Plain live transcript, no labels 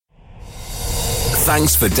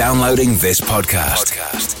Thanks for downloading this podcast.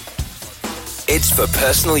 It's for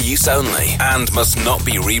personal use only and must not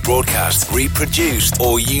be rebroadcast, reproduced,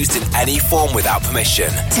 or used in any form without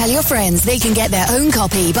permission. Tell your friends they can get their own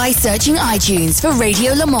copy by searching iTunes for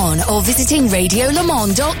Radio Le Mans or visiting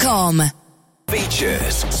radiolemans.com.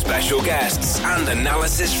 Features, special guests, and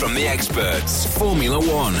analysis from the experts. Formula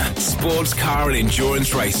One, sports car and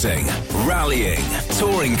endurance racing, rallying,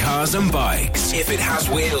 touring cars and bikes. If it has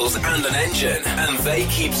wheels and an engine, and they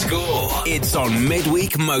keep score, it's on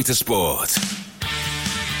Midweek Motorsport.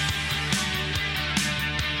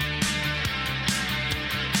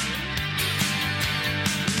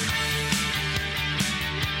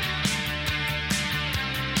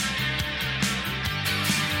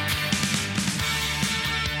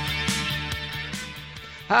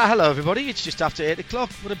 Hello everybody, it's just after 8 o'clock.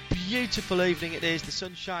 What a beautiful evening it is. The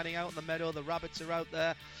sun's shining out in the meadow, the rabbits are out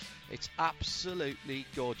there. It's absolutely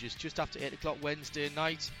gorgeous. Just after 8 o'clock Wednesday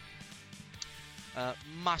night.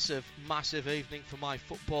 Massive evening for my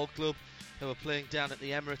football club, who are playing down at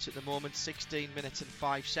the Emirates at the moment. 16 minutes and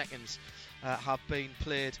 5 seconds have been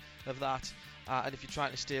played of that. And if you're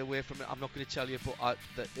trying to stay away from it, I'm not going to tell you, but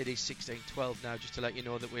that it is 16-12 now, just to let you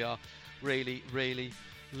know that we are really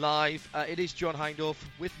live. It is John Hindhaugh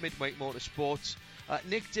with Midweek Motorsport.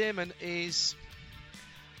 Nick Damon is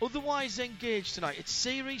otherwise engaged tonight. It's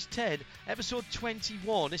Series 10, Episode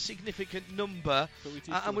 21, a significant number. But we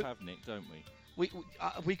do still have Nick, don't we?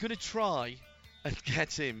 We're going to try and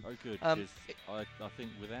get him. Oh, good, because I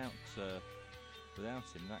think without him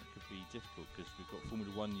that could be difficult, because we've got Formula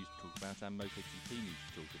 1 news to talk about and MotoGP news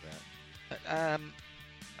to talk about.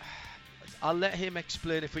 I'll let him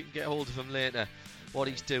explain if we can get hold of him later what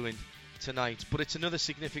he's doing tonight, but it's another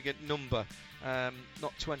significant number,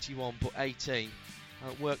 not 21 but 18.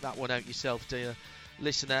 Work that one out yourself, dear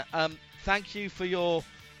listener. Thank you for your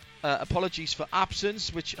apologies for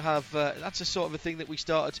absence, which have that's a sort of a thing that we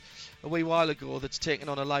started a wee while ago that's taken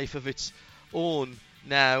on a life of its own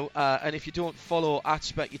now, and if you don't follow at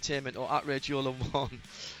Specutainment or at Radio Le Mans,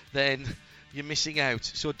 then you're missing out,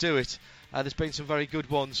 so do it. There's been some very good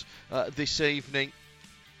ones this evening.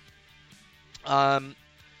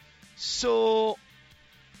 So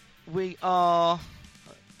we are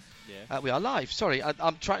live. Sorry,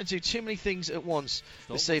 I'm trying to do too many things at once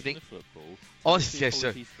this evening. Yes,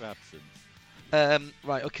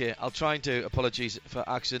 right, okay. I'll try and do apologies for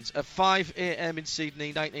accents. At 5 a.m. in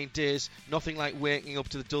Sydney, 19 days. Nothing like waking up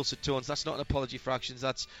to the dulcet tones. That's not an apology for actions.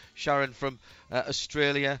 That's Sharon from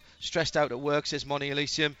Australia. Stressed out at work, says Moni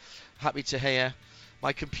Elysium. Happy to hear.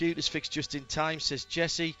 My computer's fixed just in time, says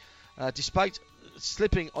Jesse. Despite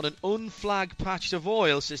slipping on an unflagged patch of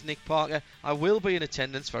oil, says Nick Parker, I will be in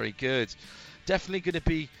attendance. Very good. Definitely going to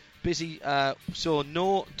be busy, so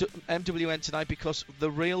no MWN tonight because the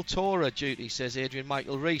real Torah duty, says Adrian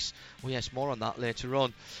Michael Rees. Oh yes, more on that later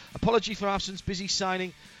on. Apology for absence, busy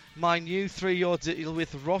signing my new 3-year deal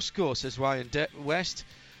with Roscoe, says Ryan West.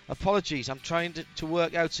 Apologies, I'm trying to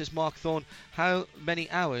work out, says Mark Thorne, how many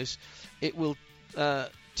hours it will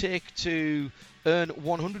take to earn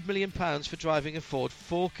 £100 million for driving a Ford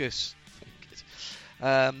Focus.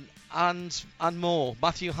 And more.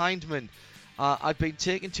 Matthew Hindman, I've been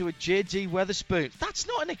taken to a JD Weatherspoon. That's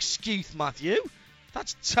not an excuse, Matthew.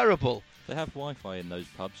 That's terrible. They have Wi-Fi in those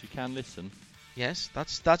pubs. You can listen. Yes,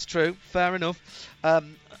 that's true. Fair enough.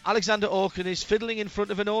 Alexander Orkin is fiddling in front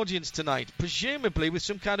of an audience tonight, presumably with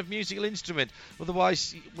some kind of musical instrument.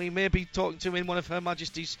 Otherwise, we may be talking to him in one of Her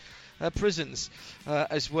Majesty's prisons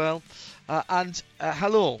as well. And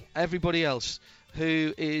hello, everybody else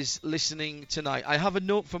who is listening tonight. I have a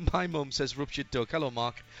note from my mum, says Ruptured Duck. Hello,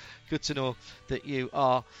 Mark. Good to know that you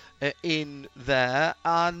are in there.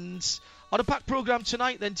 And on a packed programme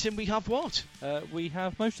tonight, then, Tim, we have what? We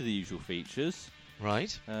have most of the usual features.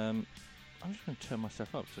 Right. I'm just going to turn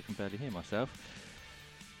myself up so I can barely hear myself,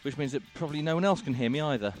 which means that probably no one else can hear me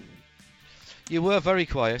either. You were very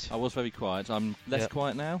quiet. I was very quiet. I'm less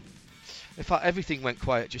quiet now. In fact, everything went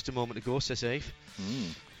quiet just a moment ago, says Eve.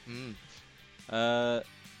 So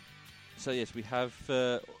yes, we have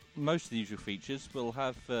most of the usual features. We'll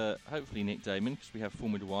have hopefully Nick Damon, because we have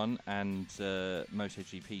Formula 1 and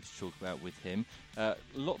MotoGP to talk about with him.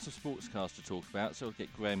 Lots of sports cars to talk about, so we'll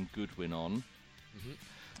get Graham Goodwin on.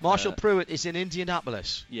 Marshall Pruitt is in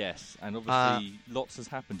Indianapolis. Yes, and obviously lots has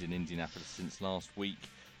happened in Indianapolis since last week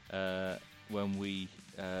when we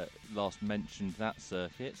last mentioned that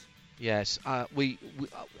circuit. Yes,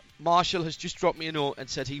 Marshall has just dropped me a note and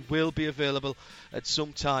said he will be available at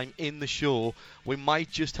some time in the show. We might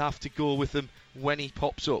just have to go with him when he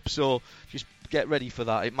pops up, so just get ready for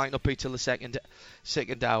that. It might not be till the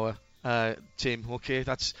second hour Tim. Okay,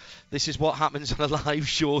 this is what happens on a live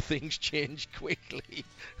show. Things change quickly.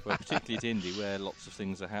 Well, particularly at Indy, where lots of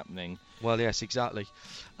things are happening. Well, yes, exactly.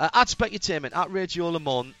 At Specutainment, at Radio Le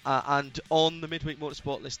Mans, and on the Midweek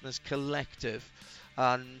Motorsport Listeners Collective.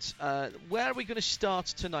 And where are we going to start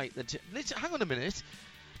tonight? Then, hang on a minute.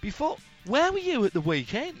 Where were you at the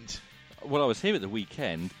weekend? Well, I was here at the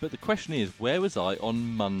weekend, but the question is, where was I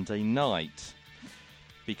on Monday night?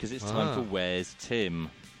 Because it's time for Where's Tim?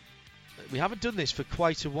 We haven't done this for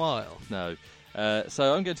quite a while. No.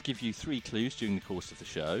 So I'm going to give you 3 clues during the course of the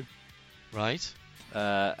show. Right.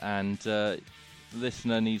 And the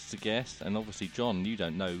listener needs to guess. And obviously, John, you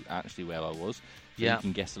don't know actually where I was. So you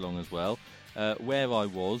can guess along as well. Where I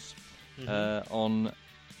was on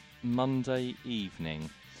Monday evening.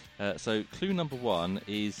 So clue number 1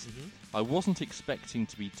 is I wasn't expecting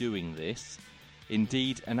to be doing this.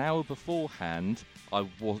 Indeed, an hour beforehand, I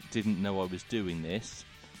didn't know I was doing this.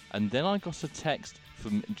 And then I got a text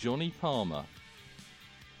from Johnny Palmer.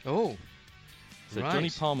 Oh, so right. Johnny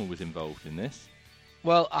Palmer was involved in this.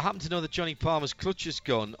 Well, I happen to know that Johnny Palmer's clutch has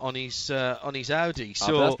gone on his Audi.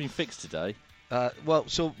 So but that's been fixed today. Well,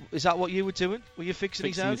 so is that what you were doing? Were you fixing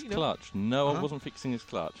his Audi? His clutch? No, I wasn't fixing his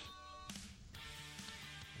clutch.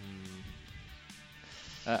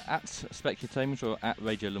 At Specutainment or at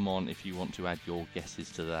Radio Le Mans if you want to add your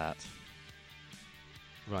guesses to that.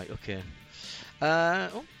 Right, okay.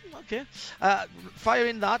 Okay. Fire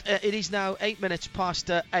in that. It is now 8 minutes past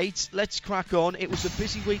 8. Let's crack on. It was a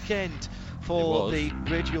busy weekend for the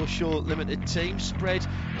Radio Show Limited team. Spread,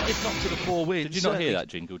 if not to the 4 wins. Did you not hear that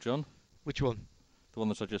jingle, John? Which one? The one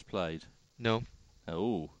that I just played. No.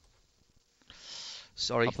 Oh.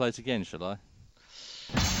 Sorry. I'll play it again, shall I?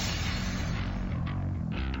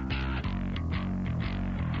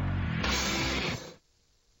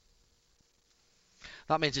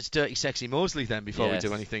 That means it's Dirty Sexy Mosley then before we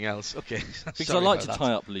do anything else. Okay. Because I like to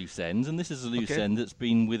tie up loose ends, and this is a loose end that's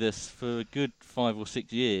been with us for a good 5 or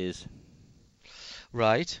 6 years.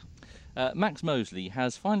 Right. Max Mosley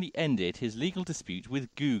has finally ended his legal dispute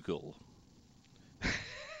with Google.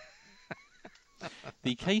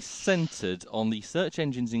 The case centred on the search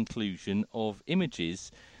engine's inclusion of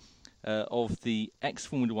images of the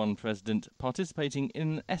ex-Formula 1 president participating in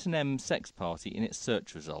an S&M sex party in its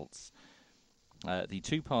search results. The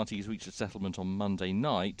 2 parties reached a settlement on Monday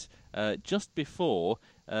night, just before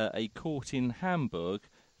a court in Hamburg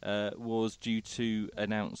was due to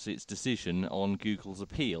announce its decision on Google's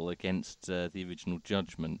appeal against the original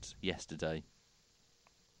judgment yesterday.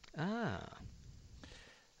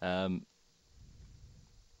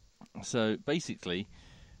 So basically,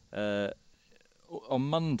 on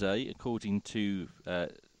Monday, according to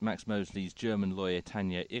Max Mosley's German lawyer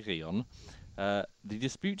Tanja Irion, the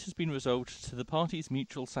dispute has been resolved to the parties'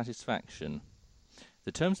 mutual satisfaction.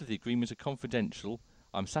 The terms of the agreement are confidential.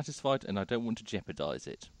 I'm satisfied and I don't want to jeopardise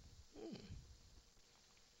it.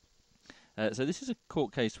 So this is a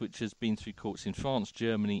court case which has been through courts in France,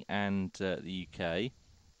 Germany and the UK.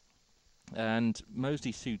 And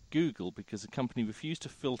Mosley sued Google because the company refused to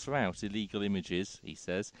filter out illegal images, he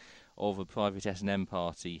says, of a private S&M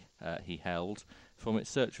party he held from its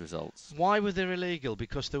search results. Why were they illegal?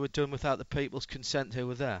 Because they were done without the people's consent who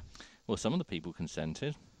were there? Well, some of the people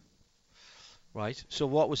consented. Right. So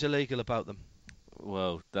what was illegal about them?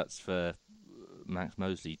 Well, that's for Max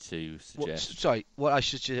Mosley to suggest.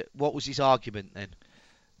 What was his argument then?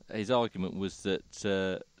 His argument was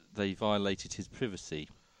that they violated his privacy.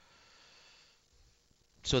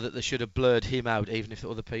 So that they should have blurred him out, even if the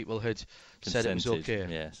other people had said it was okay.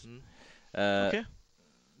 Yes. Okay.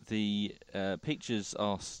 The pictures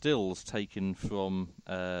are stills taken from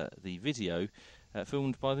the video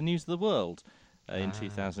filmed by the News of the World in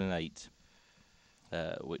 2008,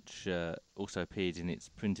 which also appeared in its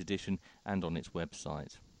print edition and on its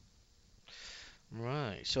website.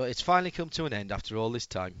 Right. So it's finally come to an end after all this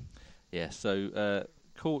time. Yeah. So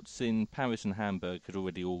courts in Paris and Hamburg had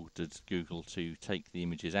already ordered Google to take the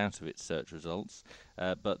images out of its search results,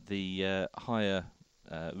 but the higher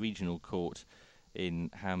regional court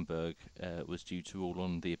in Hamburg was due to rule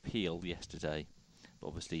on the appeal yesterday. But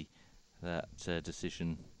obviously that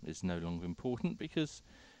decision is no longer important because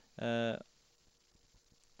they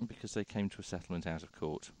came to a settlement out of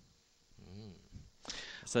court.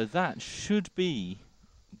 So that should be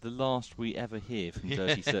the last we ever hear from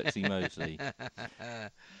Dirty Sexy Mosley.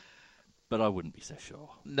 But I wouldn't be so sure.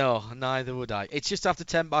 No, neither would I. It's just after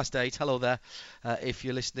 10 past 8. Hello there. If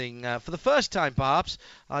you're listening for the first time, perhaps,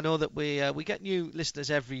 I know that we get new listeners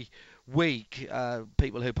every week,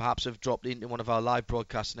 people who perhaps have dropped into one of our live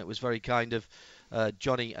broadcasts, and it was very kind of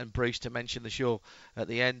Johnny and Bruce to mention the show at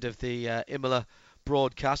the end of the Imola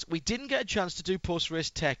broadcast. We didn't get a chance to do post-race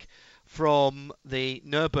tech from the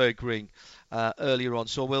Nürburgring earlier on,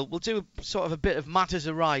 so we'll do sort of a bit of matters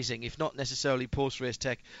arising, if not necessarily post-race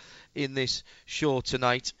tech, in this show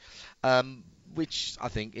tonight, which I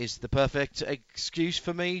think is the perfect excuse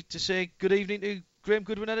for me to say good evening to Graham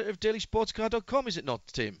Goodwin, editor of dailysportscar.com, is it not,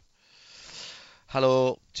 Tim?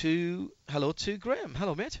 Hello to Graham.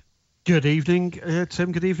 Hello, mate. Good evening,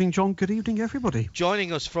 Tim. Good evening, John. Good evening, everybody.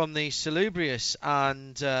 Joining us from the salubrious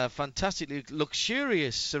and fantastically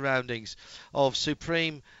luxurious surroundings of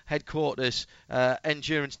Supreme Headquarters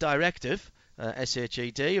Endurance Directive,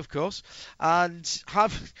 SHED, of course. And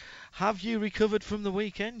have you recovered from the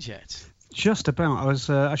weekend yet? Just about. I was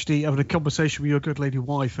actually having a conversation with your good lady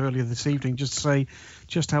wife earlier this evening just to say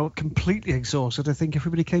just how completely exhausted I think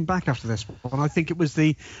everybody came back after this one. I think it was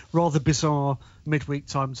the rather bizarre midweek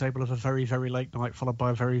timetable of a very, very late night followed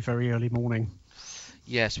by a very, very early morning.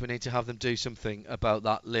 Yes, we need to have them do something about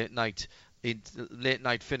that late night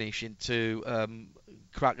finish into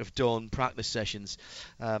crack of dawn practice sessions.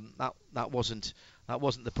 That wasn't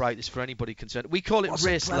the brightest for anybody concerned. We call it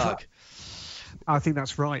race lag. I think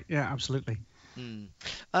that's right. Yeah, absolutely.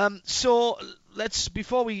 So let's,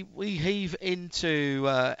 before we heave into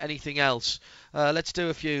anything else, let's do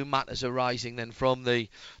a few matters arising then from the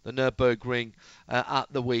Nürburgring at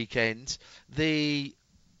the weekend. The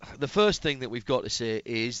first thing that we've got to say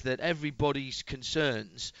is that everybody's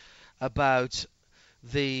concerns about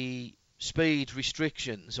the speed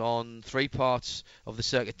restrictions on three parts of the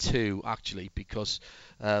circuit, two actually, because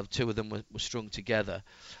two of them were strung together,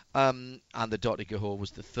 and the Dottinger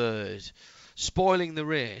was the third, spoiling the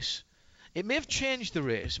race. It may have changed the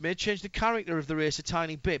race, it may have changed the character of the race a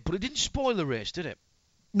tiny bit, but it didn't spoil the race, did it?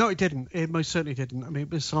 No, it didn't. It most certainly didn't. I mean,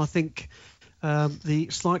 I think the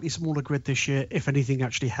slightly smaller grid this year, if anything,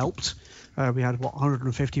 actually helped. We had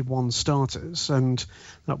 151 starters, and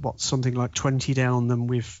something like 20 down than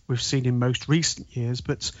we've seen in most recent years.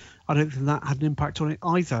 But I don't think that had an impact on it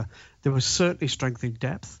either. There was certainly strengthening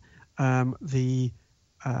depth. The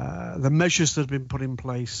measures that have been put in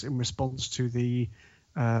place in response to the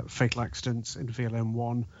fatal accidents in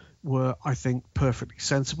VLN1 were, I think, perfectly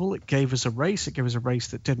sensible. It gave us a race. It gave us a race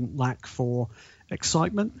that didn't lack for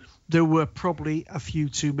excitement. There were probably a few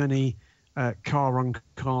too many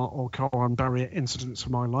car-on-car or car-on-barrier incidents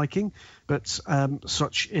for my liking, but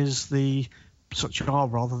such are the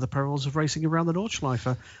perils of racing around the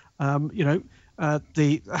Nordschleife. I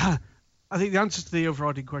think the answer to the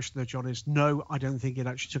overriding question there, John, is no, I don't think it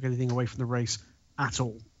actually took anything away from the race at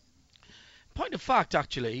all. Point of fact,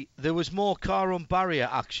 actually, there was more car-on-barrier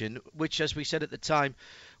action, which, as we said at the time,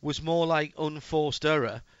 was more like unforced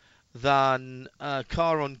error than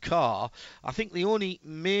car-on-car. I think the only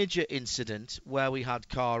major incident where we had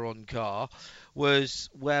car-on-car was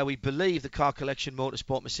where we believe the Car Collection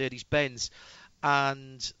Motorsport Mercedes-Benz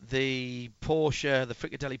and the Porsche, the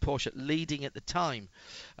Fricadelli Porsche, leading at the time,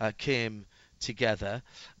 came together.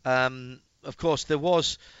 Of course, there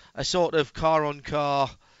was a sort of car-on-car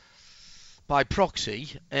by proxy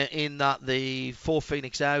in that the Ford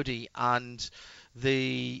Phoenix Audi and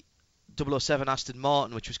the 007 Aston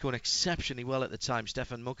Martin, which was going exceptionally well at the time,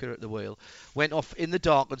 Stefan Mucker at the wheel, went off in the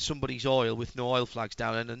dark on somebody's oil with no oil flags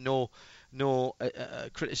down and no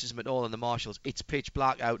criticism at all on the marshals. It's pitch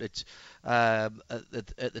black out at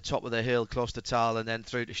the top of the hill, close to Tal, and then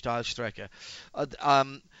through to Steilstrecke.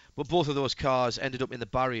 But both of those cars ended up in the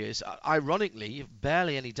barriers. Ironically,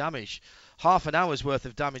 barely any damage. Half an hour's worth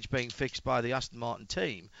of damage being fixed by the Aston Martin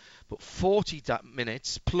team, but 40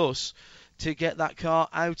 minutes plus to get that car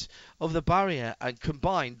out of the barrier, and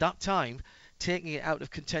combined that time taking it out of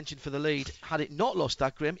contention for the lead. Had it not lost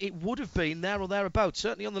that, Graham, it would have been there or thereabouts,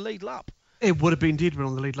 certainly on the lead lap. It would have been indeed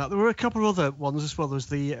on the lead lap. There were a couple of other ones as well. There was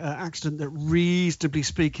the accident that, reasonably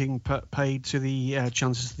speaking, paid to the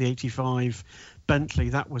chances of the 85 Bentley.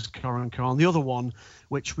 That was car on car. And the other one,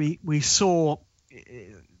 which we saw,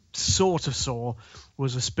 sort of saw,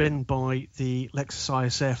 was a spin by the Lexus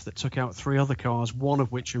ISF that took out three other cars, one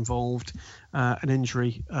of which involved an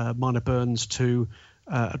injury, minor burns to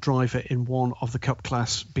a driver in one of the Cup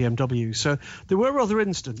class BMW. So there were other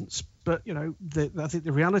incidents, but I think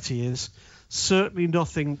the reality is certainly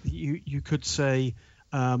nothing that you could say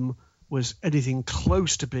was anything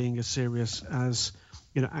close to being as serious as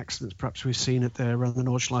accidents perhaps we've seen at there around the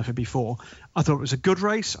Nordschleife before. I thought it was a good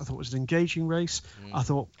race. I thought it was an engaging race. I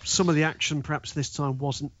thought some of the action perhaps this time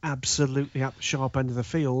wasn't absolutely at the sharp end of the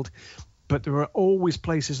field, but there were always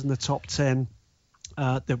places in the top 10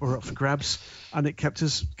 that were up for grabs, and it kept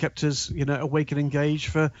us awake and engaged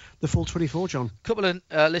for the full 24, John. A couple of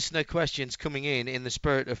listener questions coming in the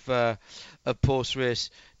spirit of post-race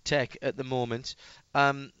tech at the moment.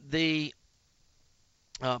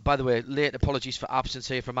 By the way, late apologies for absence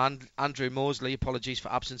here from Andrew Mosley. Apologies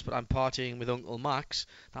for absence, but I'm partying with Uncle Max.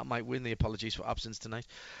 That might win the apologies for absence tonight.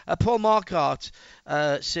 Paul Marquardt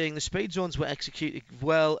saying the speed zones were executed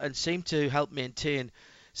well and seemed to help maintain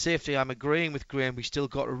safety. I'm agreeing with Graham. We still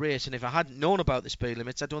got a race, and if I hadn't known about the speed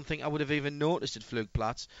limits, I don't think I would have even noticed at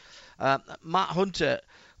Flugplatz. Matt Hunter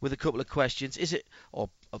with a couple of questions. Is it, or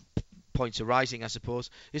points arising, I suppose.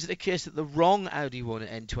 Is it a case that the wrong Audi won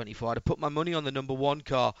at N24? I'd have put my money on the number one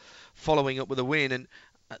car following up with a win. And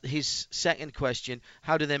his second question,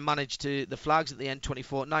 how do they manage the flags at the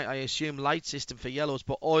N24 at night? I assume light system for yellows,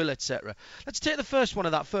 but oil, etc. Let's take the first one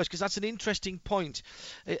of that first, because that's an interesting point,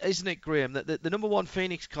 isn't it, Graham? That the number one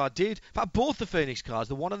Phoenix car did, in fact, both the Phoenix cars,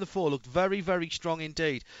 the 1 and the 4, looked very, very strong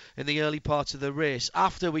indeed in the early parts of the race.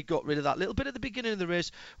 After we got rid of that little bit at the beginning of the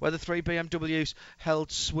race where the 3 BMWs held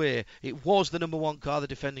sway, it was the number one car, the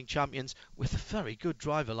defending champions, with a very good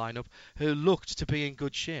driver lineup who looked to be in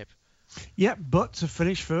good shape. Yeah, but to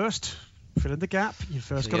finish first, fill in the gap, you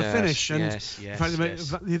first got to finish. And in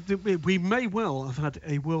fact, we may well have had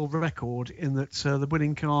a world record in that the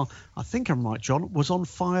winning car, I think I'm right, John, was on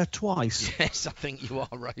fire twice. Yes, I think you are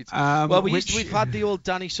right. Well, we've had the old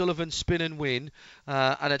Danny Sullivan spin and win,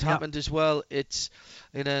 and it happened as well. It's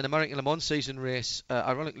in an American Le Mans season race,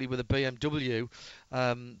 ironically with a BMW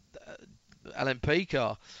LMP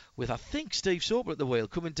car, with I think Steve Sauber at the wheel,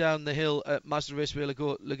 coming down the hill at Mazda Raceway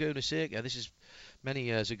Laguna Seca. This is many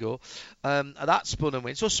years ago. That spun and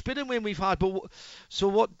win. So spin and win we've had, but so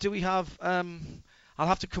what do we have? I'll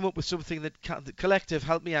have to come up with something that the collective,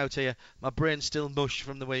 help me out here. My brain's still mush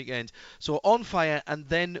from the weekend. So on fire and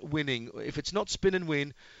then winning. If it's not spin and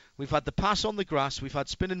win, we've had the pass on the grass, we've had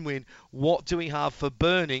spin and win. What do we have for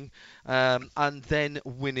burning and then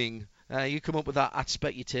winning? You come up with that at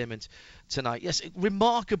Specutainment tonight. Yes,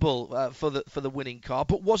 remarkable for the winning car,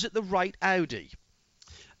 but was it the right Audi?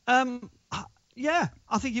 Yeah,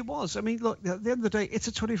 I think it was. I mean, look, at the end of the day, it's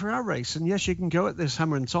a 24-hour race, and yes, you can go at this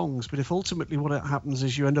hammer and tongs, but if ultimately what happens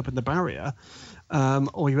is you end up in the barrier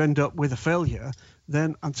or you end up with a failure,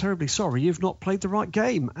 then I'm terribly sorry, you've not played the right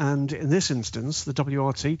game. And in this instance, the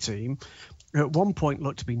WRT team at one point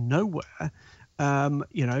looked to be nowhere.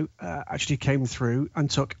 Actually came through and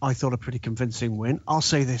took, I thought, a pretty convincing win. I'll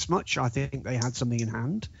say this much. I think they had something in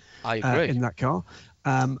hand. I agree. In that car.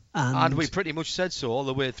 And we pretty much said so all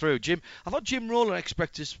the way through. I thought Jim Roller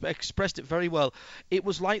expressed it very well. It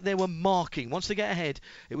was like they were marking, once they get ahead,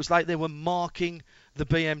 it was like they were marking the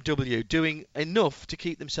BMW, doing enough to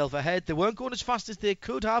keep themselves ahead. They weren't going as fast as they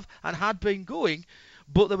could have and had been going,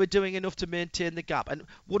 but they were doing enough to maintain the gap. And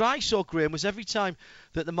what I saw, Graham, was every time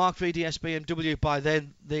that the Mark VDS BMW, by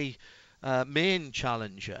then the main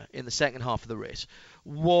challenger in the second half of the race,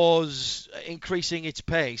 was increasing its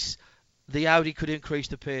pace, the Audi could increase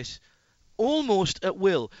the pace almost at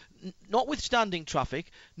will, notwithstanding traffic,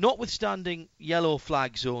 notwithstanding yellow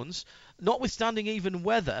flag zones, notwithstanding even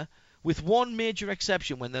weather, with one major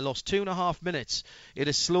exception when they lost 2.5 minutes in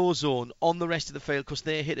a slow zone on the rest of the field because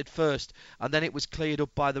they hit it first, and then it was cleared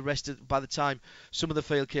up by the time some of the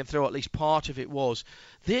field came through, at least part of it was.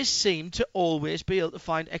 They seemed to always be able to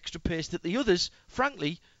find extra pace that the others,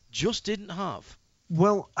 frankly, just didn't have.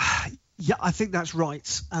 Well, yeah, I think that's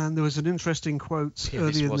right. And there was an interesting quote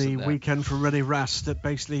earlier in the weekend from René Rast that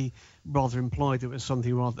basically rather implied there was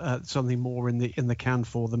something more in the can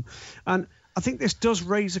for them. And I think this does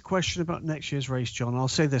raise a question about next year's race, John. I'll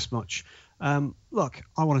say this much. Look,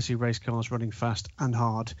 I want to see race cars running fast and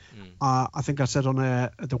hard. I think I said on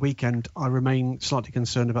air at the weekend, I remain slightly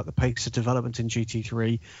concerned about the pace of development in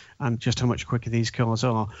GT3 and just how much quicker these cars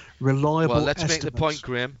are. Reliable Well, let's estimates. make the point,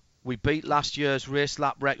 Graham. We beat last year's race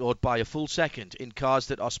lap record by a full second in cars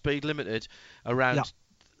that are speed limited around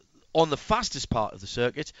on the fastest part of the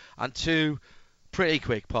circuit and two pretty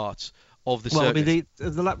quick parts of the circuit. I mean,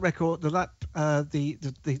 the lap record,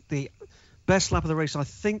 the best lap of the race, I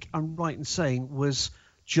think I'm right in saying, was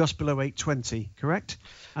just below 8:20, correct?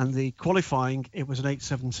 And the qualifying, it was an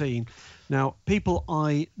 8:17. Now, people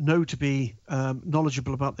I know to be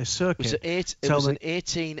knowledgeable about this circuit... It was an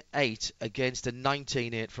 18.8 against a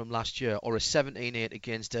 19.8 from last year, or a 17.8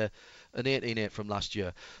 against an 18.8 from last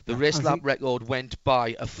year. The race lap record went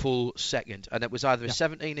by a full second, and it was either a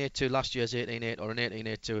 17.8 to last year's 18.8 or an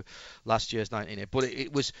 18.8 to last year's 19.8. But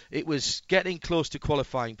it was getting close to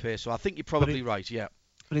qualifying pace, so I think you're probably right, yeah.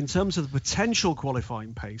 But in terms of the potential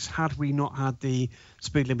qualifying pace, had we not had the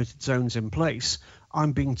speed limited zones in place,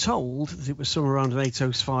 I'm being told that it was somewhere around an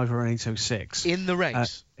 8:05 or an 8:06 in the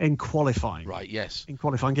race. In qualifying. Right, yes. In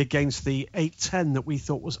qualifying against the 8:10 that we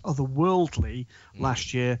thought was otherworldly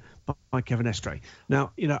last year by Kevin Estre.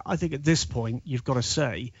 Now, I think at this point you've got to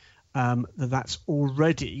say that that's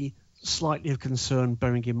already slightly of concern,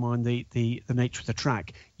 bearing in mind the nature of the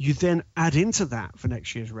track. You then add into that for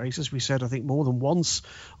next year's race, as we said, I think more than once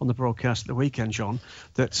on the broadcast at the weekend, John,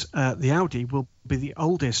 that the Audi will be the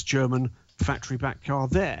oldest German factory-backed car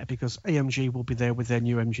there, because AMG will be there with their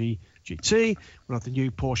new MG GT. We'll have the new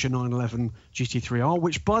Porsche 911 GT3R,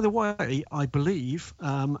 which, by the way, I believe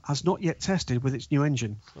has not yet tested with its new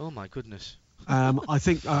engine. Oh my goodness. I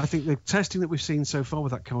think the testing that we've seen so far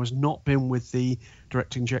with that car has not been with the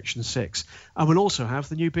direct injection 6. And we'll also have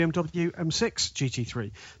the new BMW M6 GT3.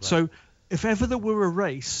 Right. So if ever there were a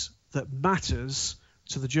race that matters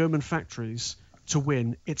to the German factories to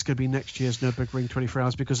win, it's going to be next year's Nürburgring 24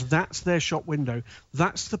 Hours, because that's their shop window.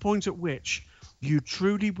 That's the point at which you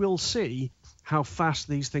truly will see how fast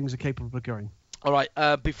these things are capable of going. All right,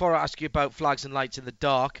 before I ask you about flags and lights in the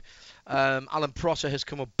dark, Alan Prosser has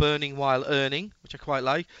come up burning while earning, which I quite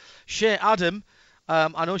like. Shea Adam,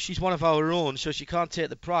 I know she's one of our own, so she can't take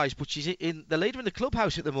the prize, but she's in the leader in the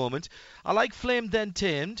clubhouse at the moment. I like Flame Then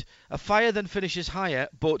Tamed, A Fire Then Finishes Higher,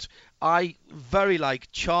 but I very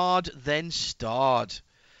like Charred Then Starred.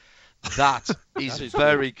 That is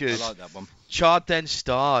very good. I like that one. Charred Then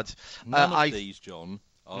Starred. None of these, John,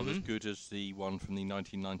 are as good as the one from the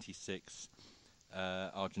 1996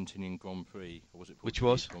 Argentinian Grand Prix, or was it? Which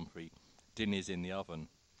was Grand Prix? Dinner's in the oven.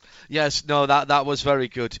 Yes, no, that was very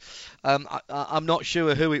good. I'm not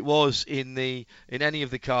sure who it was in any of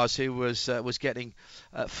the cars who was getting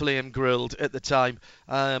flame grilled at the time.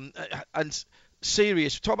 And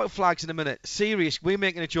serious, talk about flags in a minute. Serious, we're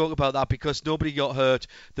making a joke about that because nobody got hurt.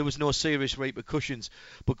 There was no serious repercussions.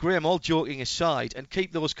 But Graham, all joking aside, and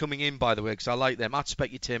keep those coming in, by the way, because I like them, at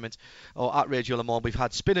Specutainment or at Radio Le Mans. We've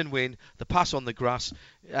had Spin and Win, the pass on the grass,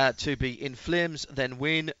 to be in flames, then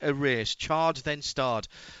win a race. Charred, then starred,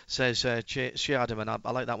 says Shea Adam, and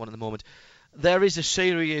I like that one at the moment. There is a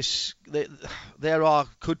serious,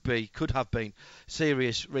 could have been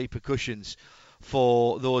serious repercussions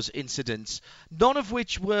for those incidents, none of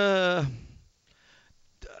which were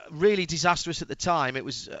really disastrous at the time. It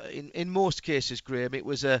was in most cases, Graham, it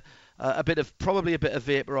was probably a bit of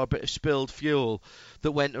vapour or a bit of spilled fuel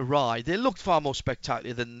that went awry. They looked far more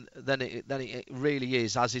spectacular than it really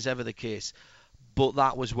is, as is ever the case. But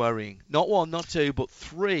that was worrying. Not one, not two, but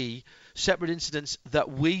three separate incidents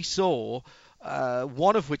that we saw.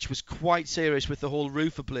 One of which was quite serious, with the whole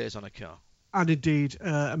roof ablaze on a car. And indeed,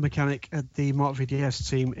 a mechanic at the Mark VDS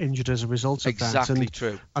team injured as a result of that. Exactly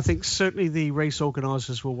true. I think certainly the race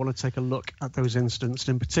organisers will want to take a look at those incidents.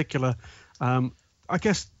 In particular, I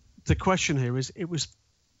guess the question here is, it was,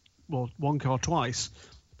 one car twice,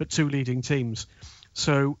 but two leading teams.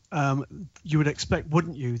 So you would expect,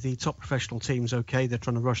 wouldn't you, the top professional teams, okay, they're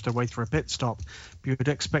trying to rush their way through a pit stop, but you would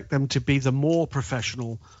expect them to be the more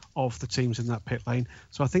professional of the teams in that pit lane.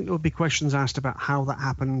 So I think there would be questions asked about how that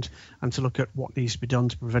happened and to look at what needs to be done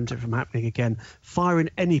to prevent it from happening again. Fire in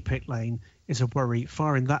any pit lane is a worry.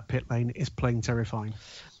 Fire in that pit lane is plain terrifying.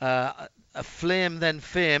 A flame then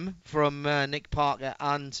fame from Nick Parker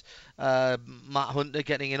and Matt Hunter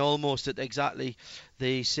getting in almost at exactly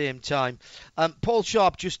the same time. Paul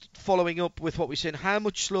Sharp, just following up with what we're saying, how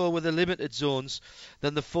much slower were the limited zones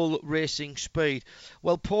than the full racing speed?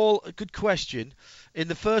 Well, Paul, a good question. In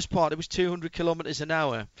the first part, it was 200 kilometres an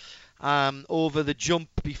hour. Over the jump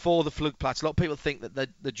before the Flugplatz. A lot of people think that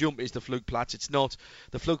the jump is the Flugplatz. It's not.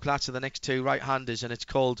 The Flugplatz are the next two right-handers, and it's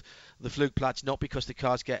called the Flugplatz not because the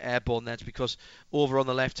cars get airborne there. It's because over on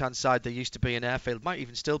the left-hand side there used to be an airfield. Might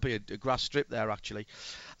even still be a grass strip there, actually.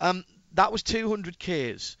 That was 200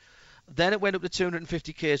 k's. Then it went up to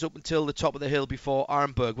 250 k's up until the top of the hill before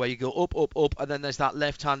Arenberg, where you go up, up, up, and then there's that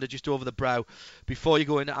left-hander just over the brow before you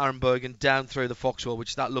go into Arenberg and down through the Foxhole, which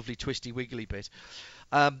is that lovely twisty wiggly bit.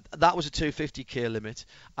 That was a 250k limit,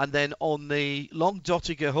 and then on the long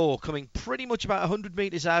Dottiger Ho, coming pretty much about 100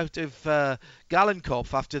 metres out of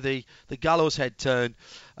Gallenkopf after the gallows head turn,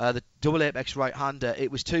 the double apex right-hander,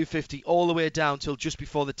 it was 250 all the way down till just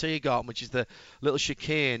before the Tiergarten, which is the little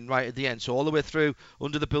chicane right at the end, so all the way through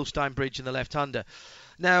under the Bilstein Bridge and the left-hander.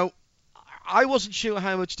 Now, I wasn't sure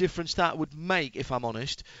how much difference that would make, if I'm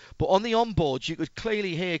honest. But on the onboards, you could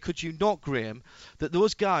clearly hear, could you not, Graham, that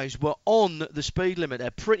those guys were on the speed limit. They're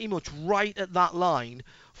pretty much right at that line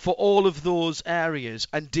for all of those areas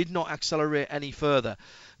and did not accelerate any further.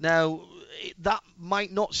 Now, that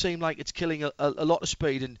might not seem like it's killing a lot of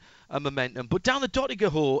speed, and momentum. But down the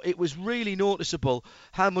Dottinger it was really noticeable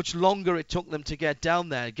how much longer it took them to get down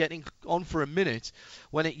there, getting on for a minute,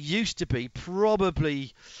 when it used to be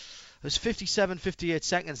probably... There's 57, 58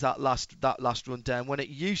 seconds that last run down, when it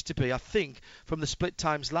used to be, I think, from the split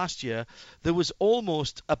times last year, there was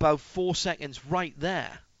almost about 4 seconds right there.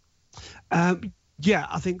 Yeah,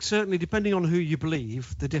 I think certainly, depending on who you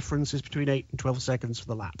believe, the difference is between 8 and 12 seconds for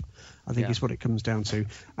the lap, I think is what it comes down to.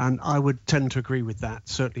 And I would tend to agree with that,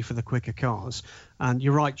 certainly for the quicker cars. And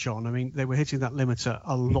you're right, John. I mean, they were hitting that limiter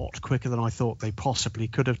a lot quicker than I thought they possibly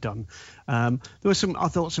could have done. There were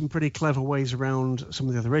some pretty clever ways around some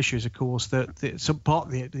of the other issues, of course. Some part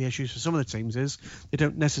of the issues for some of the teams is they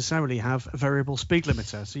don't necessarily have a variable speed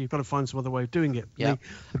limiter, so you've got to find some other way of doing it. Yeah.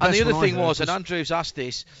 And the other thing was, and Andrew's asked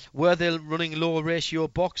this, were they running lower ratio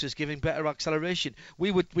boxes giving better acceleration?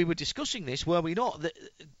 We were discussing this, were we not?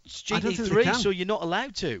 It's GT3, so you're not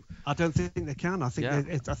allowed to. I don't think they can. I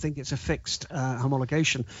think it's a fixed homologation.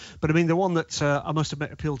 But I mean, the one that I must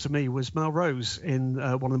admit appealed to me was Melrose in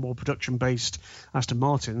one of the more production-based Aston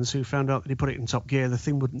Martins, who found out that he put it in top gear, the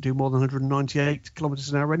thing wouldn't do more than 198 kilometres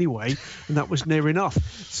an hour anyway, and that was near enough.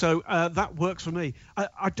 So that works for me.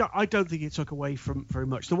 I don't think it took away from very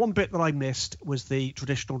much. The one bit that I missed was the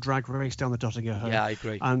traditional drag race down the Dottinger. Yeah, I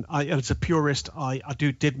agree. And as a purist, I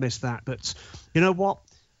did miss that. But you know what?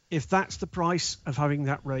 If that's the price of having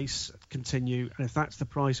that race continue, and if that's the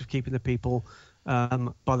price of keeping the people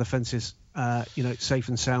by the fences, safe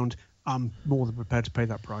and sound, I'm more than prepared to pay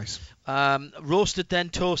that price. Roasted then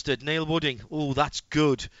toasted, Neil Wooding. Oh, that's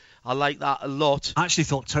good. I like that a lot. I actually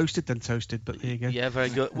thought toasted then toasted, but there you go. Yeah, very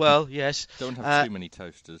good. Well, yes. Don't have too many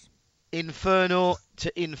toasters. Inferno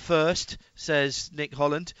to in first, says Nick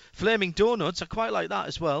Holland. Flaming Donuts, I quite like that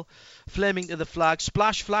as well. Flaming to the flag.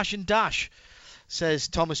 Splash, flash and dash, says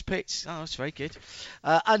Thomas Pitts. Oh, that's very good.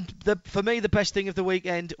 And for me, the best thing of the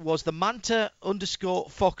weekend was the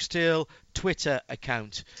Manta_Foxtail Twitter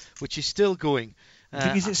account, which is still going.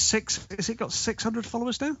 Is it got 600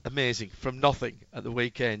 followers now? Amazing. From nothing at the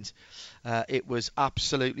weekend. It was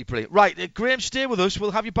absolutely brilliant. Right, Graham, stay with us.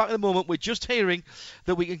 We'll have you back in a moment. We're just hearing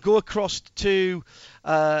that we can go across to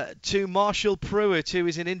Marshall Pruitt, who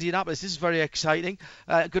is in Indianapolis. This is very exciting.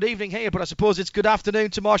 Good evening here, but I suppose it's good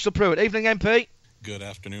afternoon to Marshall Pruitt. Evening, MP. Good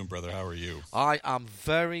afternoon, brother. How are you? I am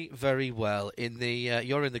very, very well.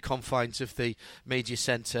 You're in the confines of the media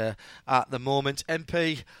centre at the moment.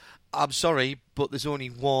 MP, I'm sorry, but there's only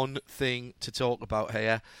one thing to talk about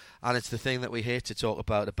here, and it's the thing that we hate to talk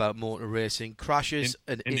about motor racing: crashes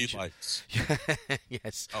and injuries.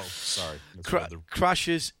 Yes. Oh, sorry.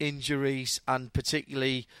 Crashes, injuries, and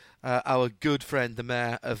particularly our good friend, the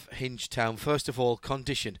mayor of Hingetown. First of all,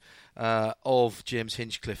 condition of James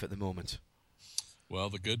Hinchcliffe at the moment. Well,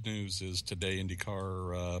 the good news is today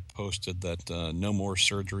IndyCar posted that no more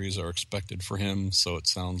surgeries are expected for him, so it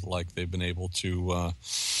sounds like they've been able to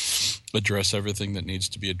address everything that needs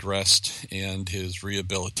to be addressed, and his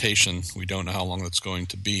rehabilitation, we don't know how long that's going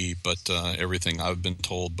to be, but everything I've been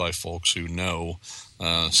told by folks who know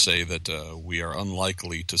say that we are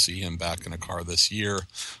unlikely to see him back in a car this year,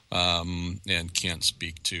 and can't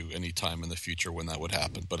speak to any time in the future when that would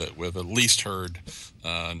happen. But we've at least heard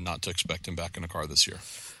not to expect him back in a car this year.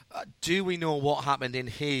 Do we know what happened in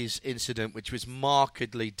his incident, which was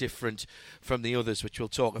markedly different from the others, which we'll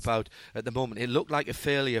talk about at the moment? It looked like a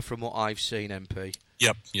failure from what I've seen, MP.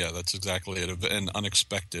 Yep, yeah, that's exactly it. An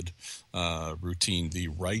unexpected routine. The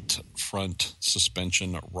right front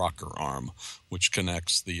suspension rocker arm, which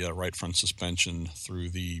connects the right front suspension through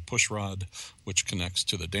the push rod, which connects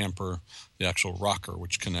to the damper. The actual rocker,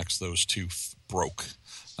 which connects those two, broke.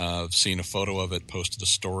 I've seen a photo of it, posted a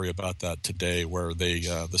story about that today where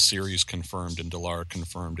the series confirmed and Dallara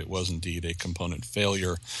confirmed it was indeed a component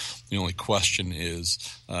failure. The only question is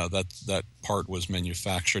that part was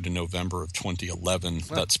manufactured in November of 2011.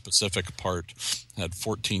 Wow. That specific part had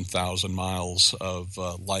 14,000 miles of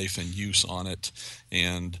life and use on it,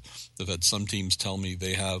 and I've had some teams tell me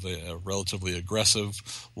they have a relatively aggressive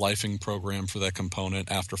lifing program for that component.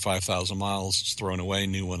 After 5,000 miles, it's thrown away,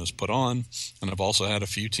 new one is put on. And I've also had a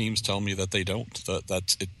few teams tell me that they don't.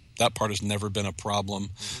 That part has never been a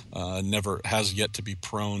problem, never has yet to be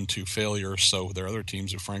prone to failure. So there are other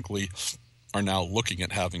teams who, frankly, are now looking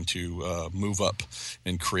at having to move up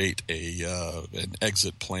and create an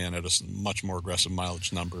exit plan at a much more aggressive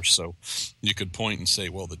mileage number. So you could point and say,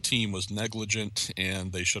 well, the team was negligent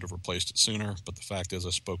and they should have replaced it sooner. But the fact is, I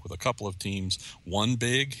spoke with a couple of teams, one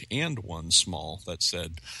big and one small, that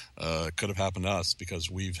said it could have happened to us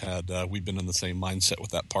because we've been in the same mindset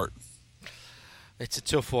with that part. It's a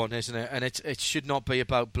tough one, isn't it? And it should not be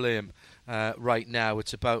about blame right now.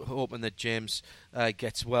 It's about hoping that James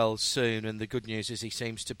gets well soon. And the good news is he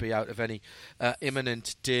seems to be out of any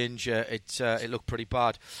imminent danger. It looked pretty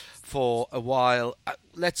bad for a while.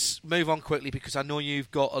 Let's move on quickly because I know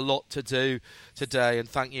you've got a lot to do today. And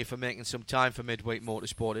thank you for making some time for Midweek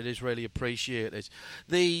Motorsport. It is really appreciated.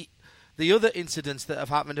 The other incidents that have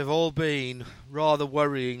happened have all been rather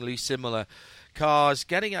worryingly similar. Cars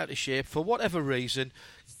getting out of shape for whatever reason,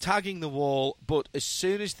 tagging the wall, but as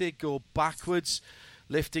soon as they go backwards,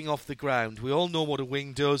 lifting off the ground. We all know what a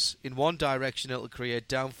wing does. In one direction it'll create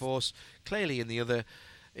downforce, clearly in the other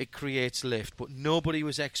it creates lift, but nobody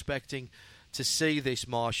was expecting to see this,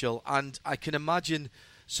 Marshall, and I can imagine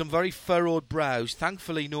some very furrowed brows.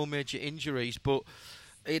 Thankfully no major injuries, but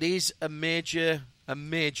it is a major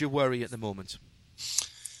worry at the moment.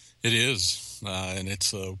 It is. And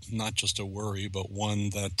it's not just a worry, but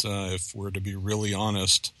one that, if we're to be really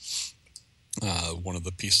honest, one of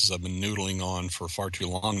the pieces I've been noodling on for far too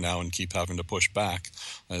long now and keep having to push back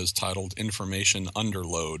is titled Information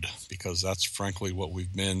Underload, because that's frankly what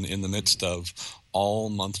we've been in the midst of all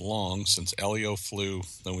month long since Elio flew.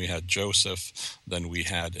 Then we had Joseph. Then we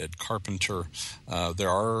had Ed Carpenter.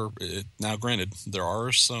 Now granted, there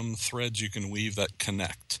are some threads you can weave that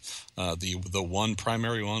connect. The one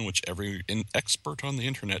primary one, which every expert on the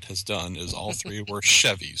internet has done, is all three were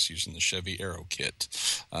Chevys using the Chevy Aero kit.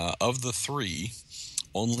 Of the three,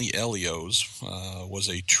 only Elio's was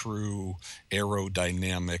a true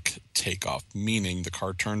aerodynamic takeoff, meaning the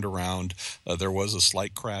car turned around. There was a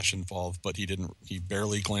slight crash involved, but he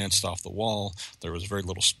barely glanced off the wall. There was very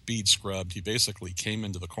little speed scrubbed. He basically came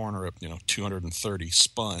into the corner at 230,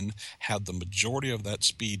 spun, had the majority of that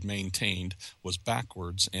speed maintained, was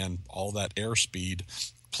backwards, and all that airspeed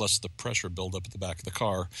plus the pressure buildup at the back of the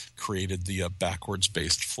car created the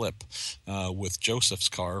backwards-based flip. With Joseph's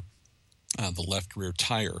car, the left rear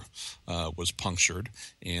tire was punctured,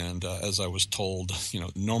 and as I was told,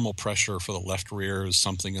 normal pressure for the left rear is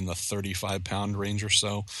something in the 35-pound range or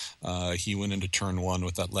so. He went into turn one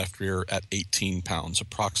with that left rear at 18 pounds,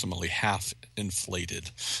 approximately half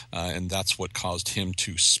inflated, and that's what caused him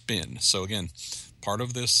to spin. So again, part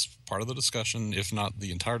of the discussion, if not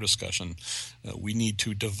the entire discussion, we need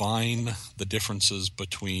to divine the differences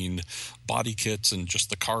between body kits and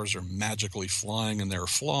just the cars are magically flying and there are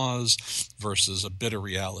flaws versus a bit of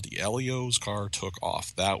reality. Elio's car took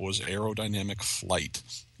off. That was aerodynamic flight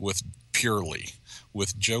purely.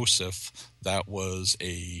 With Joseph, that was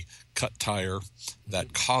a cut tire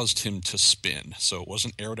that caused him to spin. So it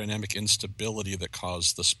wasn't aerodynamic instability that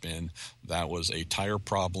caused the spin. That was a tire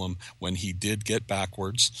problem. When he did get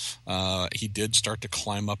backwards, he did start to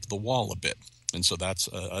climb up the wall a bit. And so that's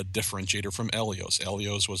a differentiator from Elio's.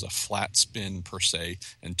 Elio's was a flat spin per se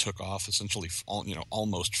and took off essentially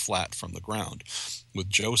almost flat from the ground. With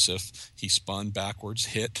Joseph, he spun backwards,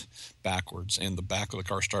 hit backwards, and the back of the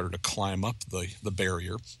car started to climb up the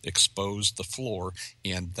barrier, exposed the floor,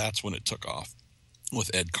 and that's when it took off.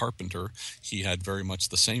 With Ed Carpenter, he had very much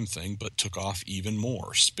the same thing, but took off even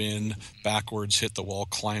more. Spin, backwards, hit the wall,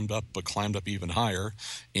 climbed up even higher,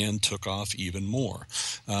 and took off even more.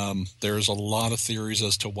 There's a lot of theories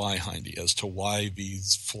as to why, Hindy, as to why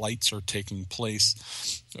these flights are taking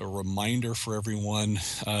place. A reminder for everyone,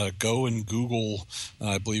 go and Google,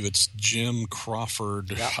 I believe it's Jim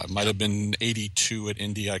Crawford. Yeah. I might have been 82 at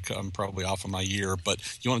Indy. I'm probably off of my year, but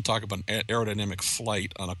you want to talk about aerodynamic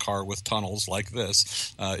flight on a car with tunnels like this.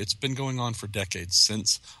 It's been going on for decades,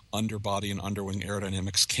 since underbody and underwing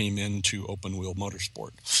aerodynamics came into open-wheel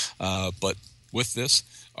motorsport. But with this,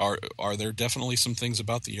 are there definitely some things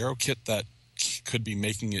about the aero kit that could be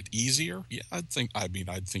making it easier? Yeah, I'd think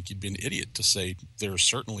you'd be an idiot to say there's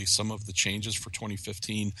certainly some of the changes for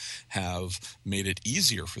 2015 have made it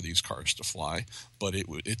easier for these cars to fly, but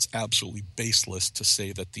it's absolutely baseless to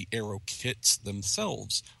say that the aero kits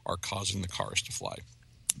themselves are causing the cars to fly.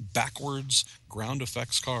 Backwards ground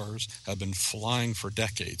effects cars have been flying for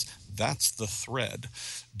decades. That's the thread.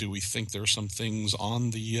 Do we think there's some things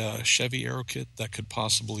on the Chevy Aero kit that could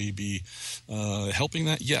possibly be helping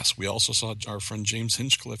that? Yes. We also saw our friend James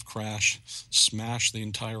Hinchcliffe smash the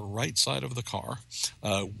entire right side of the car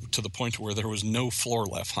to the point where there was no floor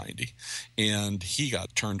left, Hindy. And he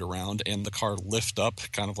got turned around and the car lifted up,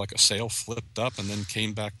 kind of like a sail, flipped up, and then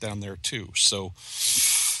came back down there too. So,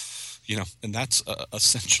 and that's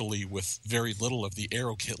essentially with very little of the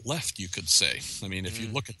aero kit left, you could say. I mean, if you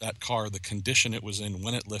look at that car, the condition it was in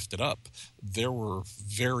when it lifted up, there were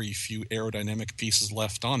very few aerodynamic pieces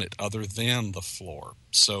left on it other than the floor.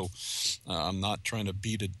 So I'm not trying to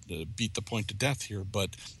beat the point to death here,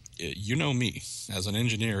 but you know me, as an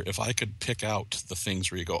engineer, if I could pick out the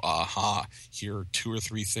things where you go, aha, here are 2 or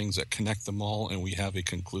 3 things that connect them all and we have a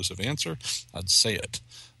conclusive answer, I'd say it.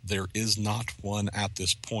 There is not one at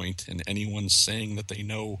this point, and anyone saying that they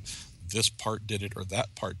know this part did it or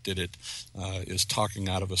that part did it is talking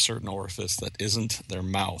out of a certain orifice that isn't their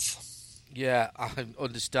mouth. Yeah, I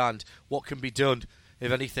understand. What can be done,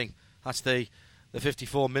 if anything? That's the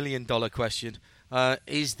 $54 million question.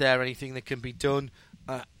 Is there anything that can be done?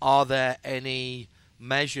 Are there any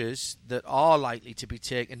measures that are likely to be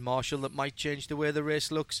taken, Marshall, that might change the way the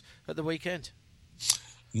race looks at the weekend?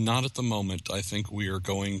 Not at the moment. I think we are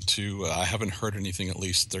going to, I haven't heard anything at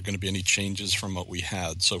least, that there are going to be any changes from what we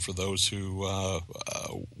had. So for those who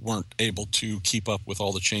weren't able to keep up with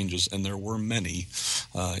all the changes, and there were many,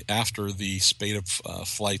 after the spate of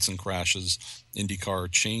flights and crashes, IndyCar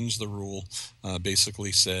changed the rule,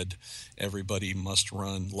 basically said everybody must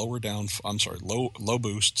run low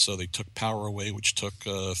boost, so they took power away, which took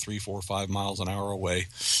 3, 4, 5 miles an hour away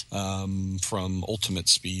from ultimate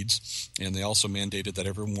speeds, and they also mandated that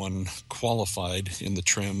everyone qualified in the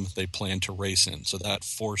trim they planned to race in, so that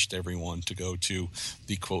forced everyone to go to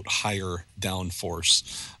the, quote, higher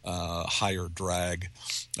downforce, higher drag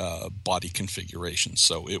body configuration.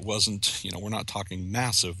 So it wasn't, we're not talking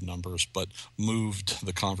massive numbers, but moved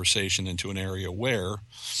the conversation into an area where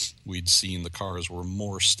we'd seen the cars were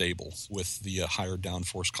more stable with the higher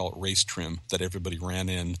downforce, call it race trim, that everybody ran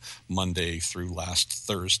in Monday through last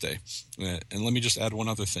Thursday. And let me just add one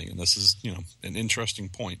other thing, and this is, an interesting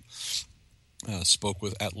point. Spoke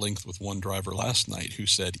at length with one driver last night who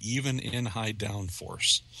said even in high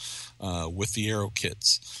downforce with the aero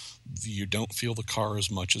kits, you don't feel the car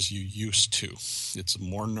as much as you used to. It's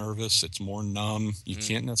more nervous. It's more numb. You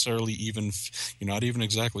can't necessarily you're not even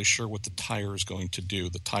exactly sure what the tire is going to do.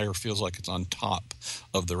 The tire feels like it's on top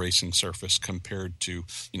of the racing surface compared to,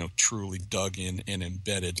 truly dug in and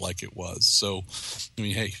embedded like it was. So,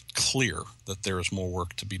 clear that there is more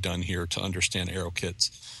work to be done here to understand aero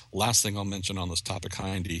kits. Last thing I'll mention on this topic,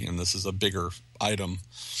 Hindy, and this is a bigger item,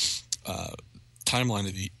 timeline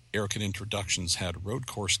of the aero kit introductions had road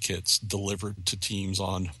course kits delivered to teams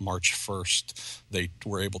on March 1st. They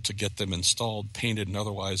were able to get them installed, painted, and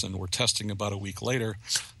otherwise, and were testing about a week later.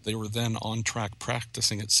 They were then on track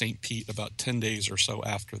practicing at St. Pete about 10 days or so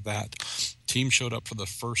after that. Team showed up for the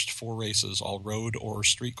first 4 races, all road or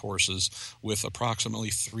street courses, with approximately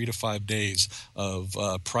 3 to 5 days of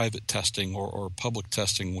private testing or public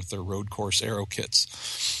testing with their road course aero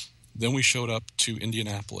kits. Then we showed up to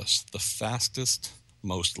Indianapolis, the fastest,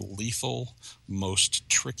 most lethal, most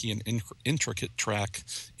tricky and intricate track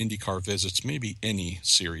IndyCar visits, maybe any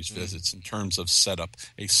series visits in terms of setup.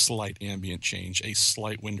 A slight ambient change, a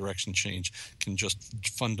slight wind direction change can just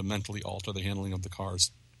fundamentally alter the handling of the cars.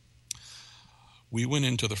 We went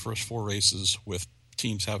into the first 4 races with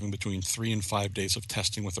teams having between 3 and 5 days of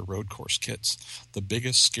testing with the road course kits. The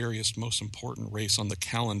biggest, scariest, most important race on the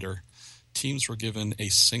calendar, teams were given a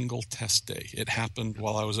single test day. It happened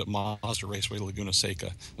while I was at Mazda Raceway Laguna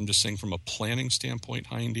Seca. I'm just saying from a planning standpoint,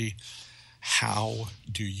 Hindy, how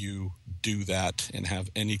do you do that and have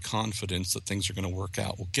any confidence that things are going to work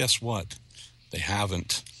out? Well, guess what? They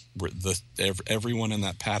haven't. Everyone in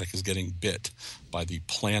that paddock is getting bit by the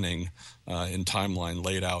planning and timeline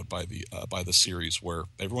laid out by the series, where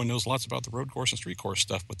everyone knows lots about the road course and street course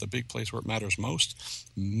stuff, but the big place where it matters most,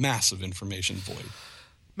 massive information void.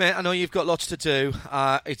 Mate, I know you've got lots to do.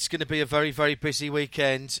 It's going to be a very, very busy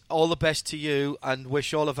weekend. All the best to you, and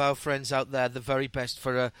wish all of our friends out there the very best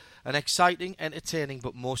for an exciting, entertaining,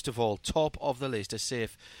 but most of all, top of the list, a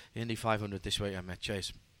safe Indy 500 this weekend, mate.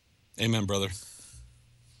 Cheers. Amen, brother.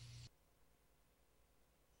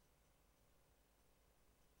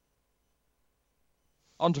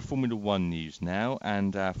 On to Formula One news now,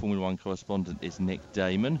 and our Formula One correspondent is Nick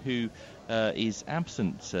Damon, who is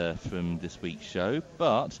absent from this week's show,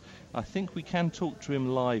 but I think we can talk to him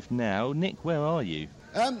live now. Nick, where are you?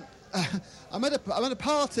 I'm at a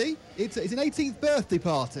party. It's an 18th birthday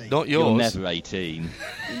party. Not yours. You're never 18.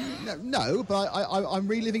 No, but I'm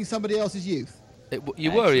reliving somebody else's youth.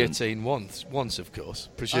 You were 18 once, of course,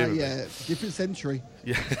 presumably. Yeah, different century.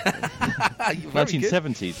 Yeah.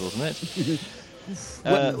 1970s, wasn't it?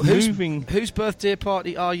 Whose birthday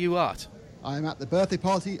party are you at? I'm at the birthday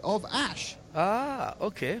party of Ash. Ah,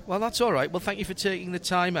 okay. Well, that's all right. Well, thank you for taking the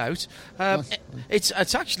time out.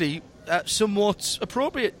 It's actually somewhat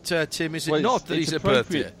appropriate, Tim, is it not, that he's a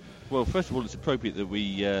birthday? Well, first of all, it's appropriate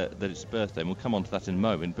that that it's birthday, and we'll come on to that in a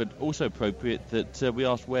moment, but also appropriate that we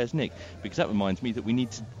asked Where's Nick, because that reminds me that we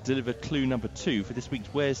need to deliver clue number 2 for this week's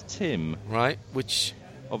Where's Tim. Right, which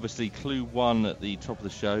Obviously, clue 1 at the top of the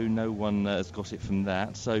show. No one has got it from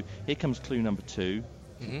that. So here comes clue number 2.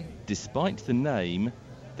 Mm-hmm. Despite the name,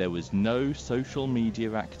 there was no social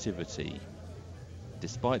media activity.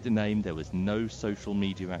 Despite the name, there was no social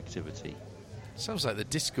media activity. Sounds like the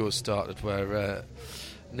discourse started where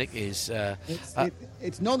Nick is.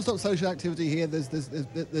 It's non-stop social activity here. There's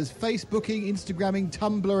Facebooking, Instagramming,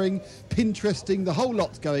 Tumblring, Pinteresting, the whole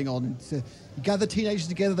lot's going on. You gather teenagers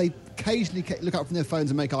together. They occasionally look up from their phones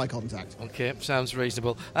and make eye contact. Okay, sounds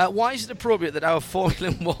reasonable. Why is it appropriate that our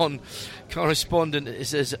Formula 1 correspondent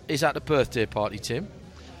is at a birthday party, Tim?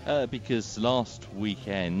 Because last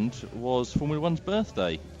weekend was Formula 1's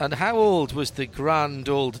birthday. And how old was the grand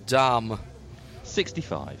old dame?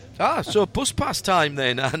 65. Ah, so bus pass time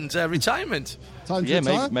then, and retirement. Time to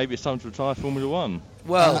retire? Maybe it's time to retire Formula 1.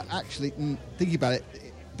 Well, actually, thinking about it,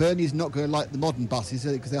 Bernie's not going to like the modern buses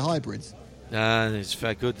because they're hybrids. It's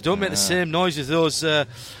very good. They don't make the same noise as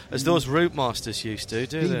those Route Masters used to,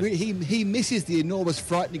 do they? He misses the enormous,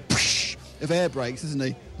 frightening of air brakes, doesn't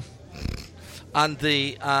he?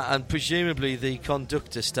 And presumably the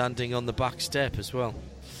conductor standing on the back step as well.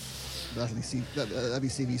 That'll be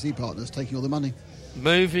CVC partners taking all the money.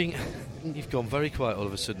 You've gone very quiet all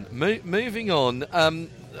of a sudden. Moving on.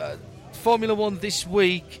 Formula 1 this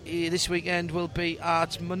weekend will be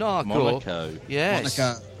at Monaco. Yes.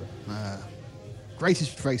 Monaco.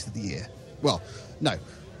 Greatest race of the year. Well, no.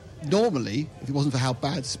 Normally, if it wasn't for how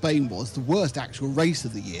bad Spain was, the worst actual race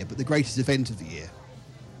of the year, but the greatest event of the year.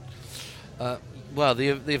 Well, the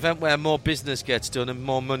event where more business gets done and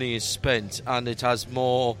more money is spent, and it has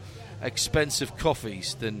more expensive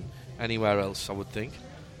coffees than anywhere else, I would think.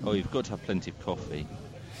 Oh, you've got to have plenty of coffee.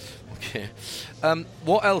 Okay.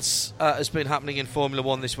 What else has been happening in Formula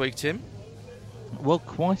 1 this week, Tim? Well,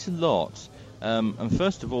 quite a lot. And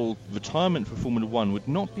first of all, retirement for Formula 1 would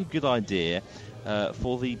not be a good idea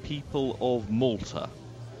for the people of Malta.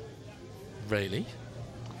 Really?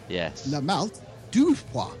 Yes. La Malte du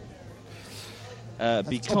Pois.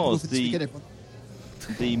 Because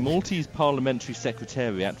the Maltese Parliamentary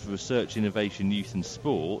Secretariat for Research, Innovation, Youth and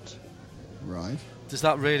Sport... Right. Does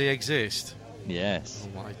that really exist? Yes.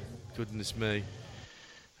 Oh my goodness me.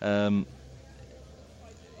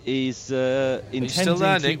 Is Are you still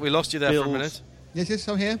there, Nick? We lost you there for a minute. Yes,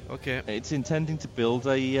 I'm here. Okay. It's intending to build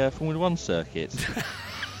a Formula 1 circuit.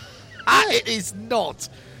 It is not.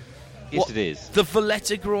 Yes, it is. The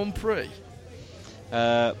Valletta Grand Prix.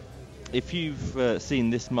 If you've seen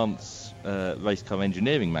this month's Race Car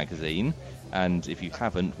Engineering magazine, and if you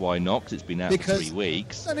haven't, why not? 'Cause it's been out for 3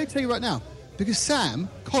 weeks. Let me tell you right now. Because Sam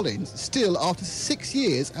Collins, still after 6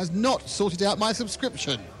 years, has not sorted out my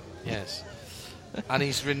subscription. Yes. And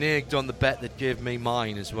he's reneged on the bet that gave me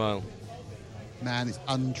mine as well. Man, it's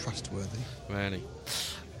untrustworthy. Really.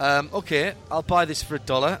 Okay, I'll buy this for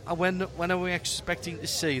 $1. When are we expecting to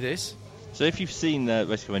see this? So if you've seen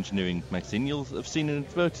Race Car Engineering magazine, you'll have seen an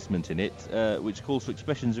advertisement in it which calls for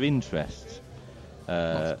expressions of interest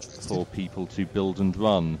for people to build and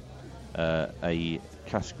run a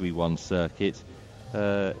Category 1 circuit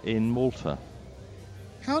in Malta.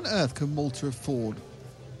 How on earth can Malta afford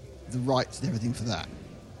the rights and everything for that?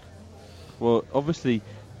 Well, obviously,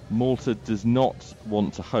 Malta does not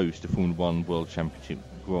want to host a Formula 1 World Championship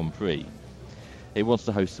Grand Prix. It wants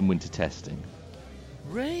to host some winter testing.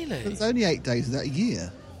 Really? There's only 8 days of that a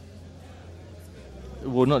year.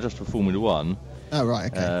 Well, not just for Formula 1. Oh,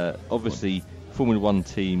 right, okay. Obviously, Formula 1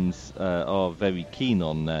 teams are very keen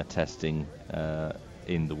on testing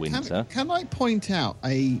in the winter. Can I point out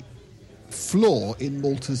a flaw in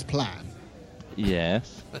Malta's plan?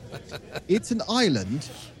 Yes. It's an island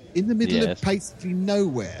in the middle of basically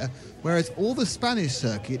nowhere, whereas all the Spanish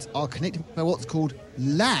circuits are connected by what's called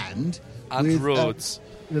land and with, roads.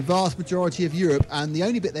 The vast majority of Europe, and the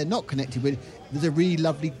only bit they're not connected with, there's a really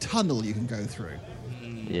lovely tunnel you can go through.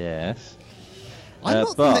 Yes.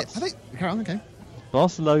 Okay.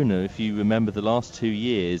 Barcelona, if you remember the last 2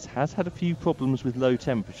 years, has had a few problems with low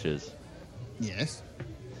temperatures. Yes.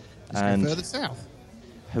 And go further south.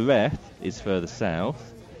 Jerez is further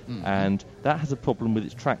south, and that has a problem with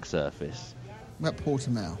its track surface. What about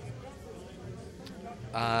Portimao?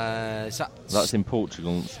 That's in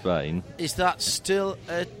Portugal and Spain. Is that still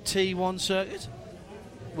a T1 circuit?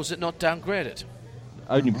 Was it not downgraded?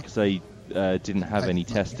 Only because they didn't have any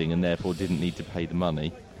testing and therefore didn't need to pay the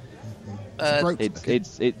money.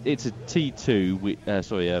 It's a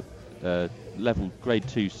T2, level Grade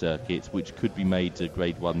 2 circuit, which could be made a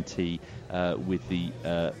Grade 1T with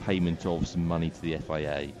the payment of some money to the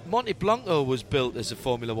FIA. Monte Blanco was built as a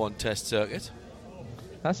Formula 1 test circuit.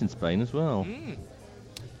 That's in Spain as well.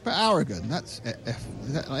 But Aragon, is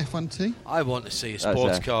that like F1T? I want to see a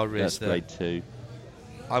sports car race there. That's grade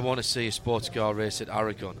 2. I want to see a sports car race at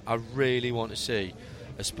Aragon. I really want to see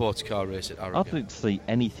a sports car race at Aragon. I'd like to see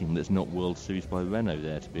anything that's not World Series by Renault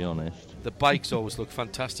there, to be honest. The bikes always look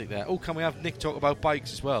fantastic there. Oh, can we have Nick talk about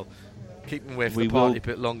bikes as well? Keep him away from the party a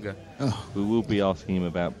bit longer. Oh. We will be asking him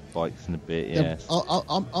about bikes in a bit, yes.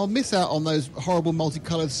 I'll miss out on those horrible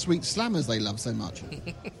multicoloured sweet slammers they love so much.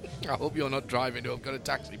 I hope you're not driving to. I've got a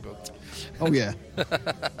taxi booked. Oh, yeah.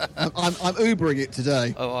 I'm Ubering it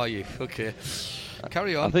today. Oh, are you? Okay.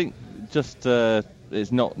 Carry on. I think just,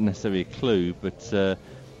 it's not necessarily a clue, but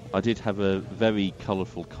I did have a very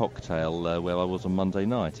colourful cocktail where I was on Monday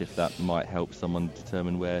night, if that might help someone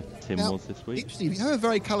determine where Tim was this week. Interesting. If you have a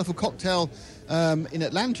very colourful cocktail in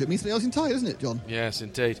Atlanta, it means something else entirely, doesn't it, John? Yes,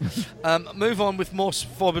 indeed. Move on with more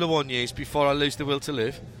Formula 1 news before I lose the will to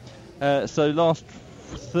live. So last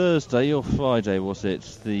Thursday or Friday, was it?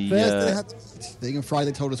 Thursday they had the thing, and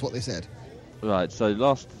Friday told us what they said. Right, so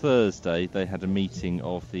last Thursday they had a meeting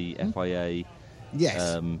of the FIA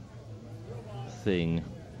thing.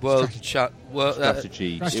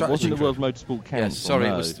 Strategy. It wasn't the World Motorsport Council. Yes, sorry,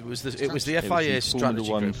 no. it was the FIA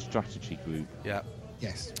strategy group. Yeah.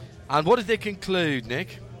 Yes. And what did they conclude,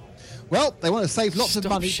 Nick? Well, they want to save lots of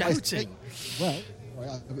money. Shouting.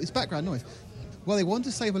 It's background noise. Well, they want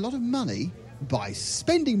to save a lot of money by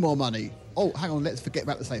spending more money. Oh, hang on, let's forget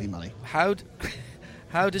about the saving money. How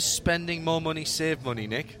does spending more money save money,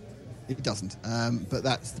 Nick? It doesn't, but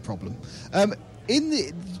that's the problem.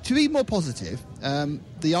 To be more positive,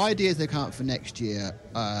 the ideas they come up for next year,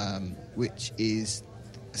 which is,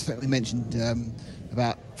 as we mentioned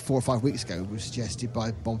about 4 or 5 weeks ago, was suggested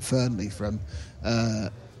by Bob Fernley from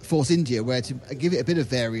Force India, where to give it a bit of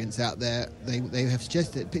variance out there, they have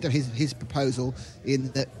suggested, picked up his proposal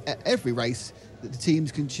in that at every race that the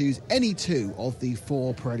teams can choose any 2 of the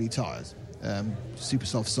 4 Pirelli tyres, super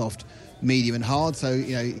soft, medium and hard. So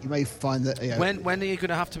you may find that when are you going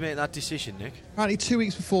to have to make that decision, Nick? Apparently 2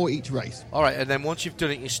 weeks before each race. All right, and then once you've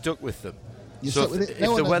done it, you're stuck with them. You're stuck with it.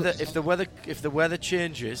 If the weather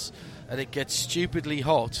changes and it gets stupidly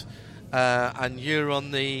hot, and you're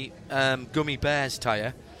on the gummy bears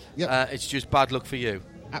tyre, it's just bad luck for you.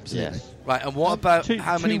 Absolutely. Yes. Right, and what about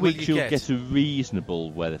how many will you you'll get a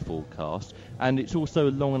reasonable weather forecast, and it's also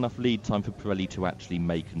a long enough lead time for Pirelli to actually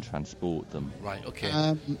make and transport them. Right,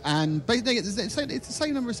 okay. And basically, it's the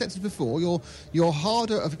same number of sets as before. Your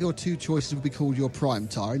harder of your 2 choices will be called your prime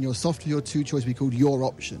tyre, and your softer of your 2 choices will be called your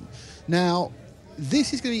option. Now,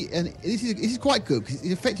 this is going to be, this is quite good, because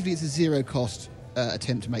effectively it's a zero-cost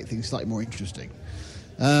attempt to make things slightly more interesting.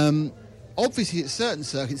 Obviously, at certain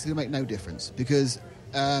circuits, it's going to make no difference, because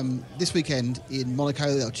this weekend in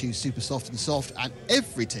Monaco they'll choose super soft and soft, and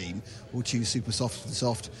every team will choose super soft and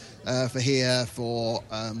soft for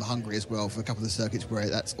Hungary as well, for a couple of the circuits where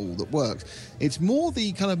that's all that works. It's more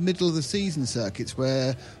the kind of middle of the season circuits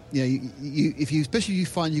where especially if you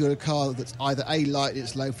find you've got a car that's either A, light in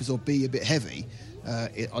its loafers, or B, a bit heavy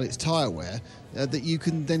on its tyre wear, that you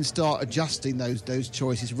can then start adjusting those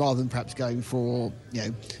choices rather than perhaps going for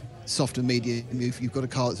soft and medium. If you've got a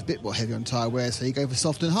car that's a bit more heavy on tyre wear, so you go for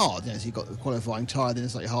soft and hard. So you've got the qualifying tyre, then a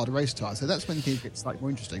slightly harder race tyre. So that's when things get slightly more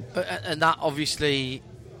interesting. And that obviously,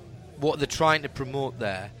 what they're trying to promote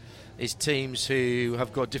there is teams who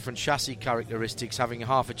have got different chassis characteristics having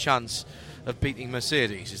half a chance of beating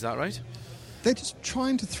Mercedes. Is that right? They're just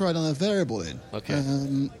trying to throw another variable in. Okay.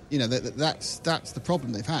 That's the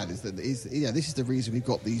problem they've had. This is the reason we've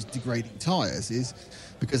got these degrading tyres, is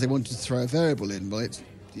because they wanted to throw a variable in. Well, it's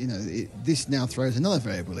this now throws another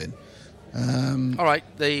variable in. All right,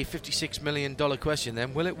 the $56 million question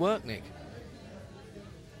then. Will it work, Nick?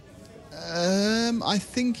 I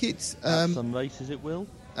think it's... At some races it will.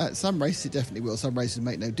 At some races it definitely will. Some races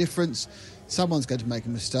make no difference. Someone's going to make a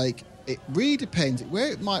mistake. It really depends. Where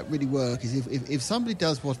it might really work is if somebody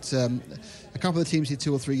does what a couple of the teams did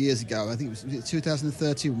 2 or 3 years ago. I think it was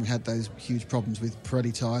 2013 when we had those huge problems with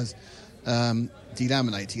Pirelli tyres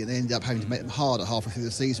delaminating, and they ended up having to make them harder halfway through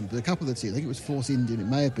the season. But a couple of the teams, I think it was Force India, it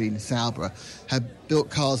may have been Sauber, had built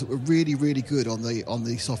cars that were really, really good on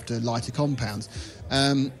the softer, lighter compounds.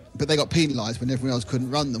 But they got penalised when everyone else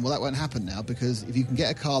couldn't run them. Well, that won't happen now, because if you can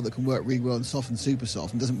get a car that can work really well on soft and super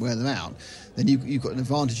soft and doesn't wear them out, then you've got an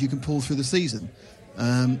advantage. You can pull through the season.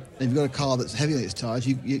 If you've got a car that's heavy on its tyres,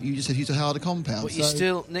 you just have to use a harder compound. But you're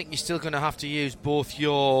still going to have to use both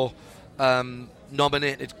your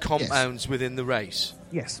nominated compounds within the race.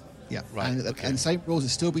 Yes. Yeah, right. And same rules.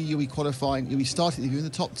 It'll still be you'll be qualifying. You'll be starting. If you're in the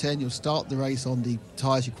top 10, you'll start the race on the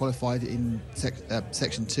tyres you qualified in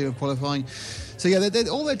section 2 of qualifying. So yeah,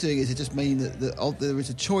 all they're doing is it just mean that there is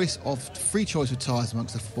a free choice of tyres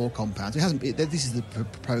amongst the 4 compounds. It hasn't. This is the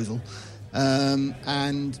proposal,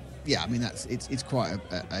 and yeah, I mean it's quite a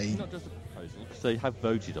not just a proposal because they have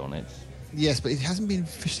voted on it. Yes, but it hasn't been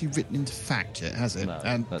officially written into fact yet, has it? No,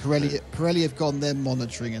 and Pirelli have gone there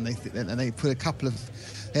monitoring, and they put a couple of.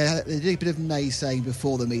 They did a bit of naysaying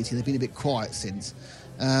before the meeting. They've been a bit quiet since.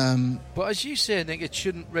 But as you say, Nick, it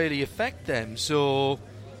shouldn't really affect them. So,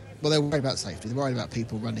 well, they're worried about safety. They're worried about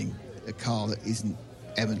people running a car that isn't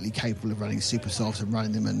eminently capable of running super soft and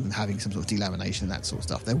running them and having some sort of delamination and that sort of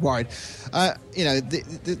stuff. They're worried.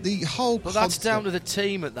 The whole. But that's down to the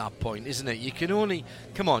team at that point, isn't it? You can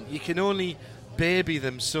only baby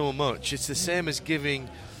them so much. It's the same as giving.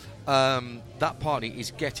 That party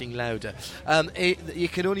is getting louder. You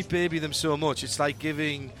can only baby them so much. It's like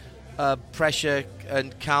giving pressure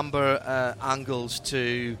and camber angles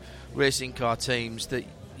to racing car teams that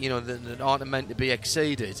that aren't meant to be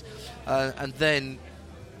exceeded, and then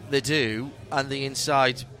they do, and the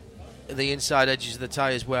inside edges of the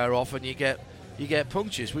tyres wear off, and you get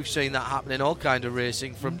punctures. We've seen that happen in all kind of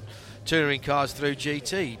racing, from touring cars through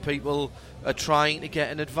GT. People are trying to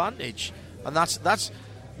get an advantage, and that's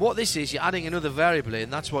what this is. You're adding another variable in.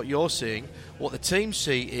 That's what you're seeing. What the teams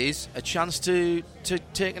see is a chance to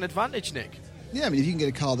take an advantage, Nick. Yeah, I mean, if you can get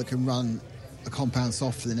a car that can run a compound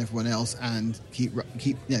softer than everyone else and keep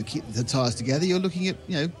the tyres together, you're looking at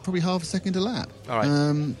probably half a second a lap. All right.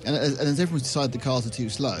 And as everyone's decided the cars are too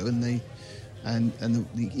slow, and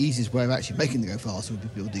the easiest way of actually making them go faster would be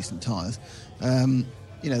build decent tyres.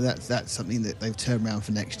 That's something that they've turned around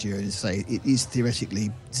for next year and say it is theoretically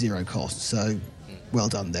zero cost. So, well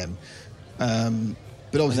done them.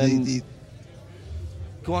 But obviously,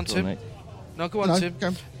 go on, Tim. No, go on, Tim.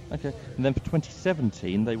 Go. Okay, and then for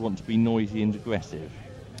 2017, they want to be noisy and aggressive.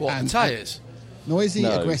 What, and tyres? Noisy,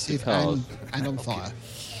 no, aggressive, and on fire.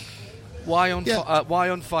 Why on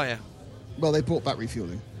fire? Well, they brought back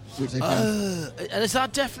refuelling, which they found. And is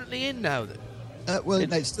that definitely in now?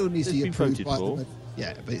 It still needs to be approved by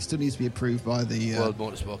but it still needs to be approved by the World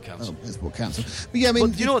Motorsport Council. But yeah, I mean,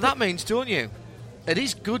 but you know what that means, don't you? It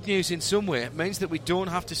is good news in some way. It means that we don't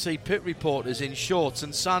have to see pit reporters in shorts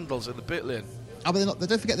and sandals in the pit lane. Oh, but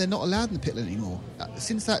don't forget they're not allowed in the pit lane anymore.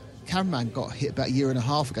 Since that cameraman got hit about a year and a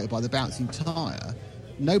half ago by the bouncing tyre,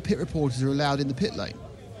 no pit reporters are allowed in the pit lane.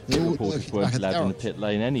 Pit reporters weren't allowed in the pit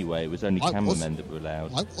lane anyway. It was only cameramen that were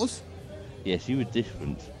allowed. I was? Yes, you were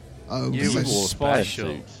different. Oh, you were wore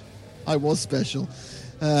special. I was special.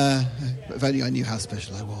 But if only I knew how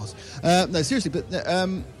special I was. No, seriously, but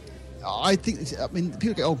I think,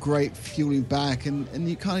 people go, great, fueling back, and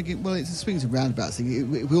you kind of get, well, it's a swings and roundabouts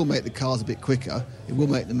thing. It will make the cars a bit quicker. It will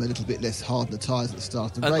make them a little bit less hard on the tyres at the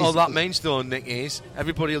start of the race. All that means, though, Nick, is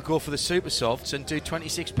everybody will go for the super softs and do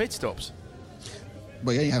 26 pit stops.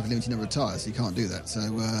 Well, you only have a limited number of tyres, so you can't do that. So,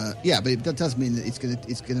 but it does mean that it's going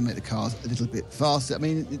to make the cars a little bit faster. I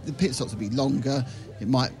mean, the pit stops will be longer. It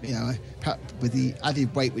might, perhaps with the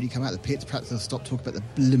added weight when you come out of the pits, perhaps they'll stop talking about the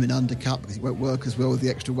blooming undercut because it won't work as well with the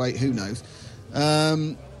extra weight. Who knows?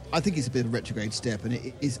 I think it's a bit of a retrograde step, and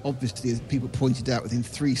it is obviously, as people pointed out, within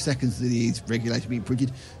 3 seconds of these regulations being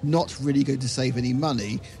printed, not really going to save any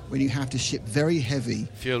money when you have to ship very heavy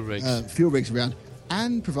fuel rigs around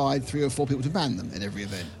and provide 3 or 4 people to man them in every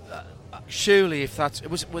event. Surely, if that's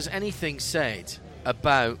was anything said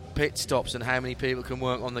about pit stops and how many people can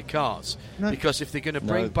work on the cars, because if they're going to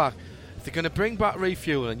bring back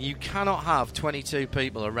refueling, you cannot have 22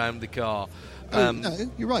 people around the car. No,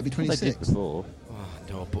 you're right. Be 26. They did before.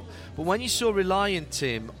 No, but when you're so reliant,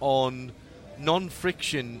 Tim, on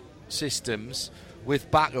non-friction systems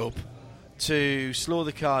with backup to slow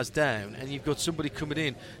the cars down, and you've got somebody coming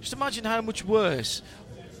in, just imagine how much worse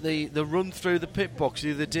the run through the pit box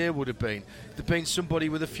the other day would have been. There'd been somebody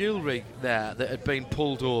with a fuel rig there that had been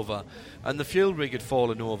pulled over, and the fuel rig had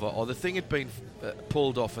fallen over, or the thing had been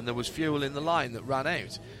pulled off, and there was fuel in the line that ran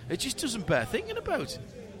out. It just doesn't bear thinking about.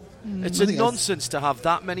 It's a nonsense to have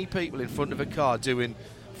that many people in front of a car doing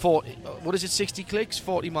 60 clicks,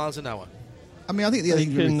 40 miles an hour. I mean, I think the other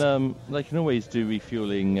thing they can always do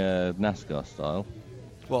refueling NASCAR style.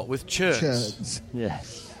 What, with churns?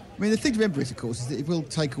 Yes. I mean, the thing to remember is, of course, is that it will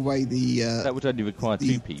take away the... that would only require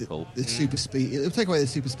 2 people. The super speed. It will take away the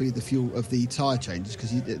super speed of the fuel of the tyre changes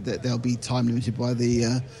because they'll be time limited by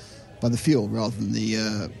the fuel rather than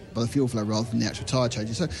by the fuel flow rather than the actual tyre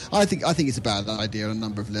changes. So I think it's a bad idea on a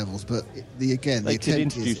number of levels. But they could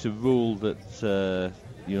introduce a rule that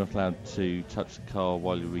you're not allowed to touch the car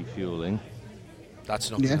while you're refueling.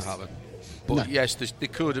 That's not going to happen. But yes, they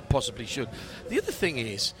could, possibly should. The other thing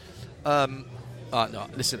is, I'm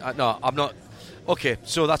not. Okay,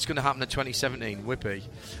 so that's going to happen in 2017, Whippy.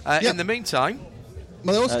 In the meantime,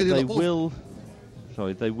 well, they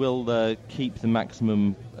will keep the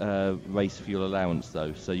maximum race fuel allowance,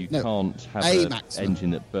 though. So you can't have an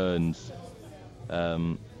engine that burns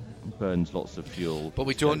lots of fuel. But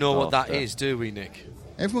we don't know what that is, do we, Nick?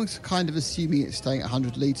 Everyone's kind of assuming it's staying at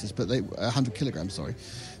 100 litres, but 100 kilograms, sorry.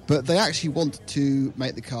 But they actually want to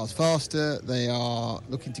make the cars faster. They are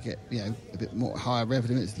looking to get, a bit more higher rev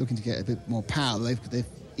limits, looking to get a bit more power. They've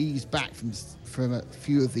eased back from a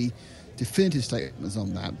few of the definitive statements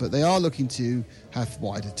on that, but they are looking to have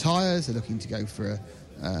wider tyres. They're looking to go for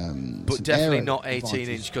but definitely not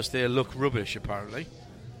 18-inch because they look rubbish, apparently.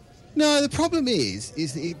 No, the problem is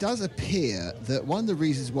that it does appear that one of the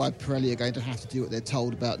reasons why Pirelli are going to have to do what they're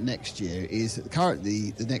told about next year is that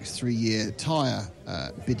currently the next 3-year tyre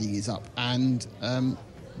bidding is up, and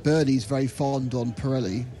Bernie's very fond on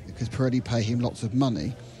Pirelli because Pirelli pay him lots of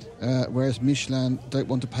money, whereas Michelin don't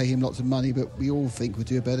want to pay him lots of money, but we all think would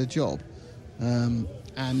do a better job. And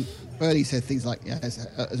Bernie said things like,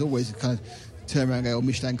 as always, kind of turn around and go,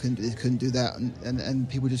 Michelin couldn't do this, couldn't do that, and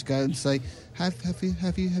people just go and say, have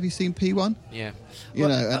you seen P1? Yeah.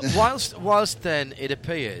 Whilst then it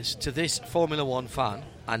appears to this Formula One fan,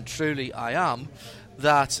 and truly I am,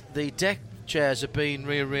 that the deck chairs are being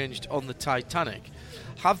rearranged on the Titanic,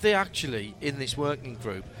 have they actually, in this working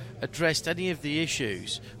group, addressed any of the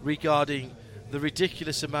issues regarding the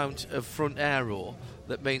ridiculous amount of front aero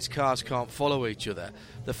that means cars can't follow each other?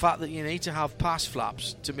 The fact that you need to have pass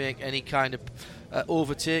flaps to make any kind of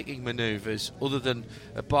overtaking manoeuvres other than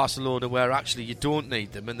at Barcelona, where actually you don't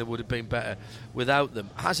need them and they would have been better without them.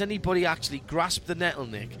 Has anybody actually grasped the nettle,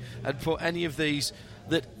 Nick, and put any of these,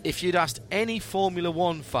 that if you'd asked any Formula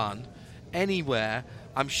One fan anywhere,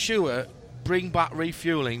 I'm sure bring back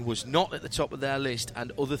refuelling was not at the top of their list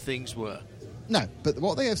and other things were? No, but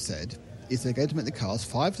what they have said is they're going to make the cars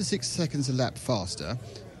 5 to 6 seconds a lap faster,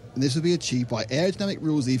 and this will be achieved by aerodynamic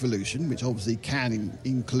rules evolution, which obviously can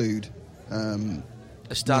include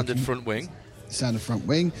a standard front wing,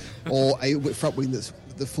 or a front wing that's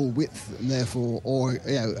the full width, and therefore, or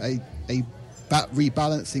a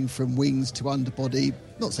rebalancing from wings to underbody.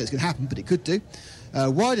 Not say it's going to happen, but it could do.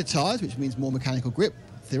 Wider tyres, which means more mechanical grip,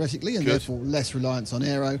 theoretically, and therefore less reliance on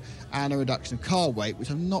aero, and a reduction of car weight, which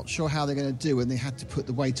I'm not sure how they're going to do when they had to put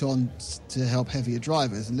the weight on to help heavier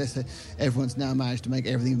drivers, unless everyone's now managed to make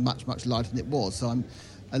everything much, much lighter than it was. So I'm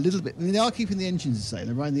a little bit... I mean, they are keeping the engines the same.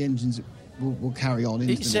 They're running the engines will carry on.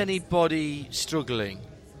 Is anybody struggling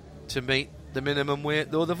to meet the minimum weight?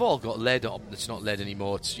 Though they've all got lead on. It's not lead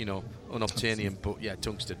anymore. It's, unobtainium, but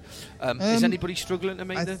tungsten. Is anybody struggling to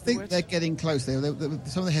meet the weight? I think they're getting close. Some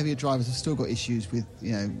of the heavier drivers have still got issues with,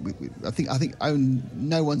 I think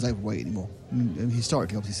no one's overweight anymore. I mean,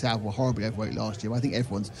 historically, obviously, Sauber were horribly overweight last year. I think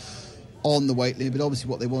everyone's on the weight limit, but obviously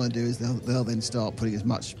what they want to do is they'll then start putting as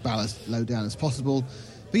much ballast low down as possible.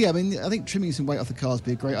 But yeah, I mean, I think trimming some weight off the cars would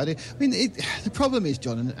be a great idea. I mean, the problem is,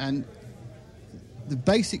 John, and the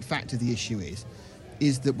basic fact of the issue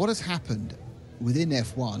is that what has happened within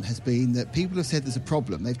F1 has been that people have said there's a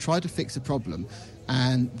problem. They've tried to fix a problem,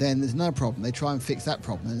 and then there's another problem. They try and fix that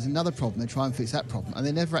problem. And there's another problem. They try and fix that problem. And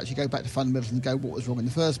they never actually go back to fundamentals and go, what was wrong in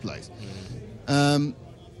the first place? You're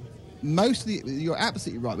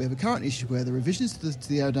absolutely right. We have a current issue where the revisions to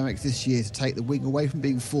the aerodynamics this year to take the wing away from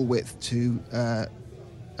being full width to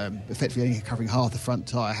effectively only covering half the front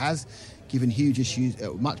tyre has given huge issues,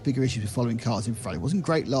 much bigger issues with following cars in front. It wasn't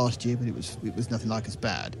great last year, but it was nothing like as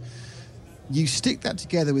bad. You stick that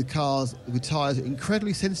together with cars with tyres that are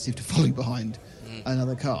incredibly sensitive to falling behind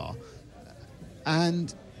another car,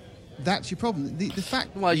 and that's your problem. The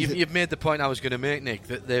fact. Well, you've made the point I was going to make, Nick,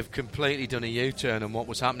 that they've completely done a U-turn on what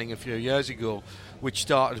was happening a few years ago, which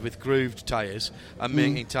started with grooved tyres and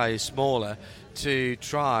making tyres smaller to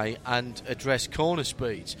try and address corner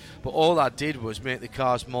speeds. But all that did was make the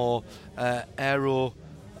cars more aero...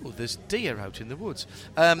 Oh, there's deer out in the woods.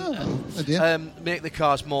 Make the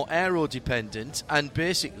cars more aero-dependent and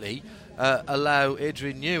basically allow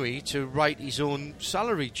Adrian Newey to write his own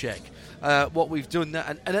salary check. What we've done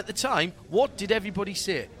that, and at the time, what did everybody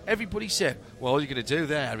say? Everybody said, well, all you're going to do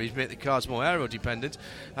there is make the cars more aero-dependent,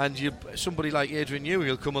 and somebody like Adrian Newey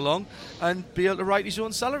will come along and be able to write his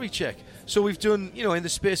own salary check. So we've done, in the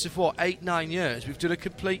space of 8-9 years, we've done a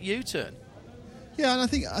complete U-turn. Yeah, and I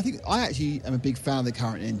think I actually am a big fan of the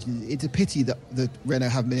current engine. It's a pity that Renault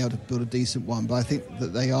haven't been able to build a decent one, but I think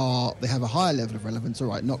that they have a higher level of relevance. All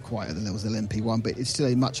right, not quite at the levels of the LMP1, but it's still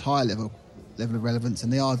a much higher level level of relevance,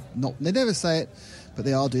 and they never say it, but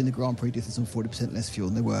they are doing the Grand Prix distance on 40% less fuel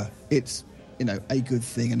than they were. It's, a good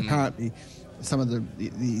thing, and apparently some of the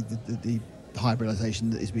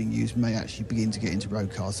hybridisation that is being used may actually begin to get into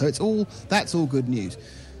road cars. So that's all good news.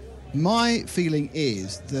 My feeling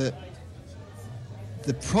is that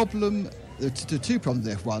the two problems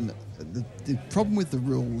with F1. The problem with the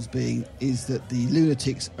rules is that the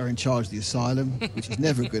lunatics are in charge of the asylum, which is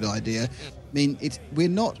never a good idea. I mean, we're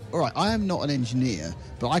not... All right, I am not an engineer,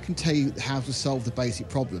 but I can tell you how to solve the basic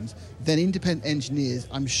problems. Then independent engineers,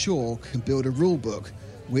 I'm sure, can build a rule book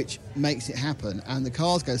which makes it happen. And the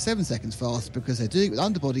cars go 7 seconds faster because they're doing it with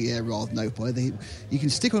underbody air rather than open body. You can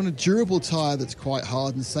stick on a durable tyre that's quite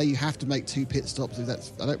hard and say you have to make 2 pit stops. If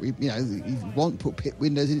you want to put pit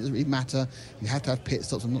windows in, it doesn't really matter. You have to have pit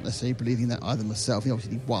stops. I'm not necessarily believing that either myself. You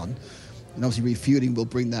obviously need one. And obviously refuelling will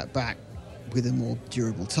bring that back with a more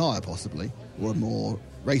durable tyre possibly, or a more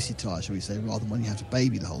racy tyre, shall we say, rather than one you have to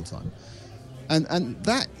baby the whole time. And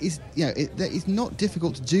that is, that is not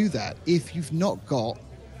difficult to do that if you've not got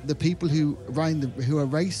the people who are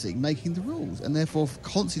racing making the rules, and therefore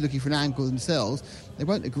constantly looking for an angle themselves. They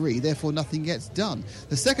won't agree, therefore nothing gets done.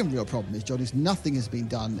 The second real problem is, John, is nothing has been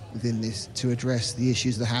done within this to address the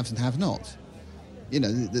issues of the haves and have-nots.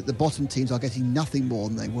 The bottom teams are getting nothing more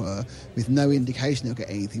than they were, with no indication they'll get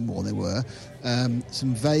anything more than they were.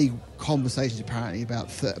 Some vague conversations apparently about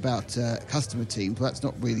customer teams, but that's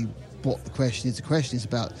not really what the question is. The question is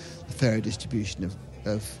about the fairer distribution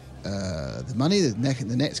of the money.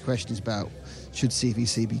 The next question is about, should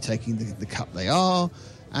CVC be taking the cut they are,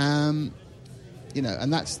 and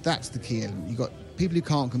that's the key element. You've got people who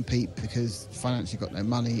can't compete because financially got no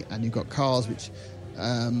money, and you've got cars which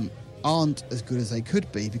aren't as good as they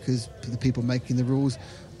could be because the people making the rules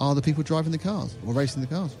are the people driving the cars or racing the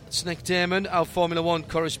cars. It's Nick Damon, our Formula 1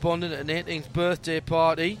 correspondent, at an 18th birthday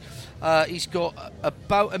party. He's got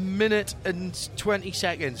about a minute and 20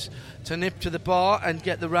 seconds to nip to the bar and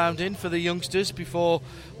get the round in for the youngsters before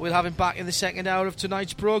we'll have him back in the second hour of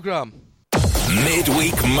tonight's programme.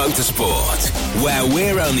 Midweek Motorsport, where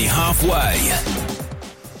we're only halfway.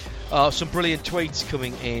 Some brilliant tweets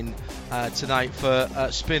coming in tonight for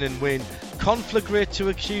Spin and Win. Conflagrate to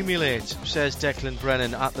accumulate, says Declan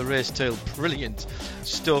Brennan at the race tail. Brilliant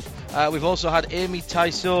stuff. We've also had Amy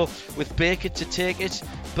Tyso with Bake It to Take It.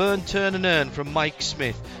 Burn, Turn and Earn from Mike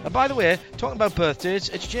Smith. And by the way, talking about birthdays,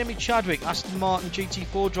 it's Jamie Chadwick, Aston Martin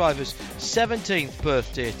GT4 driver's 17th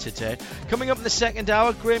birthday today. Coming up in the second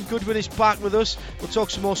hour, Graham Goodwin is back with us. We'll talk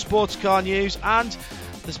some more sports car news, and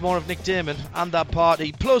there's more of Nick Damon and that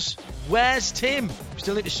party. Plus, where's Tim? We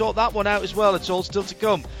still need to sort that one out as well. It's all still to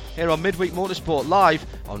come here on Midweek Motorsport, live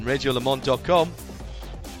on RadioLeMans.com.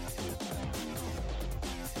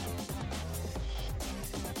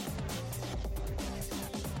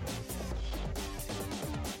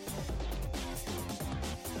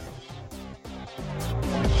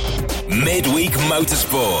 Midweek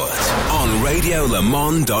Motorsport on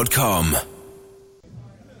RadioLeMans.com.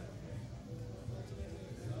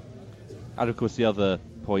 And of course, the other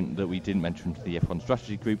point that we didn't mention to the F1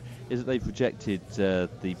 strategy group is that they've rejected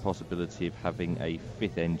the possibility of having a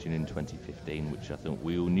fifth engine in 2015, which I thought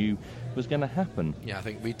we all knew was going to happen. Yeah, I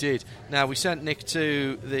think we did. Now, we sent Nick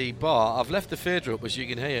to the bar. I've left the fader up, as you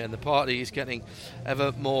can hear, and the party is getting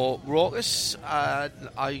ever more raucous.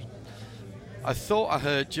 I thought I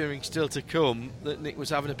heard during Still to Come that Nick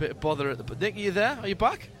was having a bit of bother at the... Nick, are you there? Are you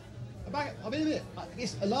back? I'm in a minute.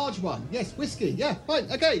 Yes, a large one. Yes, whiskey. Yeah,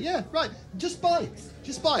 fine. Okay, yeah, right. Just bikes.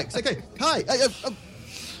 Okay. Hi.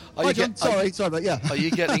 Hi, John. Sorry, but yeah. Are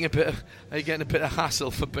you getting a bit of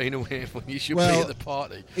hassle for being away when you should be at the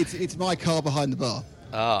party? It's my car behind the bar.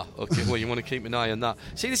 Ah, okay. Well, you want to keep an eye on that.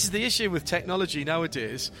 See, this is the issue with technology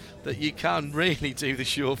nowadays, that you can really do the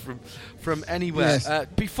show from anywhere. Yes.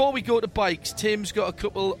 Before we go to bikes, Tim's got a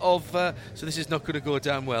couple of... so this is not going to go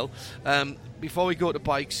down well. Before we go to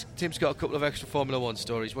bikes, Tim's got a couple of extra Formula 1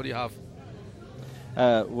 stories. What do you have?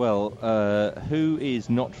 Who is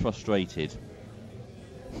not frustrated?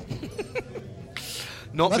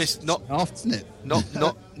 Not isn't it?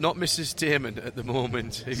 Not Mrs. Damon at the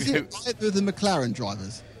moment. Is it either of the McLaren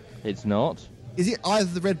drivers? It's not. Is it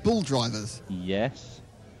either the Red Bull drivers? Yes.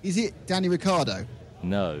 Is it Danny Ricciardo?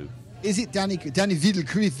 No. Is it Danny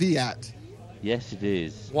Villeneuve? Yes, it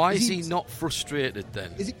is. Why is he not frustrated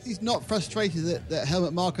then? Is it he's not frustrated that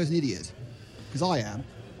Helmut Marko's an idiot? Because I am.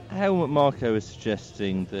 Helmut Marko is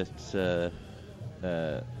suggesting that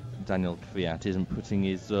Daniel Kvyat isn't putting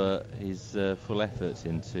his full effort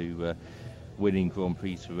into winning Grand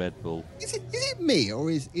Prix for Red Bull. Is it me,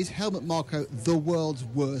 or is Helmut Marko the world's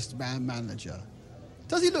worst manager?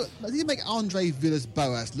 Does he make Andre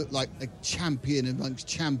Villas-Boas look like a champion amongst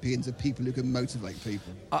champions of people who can motivate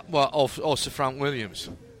people? Or Sir Frank Williams,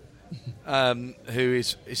 who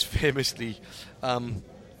is famously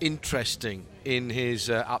interesting in his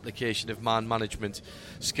application of man management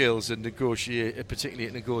skills and particularly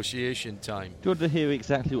at negotiation time. Do you want to hear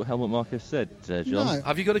exactly what Helmut Marko said, John? No.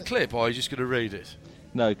 Have you got a clip, or are you just going to read it?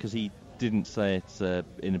 No, because he didn't say it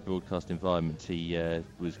in a broadcast environment. He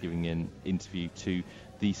was giving an interview to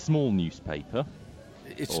the small newspaper.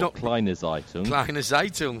 It's not Kleine Zeitung. Kleine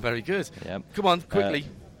Zeitung, very good. Yep. Come on, quickly.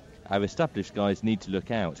 Our established guys need to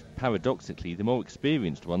look out. Paradoxically, the more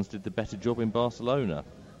experienced ones did the better job in Barcelona.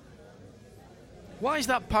 Why is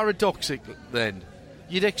that paradoxical then?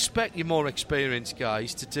 You'd expect your more experienced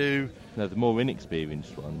guys to do... No, the more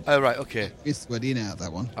inexperienced ones. Oh, right, okay. It's word in out,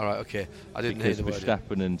 that one. All right, okay. I didn't because hear the word.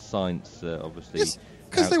 Verstappen and Sainz, obviously, Yes,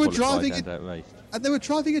 because they were driving and outraced. And they were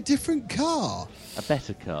driving a different car. A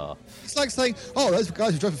better car. It's like saying, oh, those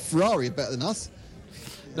guys who drive a Ferrari are better than us.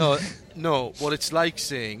 No. What it's like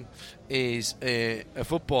saying is a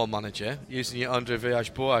football manager, using your Andre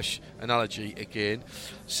Villas-Boas analogy again,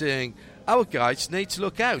 saying, our guys need to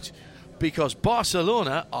look out because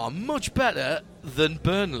Barcelona are much better than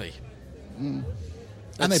Burnley. And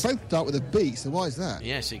they both start with a B, so why is that?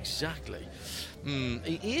 Yes, exactly.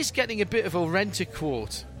 He is getting a bit of a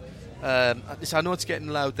rent-a-quote. I know it's getting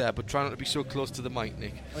loud there, but try not to be so close to the mic,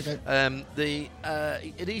 Nick. Okay.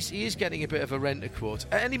 He is getting a bit of a rent-a-quote.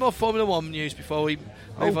 Any more Formula 1 news before we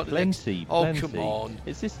move on to the next? Plenty. Come on.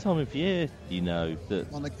 It's this time of year, you know,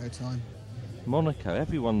 that Monaco time. Monaco,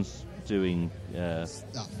 everyone's doing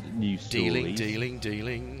new stories.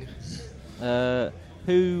 Dealing.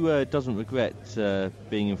 Who doesn't regret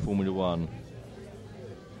being in Formula 1?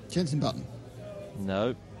 Jenson Button.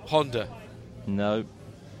 No. Honda. No.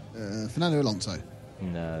 Fernando Alonso.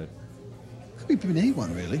 No. Could be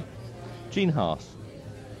anyone, really. Gene Haas.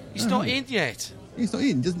 He's not in yet. He's not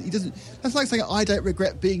in. He doesn't. That's like saying I don't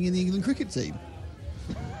regret being in the England cricket team.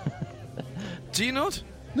 Do you not?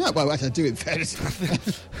 No, well, actually, I do, in fairness.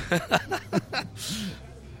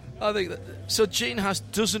 I think that. So Gene Haas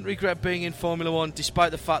doesn't regret being in Formula 1,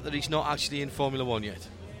 despite the fact that he's not actually in Formula 1 yet.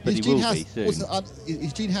 But he will be soon.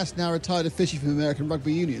 Is Gene Haas now retired officially from American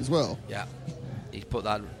Rugby Union as well? Yeah. He put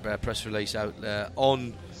that press release out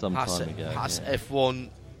on Some Haas, time ago, Haas yeah. F1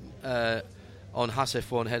 on Haas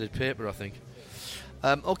F1 headed paper, I think.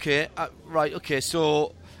 Okay, right. Okay,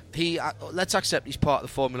 so he let's accept he's part of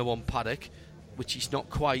the Formula 1 paddock, which he's not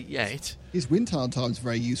quite yet. His wind tunnel time's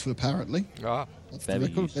very useful, apparently. Ah, That's very the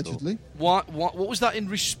record, useful. allegedly. what was that in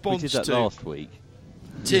response We did that to? last week.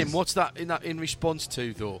 Tim, Yes. what's that in response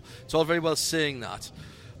to, though? It's all very well saying that,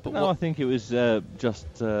 but No, I think it was just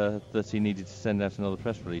that he needed to send out another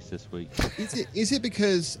press release this week. Is it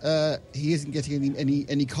because he isn't getting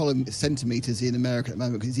any column centimetres in America at the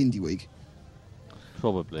moment because it's Indie Week?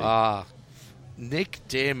 Probably. Nick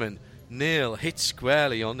Damon, nail hit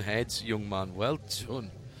squarely on heads, young man. Well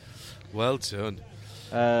done.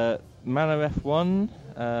 Manor F1.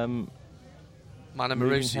 Mana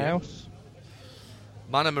Moving Marussia. House.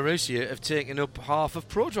 Mana Marussia have taken up half of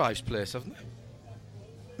ProDrive's place, haven't they?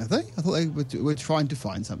 Have they? I thought they were trying to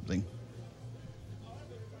find something.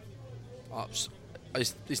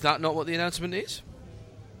 Is that not what the announcement is?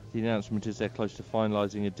 The announcement is they're close to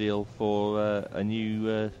finalising a deal for a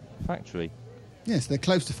new factory. Yes, they're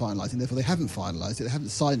close to finalising, therefore they haven't finalised it, they haven't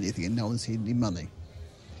signed anything and no one's seen any money.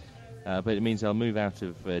 But it means they'll move out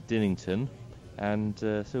of Dinnington and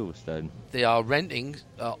Silverstone. They are renting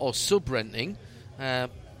or sub-renting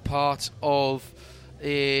part of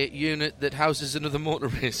a unit that houses another motor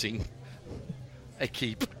racing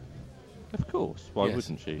equipe. Of course, why Yes.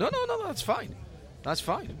 wouldn't you? No, that's fine. That's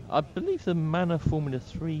fine. I believe the Manor Formula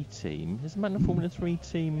 3 team, is the Manor Formula 3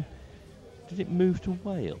 team, did it move to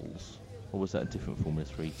Wales? Or was that a different Formula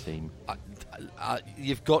 3 team?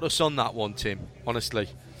 You've got us on that one, Tim, honestly.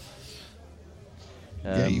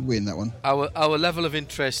 Yeah, you win that one. Our level of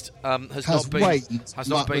interest has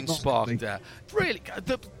not been sparked there. Really,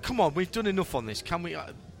 come on, we've done enough on this. Can we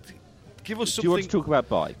give us something? Do you want to talk about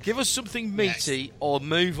bikes? Give us something meaty, or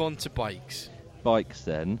move on to bikes. Bikes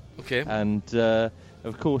then. Okay. And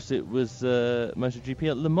of course it was MotoGP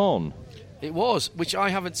at Le Mans. It was, which I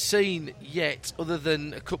haven't seen yet, other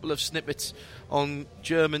than a couple of snippets on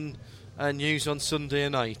German news on Sunday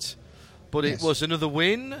night. But Yes. it was another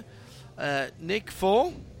win. Nick,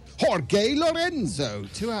 for? Jorge Lorenzo,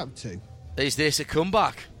 2 out of 2. Is this a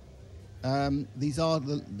comeback? These are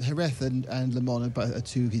Jerez and Le Mans are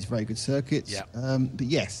two of his very good circuits. Yeah. But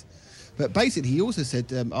yes. But basically, he also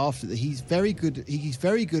said after that he's very good. He's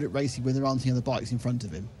very good at racing when there aren't any other bikes in front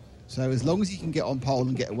of him. So as long as he can get on pole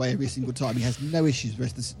and get away every single time, he has no issues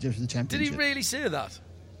with the rest of the championship. Did he really say that?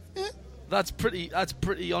 Yeah. That's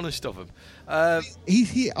pretty honest of him. I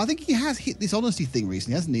think he has hit this honesty thing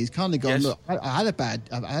recently, hasn't he? He's kind of gone, yes. Look, I had a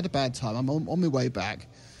bad time. I'm on my way back.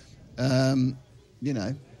 Lorenzo,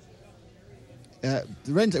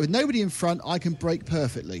 with nobody in front, I can brake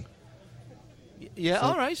perfectly. Yeah,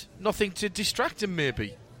 all right. Nothing to distract him,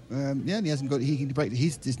 maybe. And he hasn't got. He can break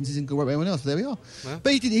his distances and go where everyone else. There we are. Yeah.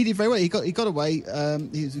 But he did very well. He got away.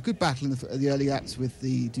 He was a good battle in the early laps with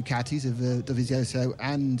the Ducatis of Dovizioso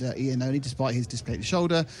and e21, despite his dislocated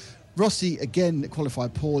shoulder. Rossi again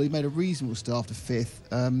qualified poorly. Made a reasonable start after fifth.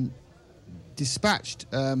 Dispatched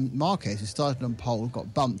Marquez, who started on pole,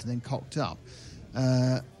 got bumped and then cocked up.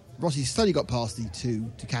 Rossi slowly got past the two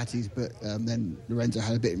Ducatis, but then Lorenzo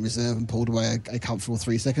had a bit in reserve and pulled away a comfortable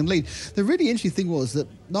 3-second lead. The really interesting thing was that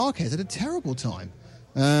Marquez had a terrible time.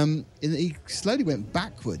 He slowly went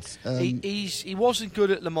backwards. He wasn't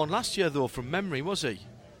good at Le Mans last year, though, from memory, was he?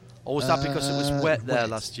 Or was that because it was wet there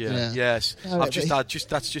last year? Yeah. Yes.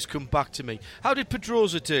 That's just come back to me. How did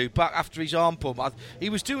Pedrosa do back after his arm pump?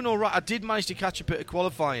 He was doing all right. I did manage to catch a bit of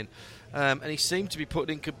qualifying. And he seemed to be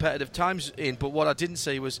putting competitive times in, but what I didn't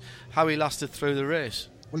see was how he lasted through the race.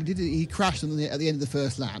 Well, he crashed at the end of the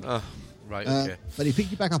first lap. Oh, right, okay. But he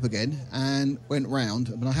picked it back up again and went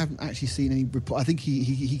round. But I haven't actually seen any report. I think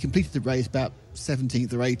he completed the race about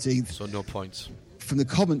 17th or 18th. So no points. From the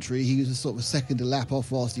commentary, he was a sort of a second a lap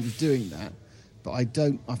off whilst he was doing that. But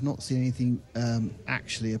I've not seen anything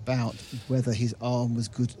actually about whether his arm was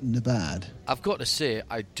good or bad. I've got to say,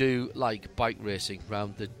 I do like bike racing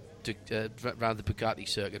round the Bugatti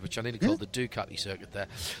circuit, which I nearly called the Ducati circuit there.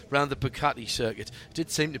 Round the Bugatti circuit, it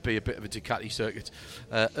did seem to be a bit of a Ducati circuit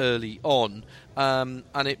early on,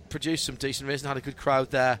 and it produced some decent racing. Had a good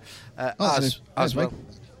crowd there as well.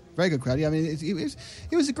 Very good crowd. Yeah, I mean,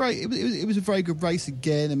 it was a very good race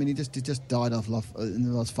again. I mean, it just died off in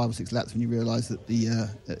the last 5 or 6 laps when you realise that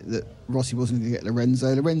that Rossi wasn't going to get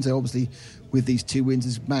Lorenzo. Lorenzo, obviously, with these 2 wins,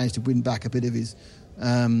 has managed to win back a bit of his,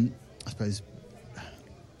 I suppose,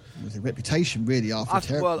 was a reputation really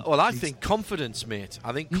after. I think confidence, mate.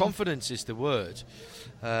 I think confidence is the word,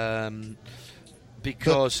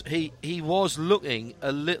 because he was looking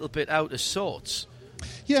a little bit out of sorts.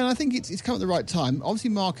 Yeah, and I think it's come at the right time. Obviously,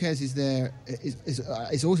 Marquez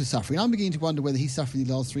is also suffering. I'm beginning to wonder whether he's suffering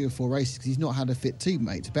the last 3 or 4 races because he's not had a fit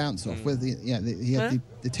teammate to bounce off. Whether he had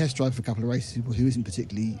the test drive for a couple of races who isn't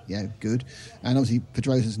particularly good, and obviously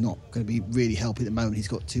Pedrosa's not going to be really helping at the moment. He's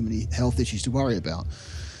got too many health issues to worry about.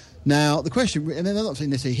 Now, the question, and then I'm not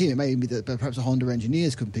saying necessarily here, it may be that perhaps the Honda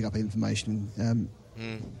engineers couldn't pick up information to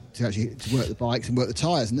work the bikes and work the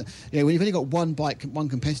tyres. And when you've only got one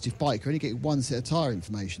competitive bike, you only get one set of tyre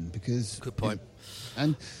information because. Good point. Are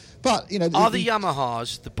the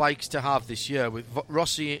Yamahas the bikes to have this year with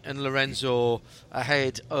Rossi and Lorenzo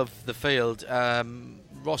ahead of the field?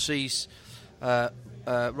 Rossi's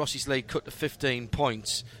lead cut to 15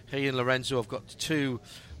 points. He and Lorenzo have got 2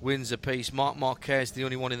 wins apiece. Marc Marquez, the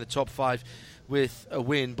only one in the top 5 with a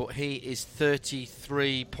win, but he is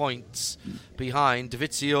 33 points behind.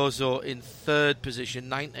 Dovizioso in 3rd position,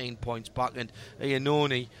 19 points back, and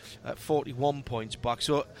e21 at 41 points back.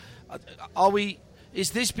 So is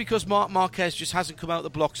this because Marc Marquez just hasn't come out the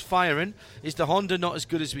blocks firing? Is the Honda not as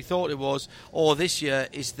good as we thought it was? Or this year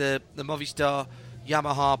is the Movistar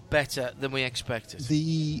Yamaha better than we expected?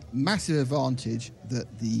 The massive advantage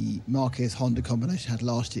that the Marquez-Honda combination had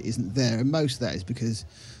last year isn't there, and most of that is because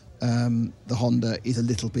the Honda is a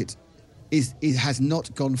little bit... It has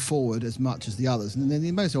not gone forward as much as the others. And then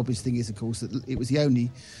the most obvious thing is, of course, that it was the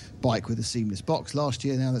only bike with a seamless box last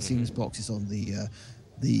year. Now that seamless box is on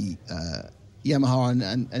the Yamaha,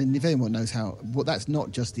 and if anyone knows what that's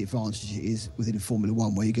not just the advantage it is within Formula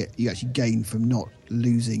One, where you actually gain from not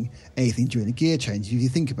losing anything during the gear change. If you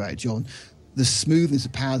think about it, John, the smoothness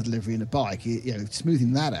of power delivery in a bike,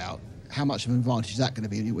 smoothing that out, how much of an advantage is that going to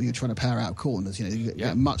be when you're trying to power out corners? You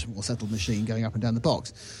get a much more settled machine going up and down the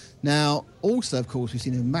box. Now, also, of course, we've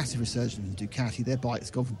seen a massive resurgence in Ducati. Their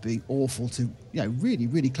bike's gone from being awful to, really,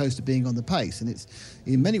 really close to being on the pace. And it's,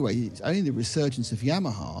 in many ways, it's only the resurgence of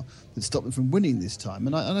Yamaha that stopped them from winning this time.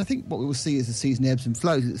 And I think what we will see as the season ebbs and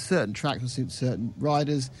flows is that certain tracks will suit certain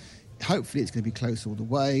riders. Hopefully, it's going to be close all the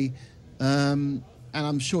way. And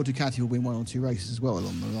I'm sure Ducati will win 1 or 2 races as well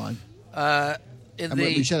along the line. And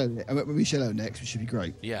Mugello next, which should be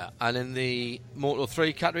great. Yeah, and in the Moto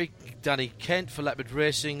 3 category, Danny Kent for Leopard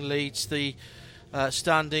Racing leads the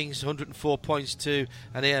standings, 104 points to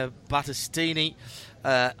Anea Battistini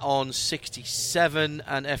on 67,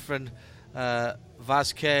 and Efren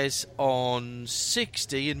Vazquez on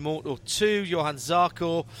 60. In Moto 2, Johan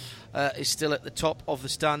Zarco is still at the top of the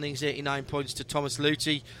standings, 89 points to Thomas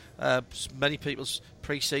Luthi, many people's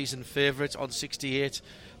pre-season favourite on 68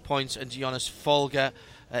 points, and Jonas Folger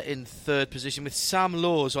in third position, with Sam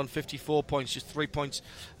Laws on 54 points, just 3 points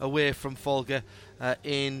away from Folger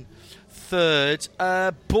in third.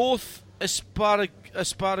 Both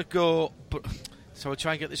Espargaro, so I'll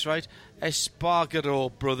try and get this right,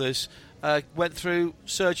 Espargaro brothers went through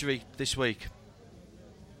surgery this week.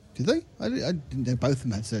 Did they? I didn't know both of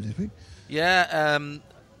them had surgery this week. Yeah,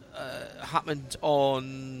 happened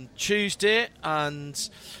on Tuesday, and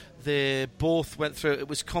they both went through. It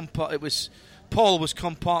was Paul was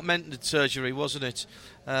compartmented surgery, wasn't it?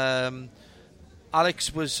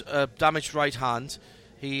 Alex was damaged right hand.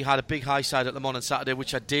 He had a big high side at Le Mans on Saturday,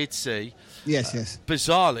 which I did see. Yes.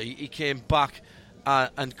 Bizarrely, he came back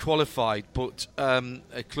and qualified, but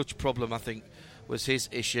a clutch problem, I think, was his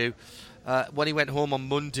issue. When he went home on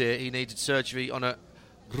Monday, he needed surgery on a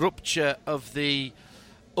rupture of the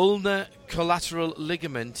ulnar collateral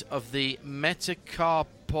ligament of the metacarpal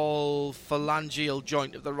phalangeal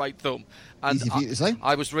joint of the right thumb. And easy for you to say.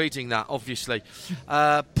 I was reading that, obviously.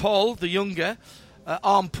 Paul, the younger,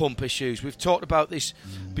 arm pump issues. We've talked about this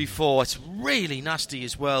before. It's really nasty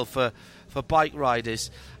as well for bike riders.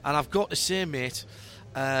 And I've got to say, mate,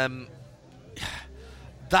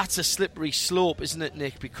 that's a slippery slope, isn't it,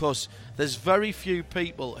 Nick? Because there's very few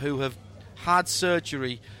people who have had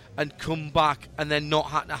surgery and come back and then not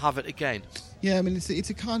had to have it again. Yeah, I mean, it's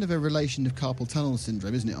a kind of a relation of carpal tunnel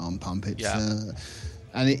syndrome, isn't it, arm pump? It's, yeah.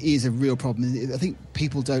 And it is a real problem. I think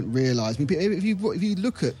people don't realise. I mean, if you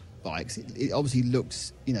look at bikes, it obviously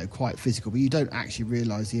looks, quite physical, but you don't actually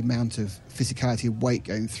realise the amount of physicality of weight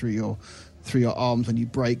going through your arms when you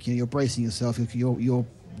brake. You're bracing yourself. You're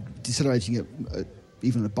decelerating at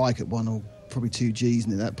even on a bike at 1 or probably 2 Gs,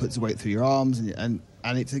 and that puts the weight through your arms, and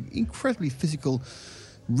it's an incredibly physical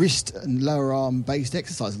wrist and lower arm based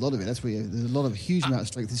exercise. A lot of it. That's where there's a lot of huge amount of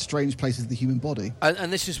strength in strange places of the human body.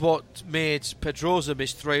 And this is what made Pedrosa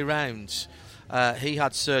miss 3 rounds. He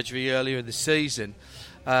had surgery earlier in the season.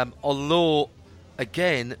 Although,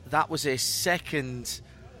 again, that was a second.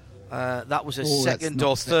 That was a second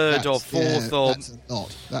or third or fourth. Or that's a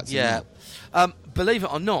lot. That's a lot. Believe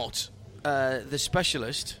it or not, the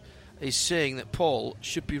specialist is saying that Paul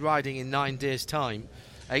should be riding in 9 days' time,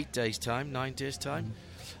 8 days' time, 9 days' time,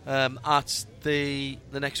 at the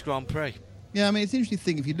next Grand Prix. Yeah, I mean, it's an interesting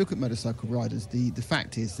thing. If you look at motorcycle riders, the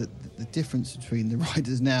fact is that the difference between the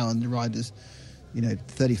riders now and the riders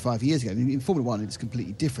 35 years ago. I mean, in Formula One, it's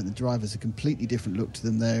completely different. The drivers are completely different look to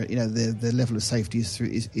them. Their level of safety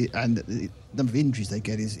and the number of injuries they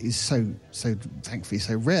get is so thankfully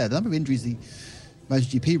so rare. The number of injuries the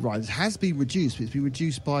MotoGP riders has been reduced. But it's been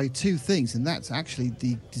reduced by 2 things, and that's actually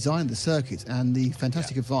the design of the circuits and the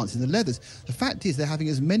fantastic advance in the leathers. The fact is they're having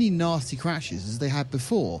as many nasty crashes as they had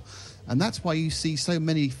before. And that's why you see so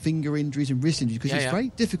many finger injuries and wrist injuries, because it's very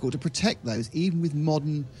difficult to protect those, even with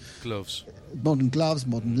modern gloves, modern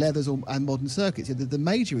leathers, and modern circuits. The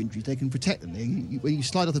major injuries, they can protect them. When you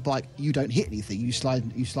slide off the bike, you don't hit anything. You slide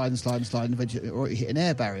and eventually, or you hit an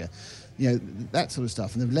air barrier. That sort of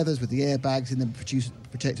stuff. And the leathers with the airbags in them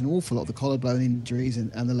protect an awful lot of the collarbone injuries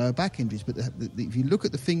and the lower back injuries. But if you look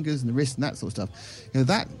at the fingers and the wrists and that sort of stuff,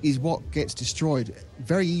 that is what gets destroyed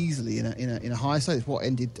very easily in a high side. It's what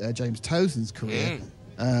ended James Tozen's career.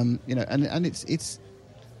 And it's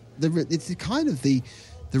the kind of the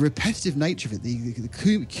repetitive nature of it,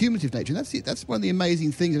 the cumulative nature. And that's one of the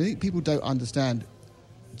amazing things. I think people don't understand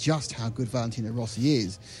just how good Valentino Rossi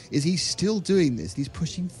is he's still doing this. He's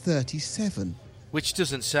pushing 37. Which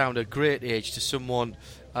doesn't sound a great age to someone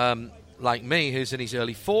like me who's in his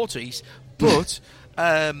early 40s, but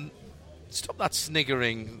stop that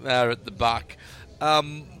sniggering there at the back.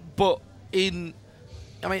 But even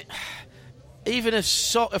a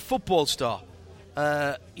football star,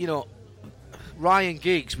 Ryan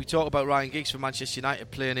Giggs, we talk about Ryan Giggs for Manchester United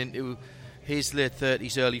playing into his late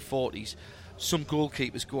 30s, early 40s. Some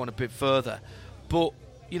goalkeepers go on a bit further, but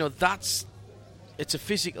it's a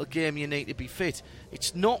physical game. You need to be fit.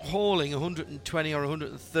 It's not hauling 120 or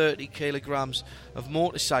 130 kilograms of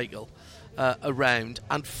motorcycle around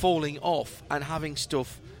and falling off and having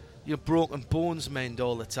stuff, broken bones mend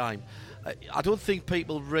all the time. I don't think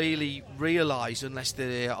people really realise, unless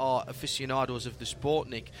they are aficionados of the sport,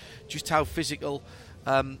 Nick, just how physical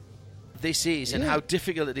this is and how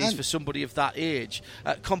difficult it is for somebody of that age.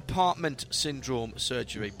 Compartment syndrome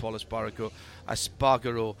surgery, Paul Espargaro.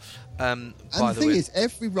 And the thing is,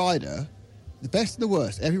 every rider the best and the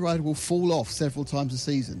worst, every rider will fall off several times a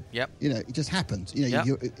season. Yep. It just happens. When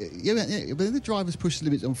the drivers push the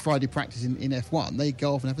limits on Friday practice in F1, they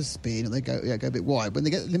go off and have a spin and they go a bit wide. When they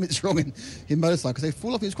get the limits wrong in motorcycles, they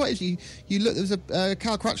fall off. It's quite easy. You look. There was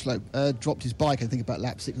Carl Crutchlow dropped his bike, I think, about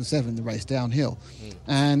lap 6 or 7 in the race downhill,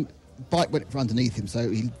 and bike went underneath him, so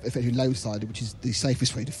he effectively low-sided, which is the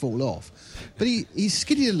safest way to fall off. But he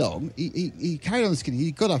skidded along. He carried on skidding.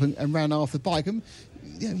 He got up and ran after the bike, and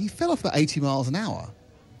he fell off about 80 miles an hour.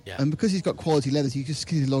 Yeah. And because he's got quality leathers, he just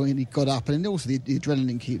skidded along and he got up, and also the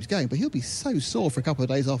adrenaline keeps going. But he'll be so sore for a couple of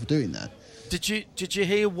days after doing that. Did you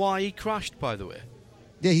hear why he crashed, by the way?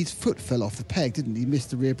 Yeah, his foot fell off the peg, didn't he? He missed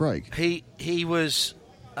the rear brake. He was...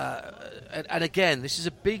 and again, this is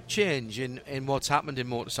a big change in what's happened in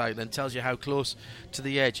motorcycling and tells you how close to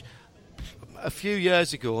the edge. A few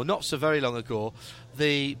years ago, not so very long ago,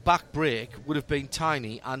 the back brake would have been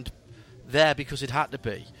tiny and there because it had to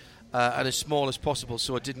be, and as small as possible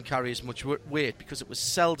so it didn't carry as much weight, because it was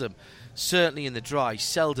seldom, certainly in the dry,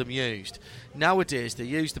 seldom used. Nowadays they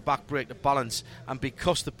use the back brake to balance, and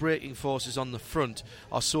because the braking forces on the front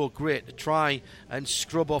are so great to try and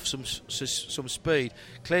scrub off some speed,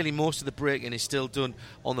 clearly most of the braking is still done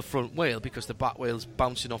on the front wheel because the back wheel's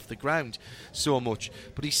bouncing off the ground so much.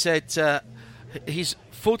 But he said his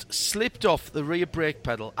foot slipped off the rear brake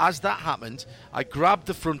pedal. As that happened, I grabbed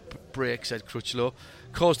the front brake, said Crutchlow,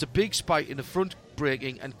 caused a big spike in the front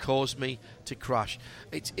braking and caused me to crash.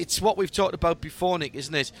 It's what we've talked about before, Nick,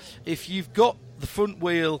 isn't it? If you've got the front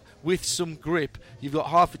wheel with some grip, you've got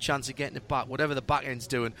half a chance of getting it back, whatever the back end's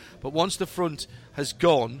doing. But once the front has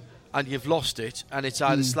gone and you've lost it, and it's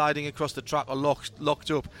either sliding across the track or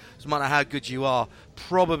locked up, no matter how good you are,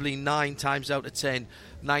 probably 9 times out of 10,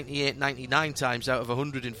 98, 99 times out of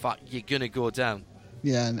 100, in fact, you're going to go down.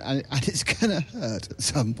 Yeah, and it's going to hurt at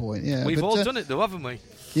some point. Yeah, We've all done it, though, haven't we?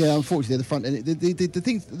 Yeah, unfortunately, the front end, the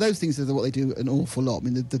things, those things are what they do an awful lot. I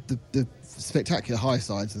mean, the spectacular high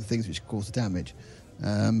sides are the things which cause the damage,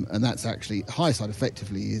 and that's actually high side.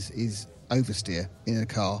 Effectively, is oversteer in a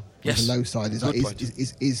car. Yes, the low side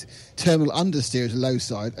is terminal understeer is a low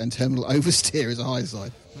side, and terminal oversteer is a high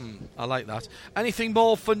side. I like that. Anything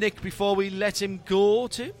more for Nick before we let him go,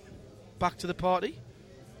 Tim? Back to the party.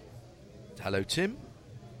 Hello, Tim.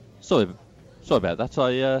 Sorry about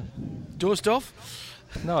that. Dozed off?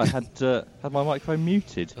 No, I had my microphone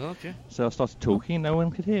muted. Okay. So I started talking and no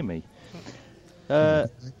one could hear me.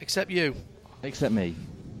 Except you. Except me.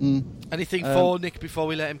 Anything for Nick before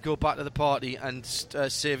we let him go back to the party and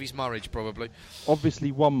save his marriage, probably?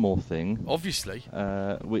 Obviously, one more thing. Obviously.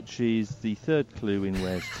 Which is the third clue in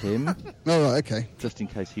Where's Tim? Oh, right, okay. Just in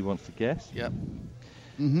case he wants to guess. Yep.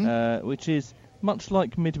 Which is, much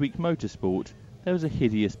like Midweek Motorsport, there was a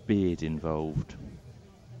hideous beard involved.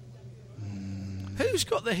 Who's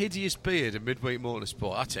got the hideous beard in Midweek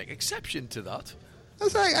Motorsport? I take exception to that.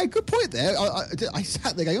 That's a good point there. I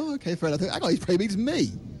sat there going, oh, okay, fair enough. Hang on, he probably means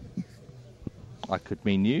me. I could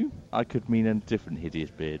mean you. I could mean a different hideous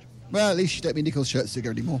beard. Well, at least you don't mean Nicholas Schertzinger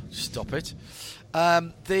anymore. Stop it.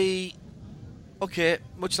 Okay,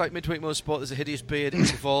 much like Midweek Motorsport, there's a hideous beard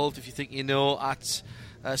involved. If you think you know, at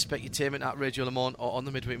Specutainment, at Radio Le Mans, or on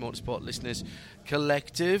the Midweek Motorsport Listeners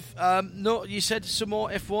Collective. No, you said some more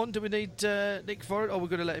F1. Do we need Nick for it, or we're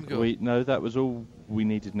going to let him go? No, that was all we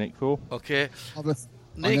needed Nick for. Okay. I'm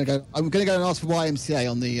going to go and ask for YMCA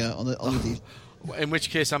on the In which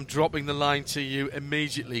case, I'm dropping the line to you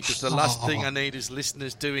immediately, because the last thing I need is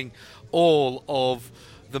listeners doing all of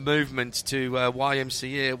the movement to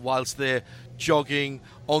YMCA whilst they're jogging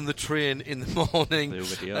on the train in the morning.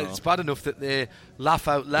 It's bad enough that they laugh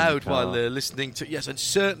out loud while they're listening to... Yes, and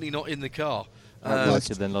certainly not in the car. Like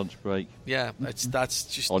in their lunch break. Yeah, that's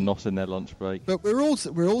just... Or not in their lunch break. But we're all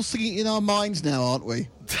singing in our minds now, aren't we?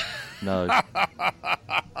 No.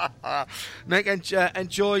 Nick,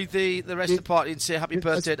 enjoy the rest of the party and say happy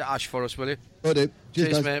birthday to Ash for us, will you? Will do.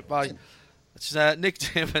 Cheers, mate. Bye. It's Nick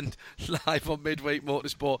Damon live on Midweek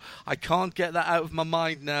Motorsport. I can't get that out of my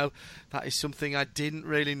mind now. That is something I didn't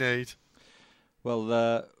really need.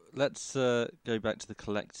 Well, let's go back to the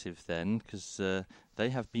collective then, because they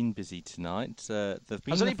have been busy tonight.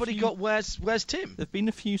 Has anybody got Where's Tim? There have been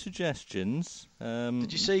a few suggestions.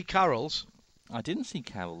 Did you see Carol's? I didn't see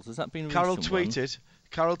Carol's. Has that been a Carol recent tweeted. one?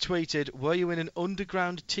 Carol tweeted, "Were you in an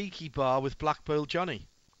underground tiki bar with Blackpool Johnny?"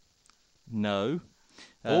 No.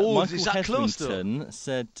 Michael is that close,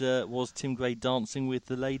 said, was Tim Gray dancing with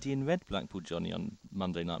the lady in red, Blackpool Johnny, on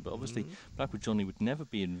Monday night? But obviously, Blackpool Johnny would never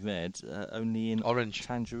be in red, only in orange.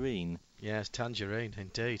 Tangerine. Yes, tangerine,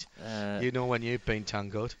 indeed. You know when you've been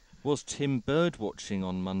tangoed. Was Tim bird watching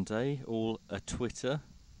on Monday, all a Twitter?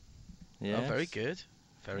 Yes. Oh, very good.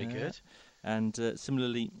 Very good. And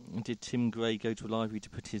similarly, did Tim Gray go to a library to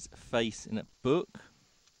put his face in a book?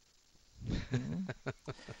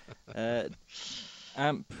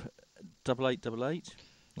 Amp 8888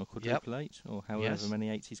 or quadruple 8 or however many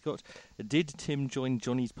 8s he's got. Did Tim join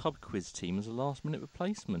Johnny's pub quiz team as a last-minute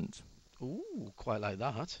replacement? Ooh, quite like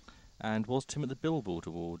that. And was Tim at the Billboard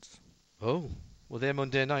Awards? Oh, were they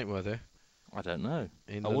Monday night, were they? I don't know.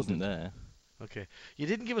 In I London. wasn't there. Okay. You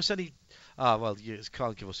didn't give us any... well, you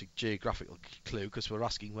can't give us a geographical clue because we're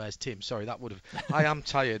asking where's Tim. Sorry, that would have... I am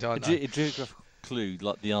tired, aren't I? A geographical clue,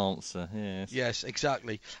 like the answer, yes. Yes,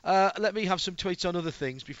 exactly. Let me have some tweets on other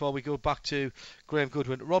things before we go back to Graham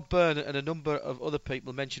Goodwin. Rob Byrne and a number of other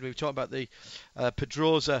people mentioned, we were talking about the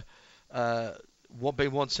Pedrosa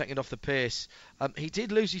being 1 second off the pace. He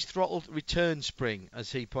did lose his throttle return spring,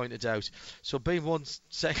 as he pointed out. So being 1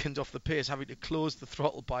 second off the pace, having to close the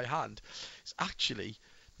throttle by hand, is actually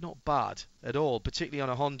not bad at all, particularly on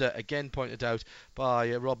a Honda, again pointed out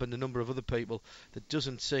by Rob and a number of other people, that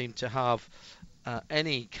doesn't seem to have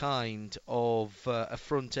any kind of a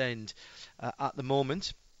front end at the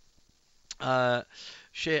moment.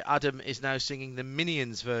 Shea Adam is now singing the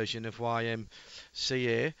Minions version of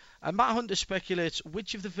YMCA. And Matt Hunter speculates,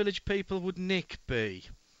 which of the Village People would Nick be?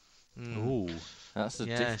 Ooh, that's a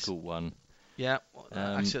difficult one. Yeah.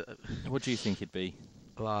 What do you think it'd be?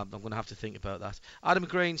 Well, I'm going to have to think about that. Adam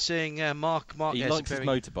Green saying Mark. He likes his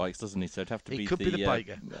motorbikes, doesn't he? So it'd have to be the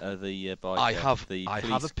biker. The biker. I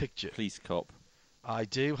have a picture. Police cop. I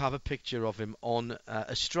do have a picture of him on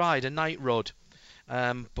astride a night rod.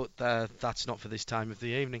 But that's not for this time of the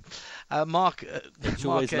evening. Mark. It's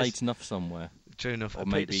always late enough somewhere. True enough. Or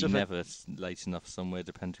maybe never late enough somewhere,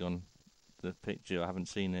 depending on the picture. I haven't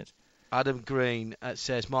seen it. Adam Green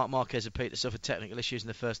says Mark Marquez and Peter suffered technical issues in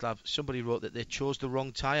the first lap. Somebody wrote that they chose the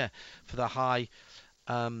wrong tyre for the high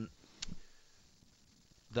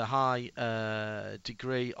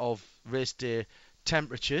degree of race day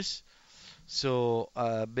temperatures. So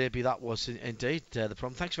maybe that was indeed the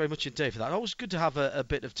problem. Thanks very much indeed for that. Always good to have a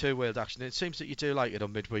bit of two-wheeled action. It seems that you do like it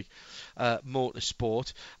on Midweek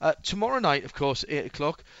Motorsport. Tomorrow night, of course, 8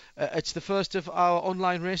 o'clock, it's the first of our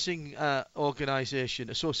online racing online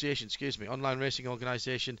racing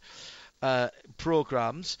organisation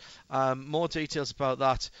programmes. More details about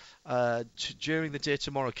that during the day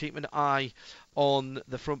tomorrow. Keep an eye on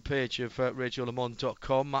the front page of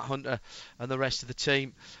radiolemans.com. Matt Hunter and the rest of the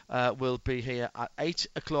team will be here at 8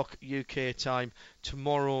 o'clock UK time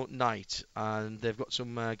tomorrow night, and they've got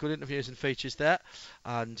some good interviews and features there,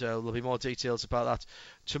 and there'll be more details about that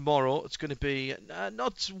tomorrow. It's going to be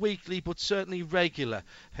not weekly but certainly regular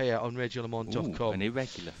here on radiolemans.com. An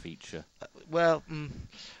irregular feature.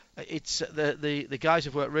 It's the guys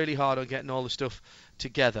have worked really hard on getting all the stuff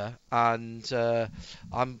together, and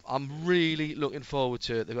I'm really looking forward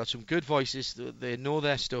to it. They've got some good voices, they know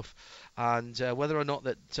their stuff, and whether or not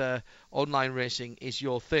that online racing is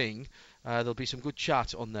your thing, there'll be some good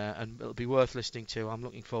chat on there, and it'll be worth listening to. I'm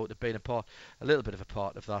looking forward to being a little bit of a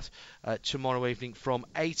part of that tomorrow evening from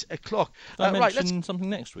 8 o'clock. Can I mention something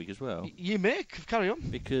next week as well? You may, carry on.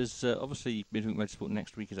 Because obviously Midweek Motorsport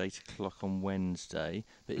next week is 8 o'clock on Wednesday,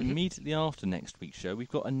 but immediately after next week's show we've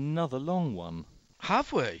got another long one.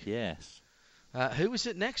 Have we? Yes. Who is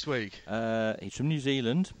it next week? He's from New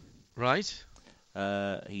Zealand. Right.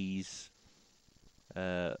 He's...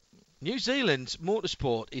 New Zealand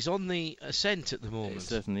motorsport is on the ascent at the moment. It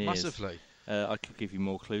certainly massively. Is. I could give you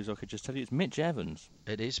more clues. I could just tell you it's Mitch Evans.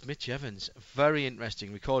 It is Mitch Evans. Very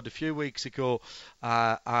interesting. Recorded a few weeks ago,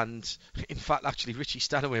 and in fact, actually, Richie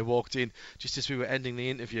Stanaway walked in just as we were ending the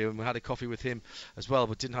interview, and we had a coffee with him as well,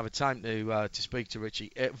 but didn't have a time to speak to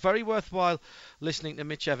Richie. Very worthwhile listening to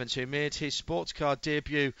Mitch Evans, who made his sports car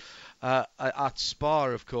debut at Spa,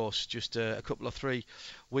 of course, just a couple of 3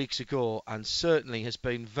 weeks ago, and certainly has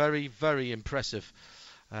been very, very impressive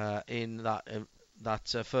in that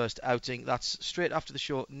first outing. That's straight after the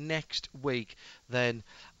show next week, then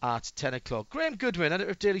at 10 o'clock. Graham Goodwin,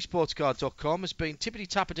 editor of dailysportscar.com, has been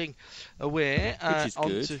tippity-tappeting away.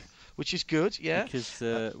 Which is good, yeah. Because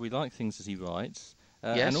we like things as he writes.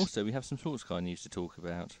 Yes. And also we have some sports car news to talk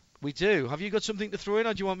about. We do. Have you got something to throw in,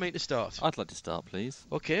 or do you want me to start? I'd like to start, please.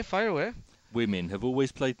 Okay, fire away. Women have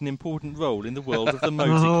always played an important role in the world of the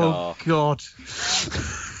motor car. Oh, God.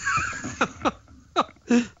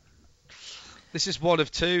 This is one of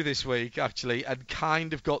two this week, actually, and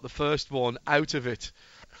kind of got the first one out of it,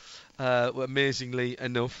 amazingly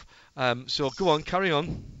enough. So go on, carry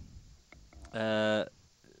on.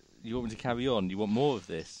 You want me to carry on? You want more of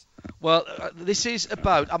this? Well, this is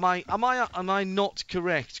about. Am I not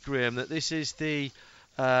correct, Graham? That this is the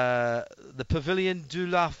Pavilion de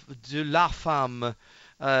la Femme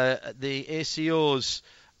the ACO's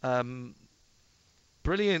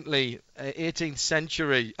brilliantly 18th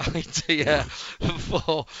century idea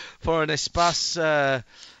for an espace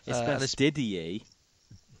Didier.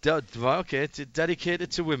 Okay,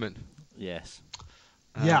 dedicated to women. Yes.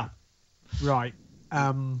 Yeah. Right.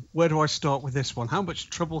 Where do I start with this one? How much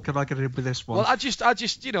trouble can I get in with this one? Well, I just, I'll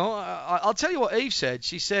tell you what Eve said.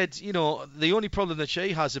 She said, the only problem that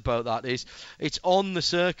she has about that is it's on the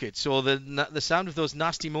circuit, so the sound of those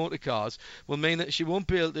nasty motor cars will mean that she won't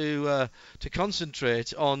be able to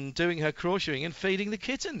concentrate on doing her crocheting and feeding the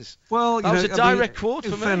kittens. Well, that was a direct quote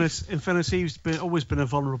from me. In fairness, Eve's always been a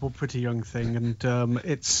vulnerable, pretty young thing, and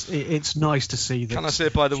it's nice to see that. Can I say,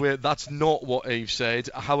 by the way, that's not what Eve said.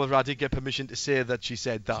 However, I did get permission to say that she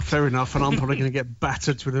said that. Fair enough, and I'm probably going to get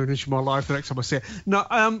battered within an inch of my life the next time I see it. No,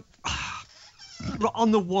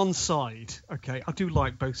 on the one side, okay, I do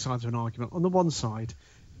like both sides of an argument. On the one side,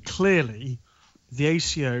 clearly, the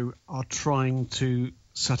ACO are trying to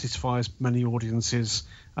satisfy as many audiences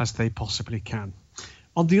as they possibly can.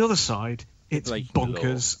 On the other side, it's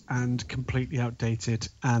bonkers and completely outdated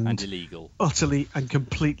and illegal, utterly and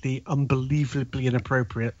completely, unbelievably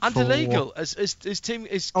inappropriate. And illegal, as Tim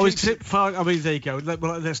is. Oh, is it? I mean, there you go.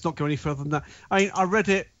 Let's not go any further than that. I read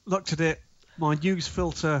it, looked at it. My news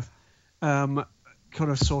filter, kind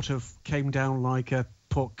of, sort of came down like a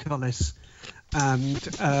portcullis, and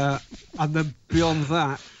then beyond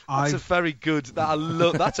that. That's a very good.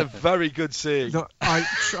 That's a very good saying.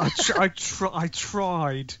 I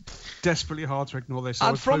tried desperately hard to ignore this.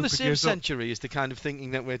 And from the same century is the kind of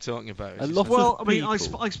thinking that we're talking about.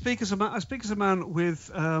 I speak as a man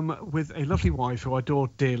with a lovely wife who I adore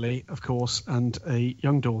dearly, of course, and a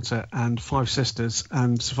young daughter and 5 sisters.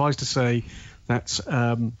 And suffice to say that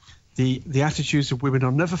the attitudes of women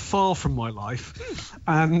are never far from my life.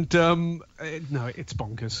 And no, it's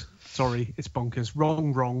bonkers. Sorry, it's bonkers.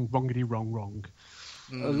 Wrong, wrongity, wrong.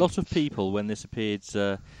 A lot of people, when this appeared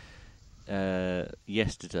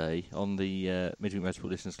yesterday on the Midweek Motorsport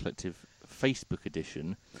Listeners Collective Facebook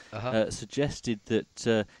edition, suggested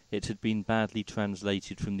that it had been badly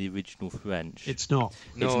translated from the original French. It's not.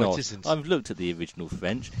 It isn't. I've looked at the original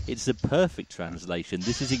French. It's a perfect translation.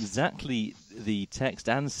 This is exactly the text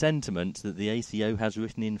and sentiment that the ACO has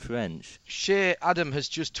written in French. Shay Adam has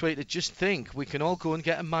just tweeted, just think, we can all go and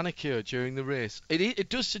get a manicure during the race. It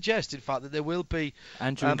does suggest, in fact, that there will be...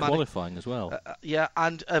 And during qualifying as well.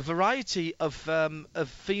 And a variety of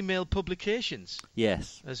female publications.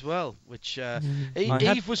 Yes. As well, which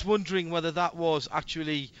Eve was wondering whether that was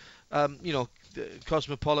actually...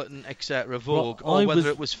 Cosmopolitan, etc., Vogue, or whether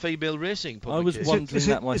it was female racing publication. I was wondering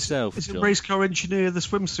that myself. Is it Race Car Engineer, the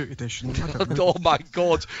swimsuit edition? Oh my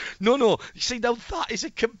God! No. You see, now that is a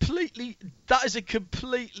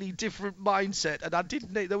completely different mindset, and I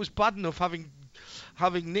didn't. That was bad enough having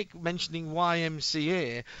Nick mentioning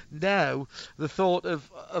YMCA. Now the thought of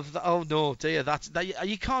the, oh no, dear,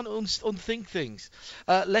 you can't unthink things.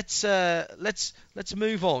 Let's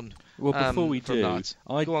move on. Well, before we do,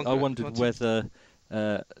 I wondered whether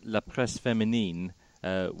La Presse Féminine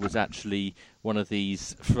was actually one of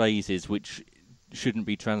these phrases which shouldn't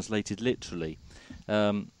be translated literally.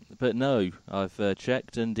 But no, I've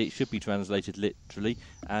checked, and it should be translated literally,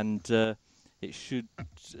 and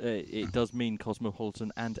it does mean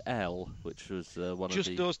cosmopolitan and Elle, which was one of the...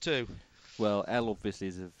 Just those two? Well, Elle obviously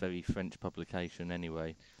is a very French publication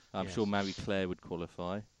anyway. I'm sure Marie Claire would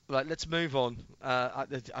qualify. Right, let's move on,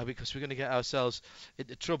 because we're going to get ourselves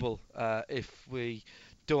into trouble if we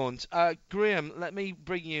don't. Graham, let me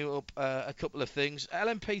bring you up a couple of things.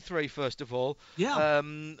 LMP3, first of all. Yeah.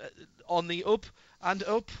 On the up and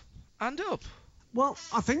up and up. Well,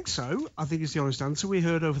 I think so. I think it's the honest answer. We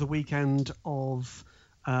heard over the weekend of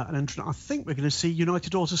an entrant. I think we're going to see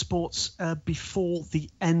United Autosports before the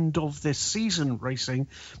end of this season racing.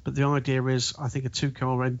 But the idea is, I think, a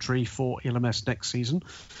 2-car entry for ELMS next season.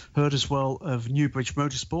 Heard as well of Newbridge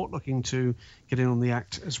Motorsport looking to get in on the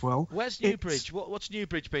act as well. Where's Newbridge? What's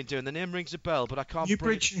Newbridge been doing? The name rings a bell, but I can't...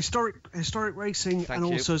 Newbridge, historic racing. Thank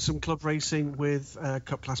you. Also some club racing with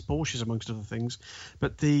Cup Class Porsches, amongst other things.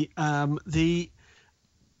 But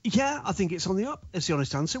yeah, I think it's on the up. It's the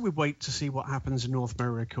honest answer. We wait to see what happens in North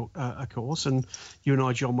America, of course. And you and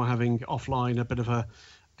I, John, were having offline a bit of a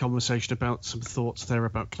conversation about some thoughts there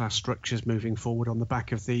about class structures moving forward on the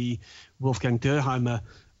back of the Wolfgang Dürheimer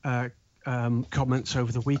comments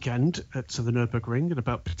over the weekend at the Nürburgring, and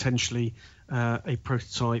about potentially a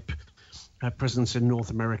prototype presence in North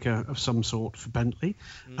America of some sort for Bentley.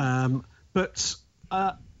 But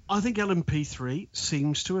I think LMP3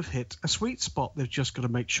 seems to have hit a sweet spot. They've just got to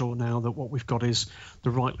make sure now that what we've got is the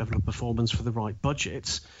right level of performance for the right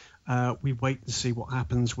budget. We wait and see what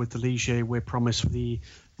happens with the Ligier. We're promised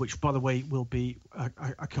which, by the way, will be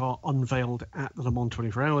a car unveiled at the Le Mans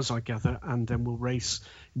 24 Hours, I gather, and then we'll race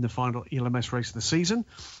in the final ELMS race of the season.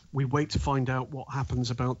 We wait to find out what happens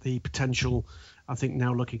about the potential, I think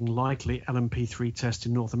now looking likely, LMP3 test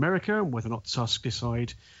in North America, and whether or not Tusk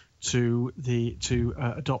decide to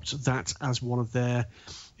adopt that as one of their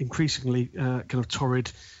increasingly kind of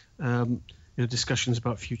torrid discussions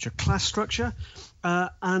about future class structure,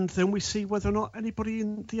 and then we see whether or not anybody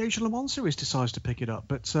in the Asia Le Mans Series decides to pick it up.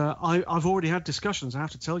 But I've already had discussions, I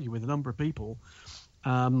have to tell you, with a number of people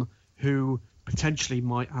who potentially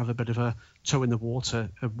might have a bit of a toe in the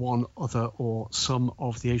water of one other or some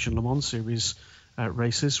of the Asian Le Mans Series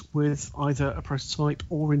races with either a prototype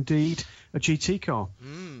or indeed a GT car.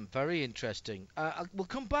 Very interesting. We'll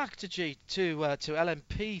come back to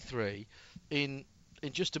LMP3 in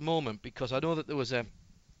just a moment, because I know that there was a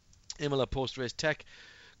Imola post-race tech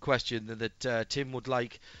question that Tim would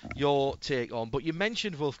like your take on. But you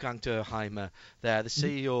mentioned Wolfgang Dürheimer there, the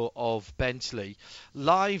CEO of Bentley,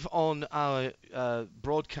 live on our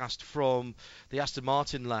broadcast from the Aston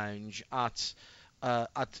Martin lounge at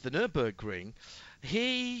the Nürburgring.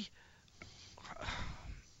 He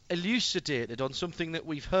elucidated on something that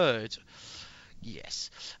we've heard. Yes.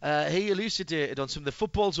 He elucidated on some of the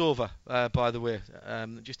football's over, by the way,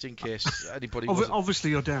 just in case anybody obviously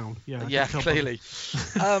you're down. Yeah, clearly.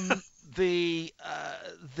 The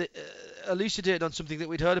elucidated on something that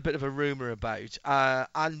we'd heard a bit of a rumour about,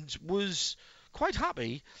 and was quite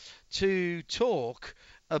happy to talk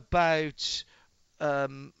about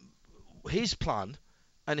his plan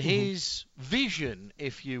and his vision,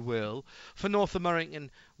 if you will, for North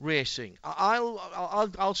American racing.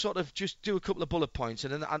 I'll sort of just do a couple of bullet points,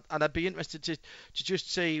 and I'd be interested to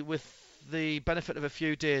just see, with the benefit of a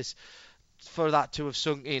few days for that to have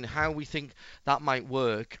sunk in, how we think that might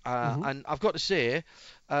work. And I've got to say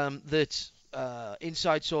that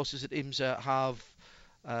inside sources at IMSA have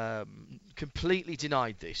completely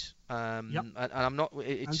denied this. And I'm not.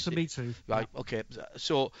 And to me too. Right. Yep. Okay.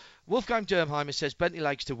 So Wolfgang Dürheimer says Bentley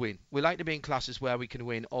likes to win. We like to be in classes where we can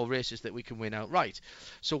win, or races that we can win outright.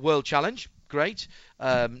 So World Challenge, great.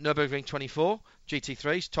 Nürburgring 24,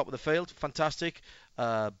 GT3s, top of the field, fantastic.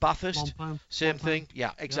 Bathurst, same thing.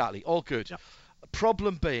 Yeah, exactly. Yep. All good. Yep.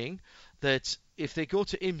 Problem being that if they go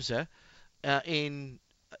to IMSA in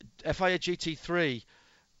FIA GT3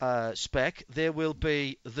 spec, there will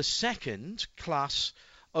be the second class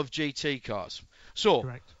of GT cars. So,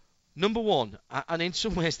 correct. Number one, and in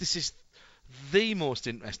some ways this is the most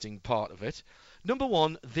interesting part of it. Number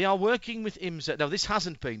one, they are working with IMSA. Now, this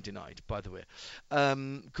hasn't been denied, by the way.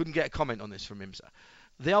 Couldn't get a comment on this from IMSA.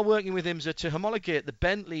 They are working with IMSA to homologate the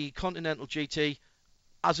Bentley Continental GT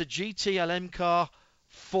as a GT-LM car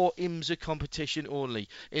for IMSA competition only,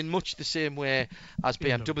 in much the same way as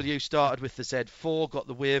BMW started with the Z4, got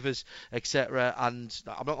the waivers, etc. And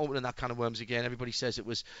I'm not opening that can of worms again. Everybody says it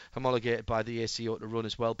was homologated by the ACO to run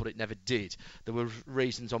as well, but it never did. There were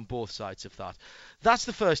reasons on both sides of that. That's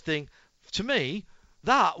the first thing. To me,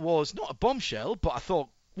 that was not a bombshell, but I thought,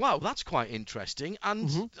 wow, that's quite interesting,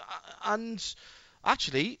 and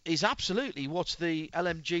actually is absolutely what the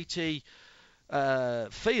LMGT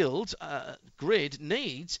field grid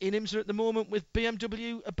needs in IMSA at the moment, with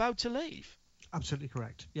BMW about to leave. Absolutely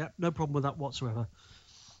correct. Yeah, no problem with that whatsoever.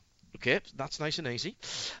 Okay, that's nice and easy.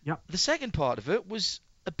 Yeah. The second part of it was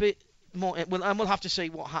a bit more, well, and we'll have to see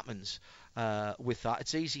what happens with that.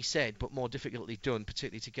 It's easy said, but more difficultly done,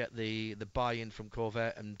 particularly to get the buy-in from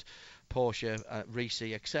Corvette and Porsche,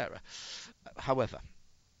 Risi, etc. However,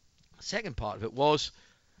 the second part of it was,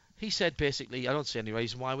 he said basically, I don't see any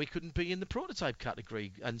reason why we couldn't be in the prototype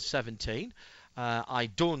category and 17.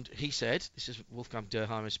 He said, this is Wolfgang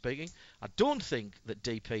Dürheimer speaking, I don't think that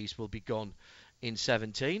DPs will be gone in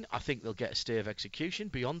 17. I think they'll get a stay of execution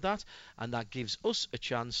beyond that, and that gives us a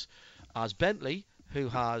chance as Bentley, who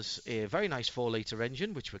has a very nice 4-litre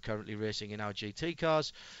engine, which we're currently racing in our GT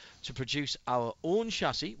cars, to produce our own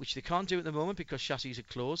chassis, which they can't do at the moment because chassis are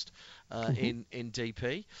closed in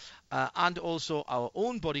DP, and also our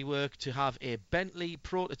own bodywork to have a Bentley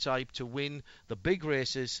prototype to win the big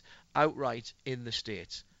races outright in the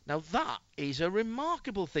States. Now that is a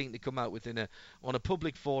remarkable thing to come out with on a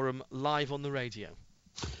public forum live on the radio.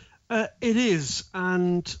 It is,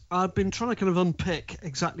 and I've been trying to kind of unpick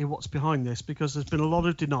exactly what's behind this, because there's been a lot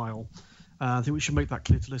of denial. I think we should make that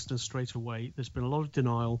clear to listeners straight away. There's been a lot of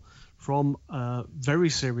denial from very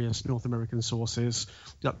serious North American sources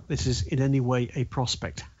that this is in any way a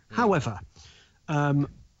prospect. However,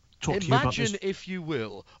 imagine, if you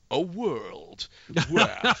will, a world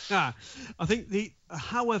where... I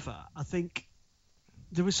think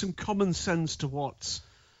there is some common sense to what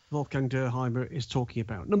Wolfgang Dürheimer is talking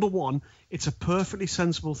about. Number one, it's a perfectly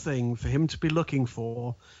sensible thing for him to be looking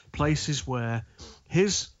for places where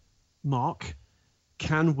his mark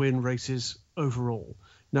can win races overall.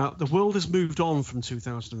 Now, the world has moved on from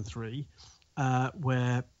 2003,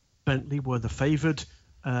 where Bentley were the favoured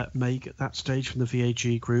make at that stage from the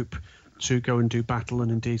VAG group to go and do battle,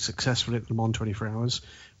 and indeed successfully at the Le Mans 24 Hours.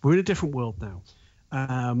 We're in a different world now.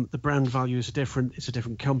 The brand values are different. It's a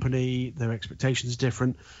different company. Their expectations are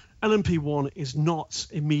different. LMP1 is not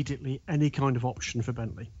immediately any kind of option for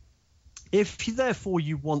Bentley. If therefore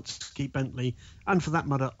you want to keep Bentley, and for that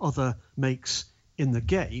matter other makes in the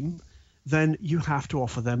game, then you have to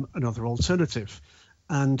offer them another alternative.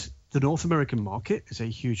 And the North American market is a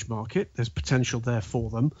huge market. There's potential there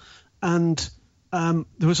for them. And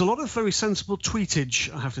there was a lot of very sensible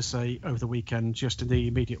tweetage, I have to say, over the weekend, just in the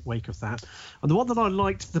immediate wake of that. And the one that I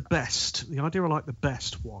liked the best, the idea I liked the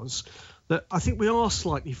best was that I think we are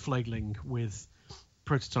slightly flailing with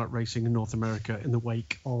prototype racing in North America in the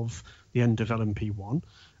wake of the end of LMP1.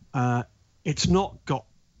 It's not got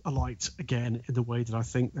a light again in the way that I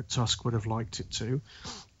think that Tusk would have liked it to.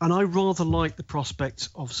 And I rather like the prospect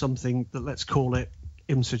of something that, let's call it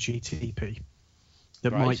IMSA GTP.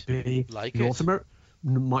 That might be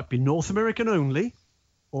might be North American only,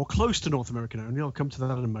 or close to North American only. I'll come to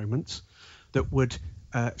that in a moment. That would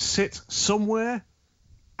sit somewhere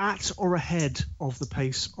at or ahead of the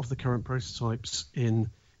pace of the current prototypes in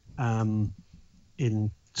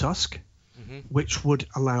Tusk, which would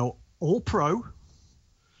allow all pro,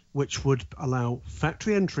 which would allow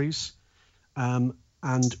factory entries, and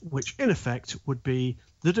which in effect would be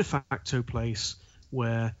the de facto place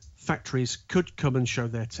where factories could come and show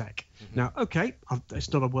their tech. Now, okay,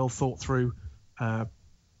 it's not a well thought through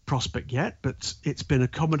prospect yet, but it's been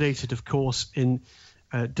accommodated, of course, in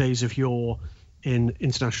days of yore in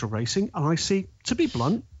international racing. And I see, to be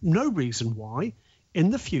blunt, no reason why in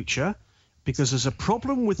the future, because there's a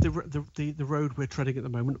problem with the road we're treading at the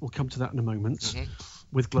moment, we'll come to that in a moment,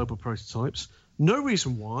 with global prototypes, no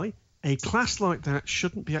reason why a class like that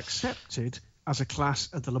shouldn't be accepted as a class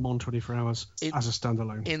at the Le Mans 24 Hours as a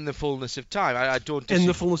standalone. In the fullness of time. I don't in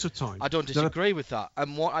the fullness of time. I don't disagree with that.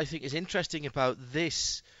 And what I think is interesting about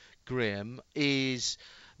this, Graham, is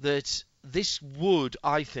that this would,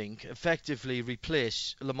 I think, effectively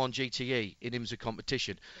replace Le Mans GTE in IMSA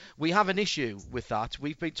competition. We have an issue with that.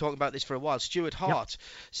 We've been talking about this for a while. Stuart Hart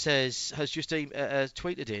has just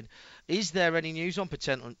tweeted in, is there any news on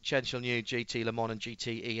potential new GT Le Mans and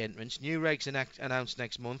GTE entrants? New regs announced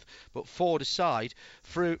next month, but Ford aside,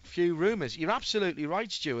 few rumours. You're absolutely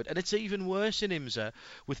right, Stuart. And it's even worse in IMSA,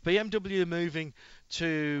 with BMW moving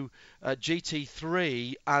to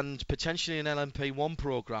GT3 and potentially an LMP1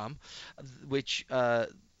 programme, which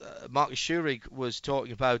Marcus Schurig was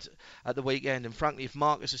talking about at the weekend. And frankly, if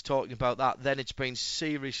Marcus is talking about that, then it's been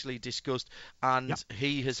seriously discussed, and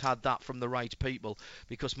he has had that from the right people,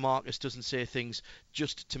 because Marcus doesn't say things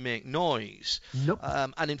just to make noise.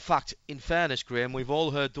 And in fact, in fairness, Graham, we've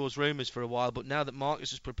all heard those rumours for a while, but now that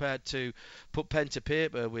Marcus is prepared to put pen to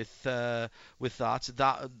paper with that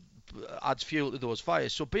adds fuel to those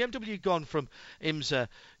fires. So BMW gone from IMSA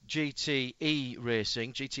GTE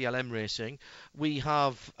racing, GTLM racing. We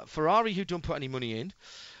have Ferrari, who don't put any money in.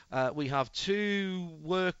 We have 2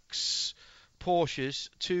 Works Porsches,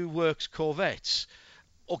 2 Works Corvettes.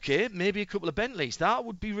 Okay, maybe a couple of Bentleys. That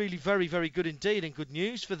would be really very, very good indeed, and good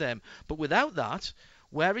news for them. But without that,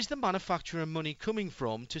 where is the manufacturer money coming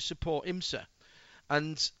from to support IMSA?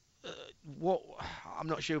 And I'm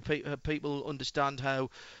not sure people understand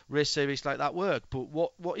how race series like that work, but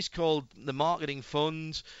what is called the marketing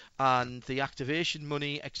fund and the activation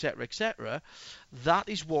money, etc., that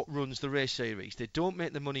is what runs the race series. They don't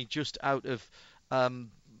make the money just out of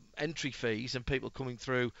entry fees and people coming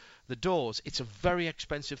through the doors. It's a very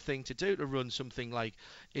expensive thing to do, to run something like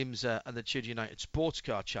IMSA and the Chid United Sports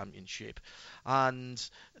Car Championship. And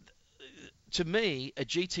to me, a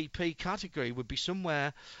GTP category would be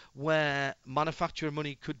somewhere where manufacturer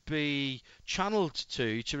money could be channeled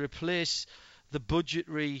to replace the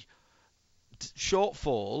budgetary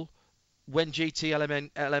shortfall when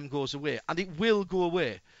GT-LM goes away. And it will go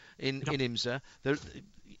away in IMSA. The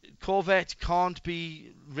Corvette can't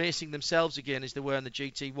be racing themselves again as they were in the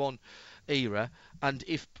GT1 era. And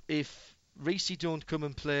if Risi don't come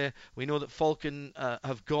and play, we know that Falcon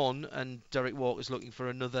have gone, and Derek Walker's looking for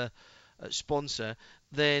another sponsor,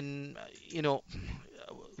 then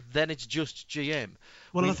then it's just GM.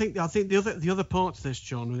 Well, I think the other part to this,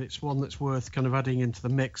 John, and it's one that's worth kind of adding into the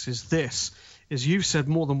mix, is you've said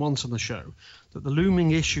more than once on the show that the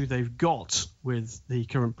looming issue they've got with the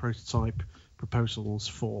current prototype proposals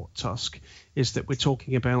for Tusk is that we're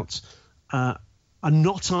talking about a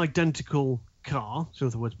not identical car, so in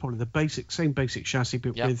other words, probably the same basic chassis,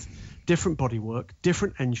 but with different bodywork,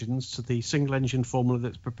 different engines to the single engine formula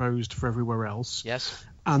that's proposed for everywhere else. Yes.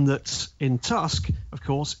 And that in Tusk, of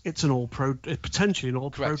course, it's potentially an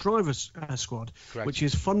all-pro drivers squad, which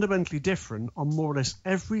is fundamentally different on more or less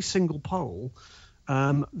every single pole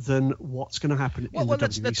than what's going to happen in the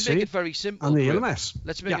WEC let's make it very simple, and the Graham. LMS.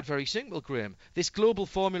 Let's make it very simple, Graham. This global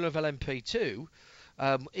formula of LMP2,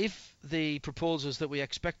 if the proposals that we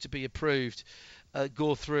expect to be approved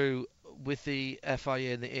go through with the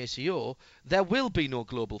FIA and the ACO, there will be no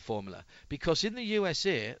global formula, because in the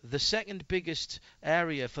USA, the second biggest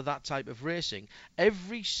area for that type of racing,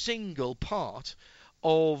 every single part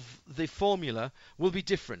of the formula will be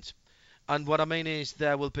different. And what I mean is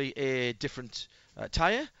there will be a different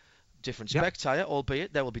tyre, different spec tyre,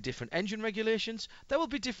 albeit there will be different engine regulations, there will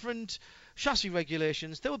be different chassis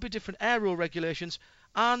regulations, there will be different aero regulations,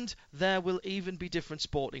 and there will even be different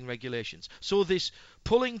sporting regulations. So this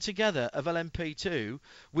pulling together of LMP2,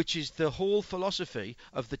 which is the whole philosophy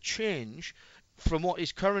of the change from what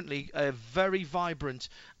is currently a very vibrant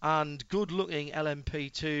and good-looking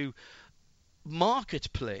LMP2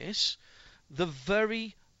 marketplace, the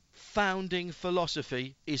very founding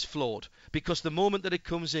philosophy is flawed, because the moment that it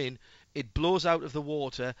comes in, it blows out of the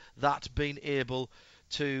water that being able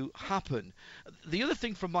to happen. The other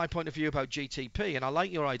thing from my point of view about GTP, and I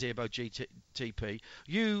like your idea about GTP,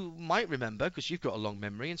 you might remember, because you've got a long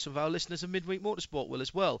memory, and some of our listeners of Midweek Motorsport will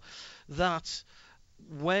as well, that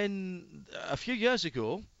when a few years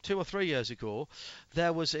ago, 2 or 3 years ago,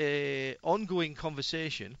 there was a ongoing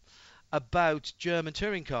conversation about German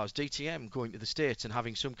touring cars, DTM, going to the States and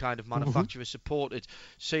having some kind of manufacturer-supported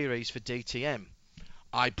series for DTM.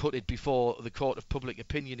 I put it before the court of public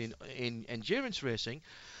opinion in endurance racing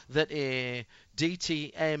that a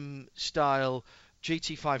DTM-style,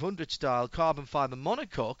 GT500-style carbon fibre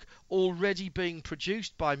monocoque already being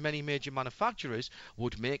produced by many major manufacturers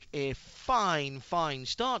would make a fine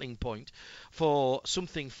starting point for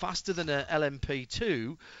something faster than a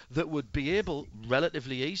LMP2 that would be able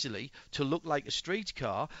relatively easily to look like a street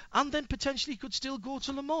car and then potentially could still go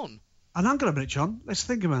to Le Mans. And hang on a minute, John. Let's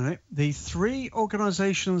think about it. The three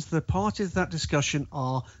organisations that are part of that discussion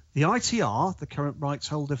are the ITR, the current rights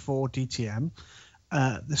holder for DTM,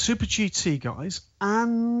 the Super GT guys,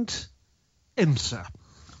 and IMSA.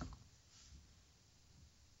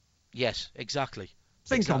 Yes, exactly.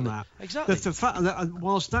 Think on that. Exactly. The fact that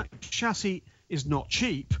whilst that chassis is not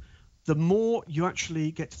cheap, the more you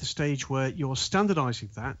actually get to the stage where you're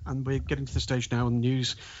standardising that, and we're getting to the stage now in the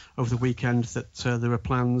news over the weekend that there are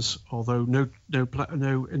plans, although no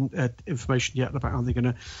information yet about how they're going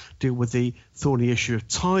to deal with the thorny issue of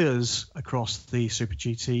tyres across the Super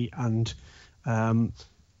GT and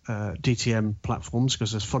DTM platforms,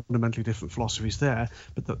 because there's fundamentally different philosophies there,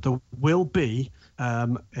 but that there will be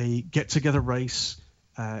a get-together race.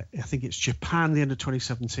 I think it's Japan the end of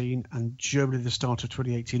 2017 and Germany the start of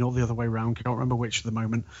 2018, or the other way around. I can't remember which at the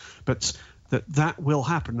moment, but that will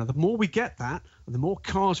happen. Now, the more we get that, and the more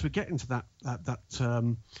cars we get into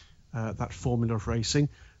that formula of racing,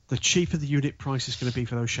 the cheaper the unit price is going to be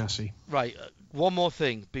for those chassis. Right. One more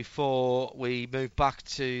thing before we move back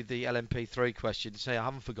to the LMP3 question. Say I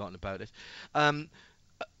haven't forgotten about it.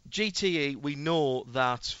 GTE, we know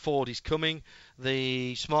that Ford is coming.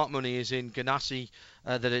 The smart money is in Ganassi,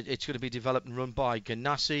 that it's going to be developed and run by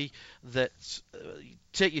Ganassi. That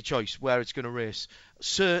take your choice where it's going to race.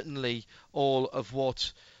 Certainly, all of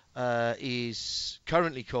what is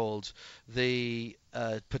currently called the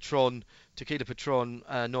Tequila Patron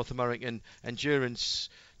North American Endurance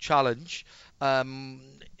Challenge,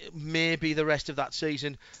 maybe the rest of that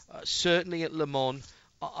season. Certainly at Le Mans.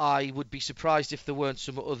 I would be surprised if there weren't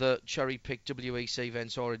some other cherry-picked WEC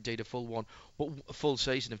events, or indeed a full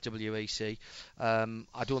season of WEC.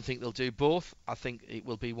 I don't think they'll do both. I think it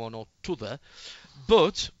will be one or t'other.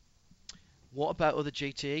 But what about other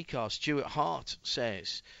GTE cars? Stuart Hart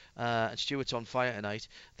says, and Stuart's on fire tonight,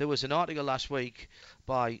 there was an article last week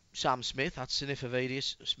by Sam Smith at Sniffer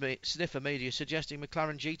Media suggesting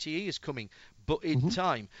McLaren GTE is coming, but in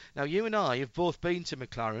time. Now, you and I have both been to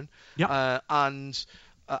McLaren, and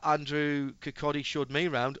Andrew Kirkcaldy showed me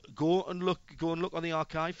around. Go and look on the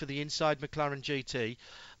archive for the Inside McLaren GT.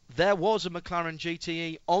 There was a McLaren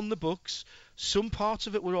GTE on the books. Some parts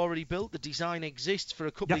of it were already built. The design exists for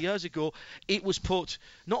a couple of years ago. It was put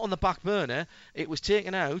not on the back burner. It was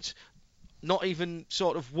taken out not even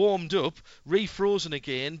sort of warmed up, refrozen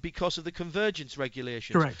again because of the convergence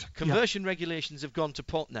regulations. Correct. Conversion regulations have gone to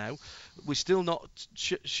pot now. We're still not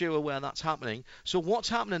sure where that's happening. So what's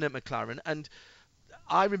happening at McLaren? And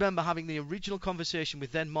I remember having the original conversation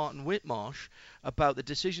with then Martin Whitmarsh about the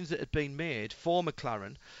decisions that had been made for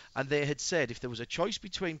McLaren, and they had said if there was a choice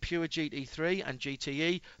between pure GT3 and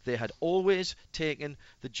GTE, they had always taken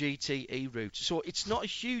the GTE route. So it's not a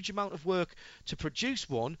huge amount of work to produce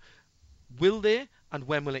one. Will they, and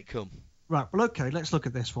when will it come? Right, well, okay, let's look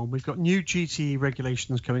at this one. We've got new GTE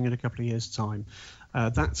regulations coming in a couple of years' time.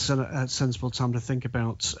 That's a sensible time to think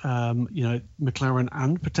about, McLaren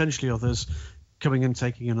and potentially others coming and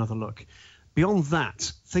taking another look. Beyond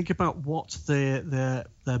that, think about what their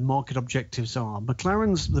market objectives are.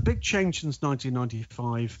 McLaren's, the big change since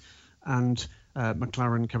 1995, and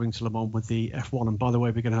McLaren coming to Le Mans with the F1. And by the way,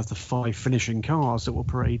 we're going to have the 5 finishing cars that will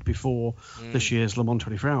parade before this year's Le Mans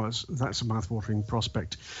 24 Hours. That's a mouth-watering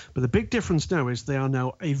prospect. But the big difference now is they are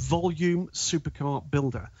now a volume supercar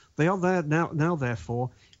builder. They are there now therefore,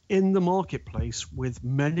 in the marketplace with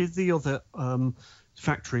many of the other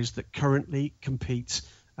factories that currently compete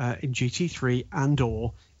in GT3 and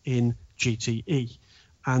or in GTE.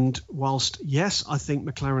 And whilst, yes, I think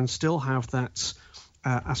McLaren still have that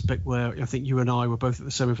aspect where I think you and I were both at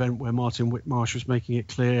the same event where Martin Whitmarsh was making it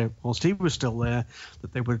clear, whilst he was still there,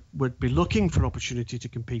 that they would be looking for an opportunity to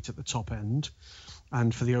compete at the top end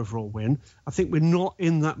and for the overall win. I think we're not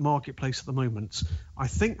in that marketplace at the moment. I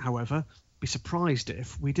think, however, be surprised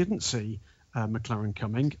if we didn't see McLaren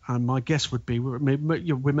coming, and my guess would be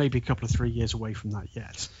we may be a couple of 3 years away from that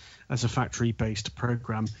yet as a factory-based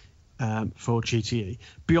program for GTE.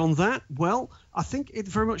 Beyond that, well, I think it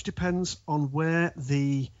very much depends on where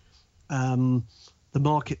the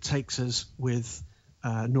market takes us with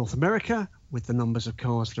North America, with the numbers of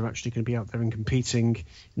cars that are actually going to be out there and competing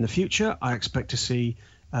in the future. I expect to see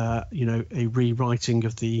a rewriting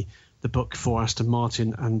of the book for Aston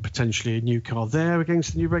Martin and potentially a new car there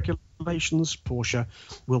against the new regulations. Porsche,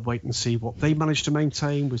 we'll wait and see what they manage to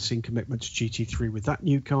maintain. We've seen commitment to GT3 with that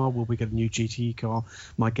new car. Will we get a new GTE car?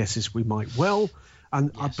 My guess is we might well. And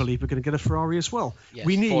yes, I believe we're going to get a Ferrari as well. Yes,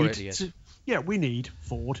 we need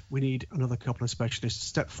Ford. We need another couple of specialists to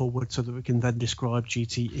step forward so that we can then describe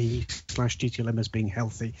GTE/GTLM as being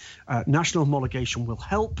healthy. National homologation will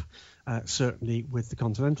help. Certainly with the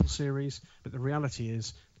Continental Series, but the reality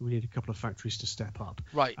is we need a couple of factories to step up.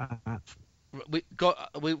 Right. We're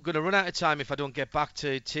going to run out of time if I don't get back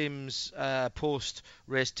to Tim's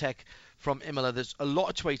post-race tech from Imola. There's a lot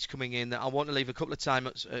of tweets coming in that I want to leave a couple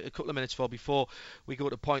of minutes for before we go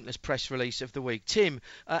to pointless press release of the week. Tim,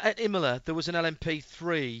 at Imola there was an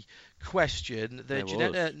LMP3 question. The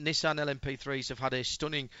Nissan LMP3s have had a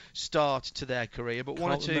stunning start to their career, but I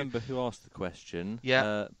can't remember who asked the question.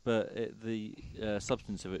 Yeah. But the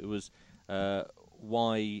substance of it was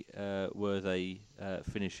why were they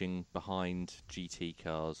finishing behind GT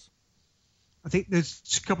cars? I think there's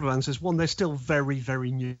a couple of answers. One, they're still very,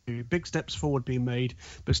 very new. Big steps forward being made,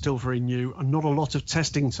 but still very new, and not a lot of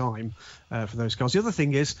testing time for those cars. The other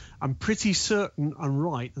thing is, I'm pretty certain I'm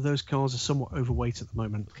right that those cars are somewhat overweight at the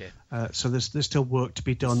moment. Okay. So there's still work to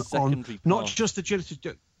be done on not just the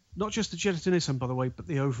Agility Nissan, by the way, but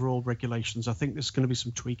the overall regulations. I think there's going to be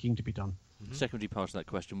some tweaking to be done. Mm-hmm. Secondary part of that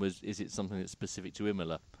question was, is it something that's specific to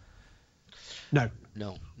Imola? No.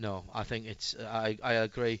 I think it's. I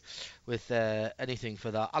agree with anything for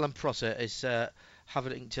that. Alan Prosser is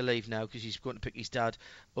having to leave now because he's going to pick his dad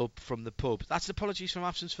up from the pub. That's apologies from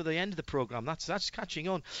absence for the end of the programme. That's catching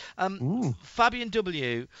on. Fabian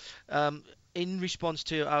W. In response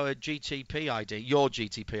to our GTP idea, your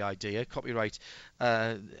GTP idea, copyright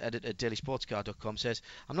edit at dailysportscar.com, says,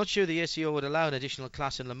 I'm not sure the ACO would allow an additional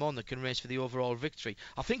class in Le Mans that can race for the overall victory.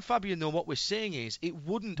 I think, Fabian, though, what we're saying is it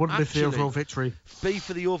wouldn't actually be for the overall victory. Be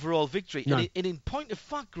for the overall victory. No. And in point of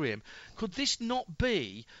fact, Graham, could this not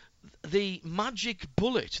be the magic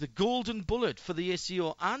bullet, the golden bullet for the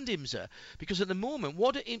ACO and IMSA? Because at the moment,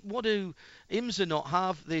 what do IMSA not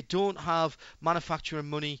have? They don't have manufacturing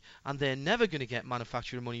money, and they're never going to get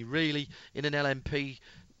manufacturing money really in an LMP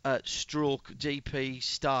stroke DP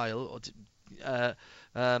style or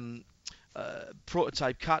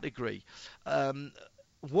prototype category.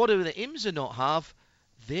 What do the IMSA not have?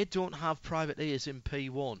 They don't have privateers in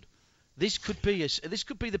P1. This could be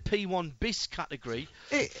the P1 bis category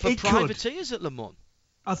for privateers at Le Mans.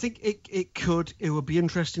 I think it could. It would be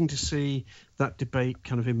interesting to see that debate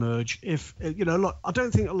kind of emerge. If look, I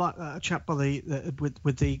don't think like a chap by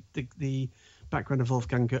with the background of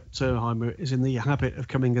Wolfgang Thurheimer is in the habit of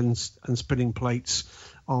coming and spinning plates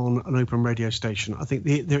on an open radio station. I think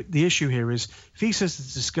the issue here is if he says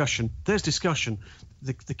there's discussion.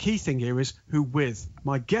 The key thing here is who with.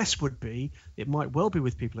 My guess would be it might well be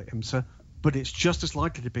with people at IMSA, but it's just as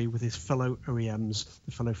likely to be with his fellow OEMs,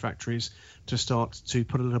 the fellow factories, to start to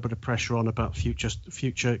put a little bit of pressure on about future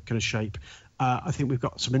kind of shape. I think we've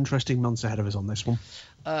got some interesting months ahead of us on this one.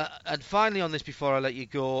 And finally on this, before I let you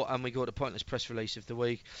go, and we go to Pointless Press Release of the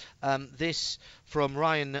Week, this from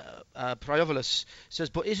Ryan Priovalis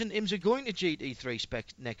says, but isn't IMSA going to GT3 spec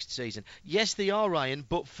next season? Yes, they are, Ryan,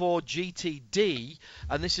 but for GTD,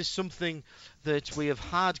 and this is something that we have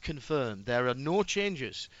had confirmed, there are no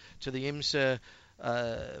changes to the IMSA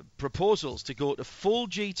proposals to go to full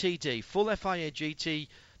GTD, full FIA GT.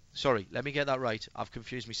 Sorry, let me get that right. I've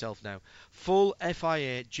confused myself now. Full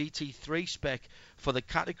FIA GT3 spec for the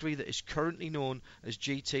category that is currently known as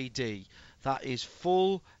GTD. That is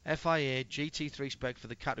full FIA GT3 spec for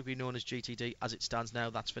the category known as GTD as it stands now.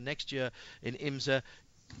 That's for next year in IMSA.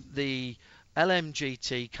 The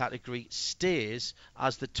LMGT category stays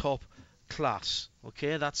as the top class.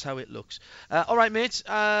 Okay, that's how it looks. All right, mate.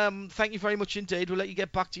 Thank you very much indeed. We'll let you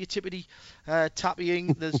get back to your tippity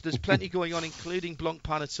tappying. There's plenty going on, including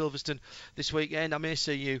Blancpain at Silverstone this weekend. I may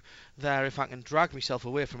see you there if I can drag myself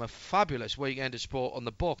away from a fabulous weekend of sport on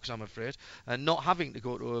the box, I'm afraid, and not having to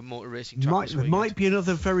go to a motor racing track this weekend. There might be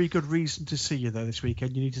another very good reason to see you there this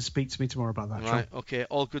weekend. You need to speak to me tomorrow about that. Right, okay,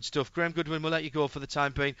 all good stuff. Graham Goodwin, we'll let you go for the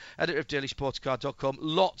time being. Editor of dailysportscar.com.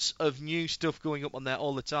 Lots of new stuff going up on there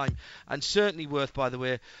all the time, and certainly worth, by the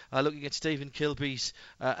way, looking at Stephen Kilby's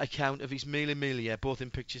account of his Mille Miglia, both in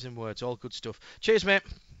pictures and words. All good stuff. Cheers, mate.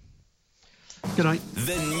 Good night.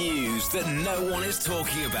 The news that no one is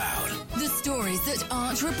talking about. The stories that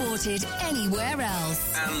aren't reported anywhere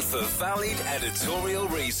else. And for valid editorial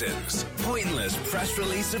reasons. Pointless Press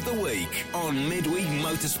Release of the Week on Midweek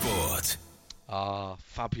Motorsport. Ah,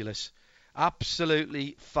 fabulous.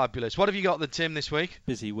 Absolutely fabulous. What have you got then, Tim, this week?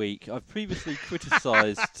 Busy week. I've previously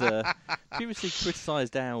criticised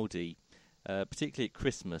Audi, particularly at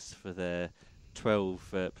Christmas, for their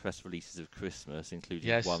 12 press releases of Christmas,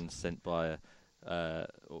 including one sent by a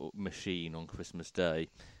machine on Christmas Day,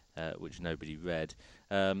 which nobody read.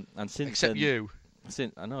 And since Except then, you.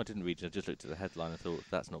 I know I didn't read it. I just looked at the headline and thought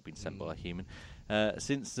that's not been sent by a human.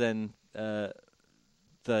 Since then,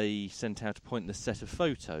 they sent out a pointless set of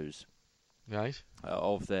photos. Right.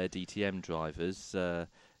 Of their DTM drivers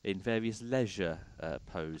in various leisure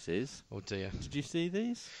poses. Oh dear. Did you see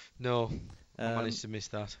these? No, I managed to miss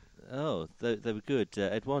that. Oh, they were good.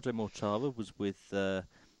 Eduardo Mortara was with, I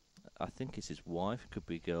think it's his wife, could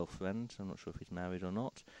be girlfriend, I'm not sure if he's married or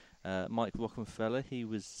not. Mike Rockenfeller, he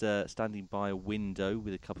was standing by a window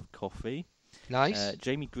with a cup of coffee. Nice.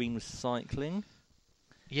 Jamie Green was cycling.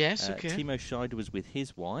 Yes, okay. Timo Scheider was with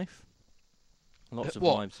his wife. Lots of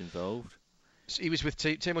wives involved. He was with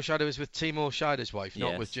Timo Scheider was with Timo Scheider's wife,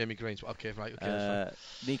 not with Jamie Green's. Okay, right. Okay, that's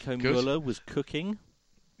fine. Nico Muller was cooking.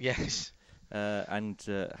 Yes. And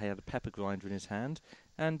he had a pepper grinder in his hand.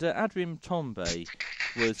 And Adrian Tombe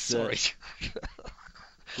was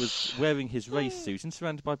was wearing his race suit and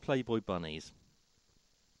surrounded by Playboy bunnies.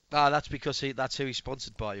 That's because that's who he's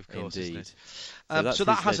sponsored by, of course, Indeed. isn't it? So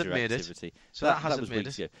that hasn't made activity. it. So that hasn't was made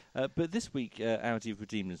weeks it. Ago. But this week, Audi have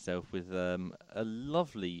redeemed themselves with a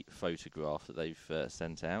lovely photograph that they've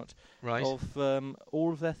sent out of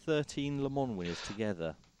all of their 13 Le Mans winners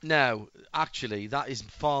together. Now, actually, that is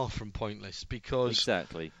far from pointless because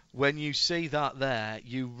when you see that there,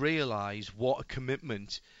 you realise what a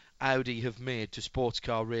commitment Audi have made to sports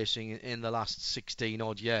car racing in the last 16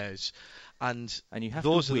 odd years. And you have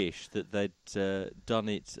to wish that they'd done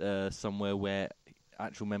it somewhere where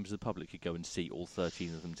actual members of the public could go and see all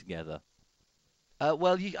 13 of them together.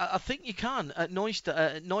 Well, I think you can at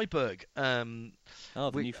Neuburg.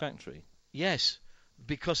 The new factory. Yes,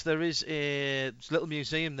 because there is a little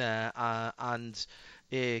museum there and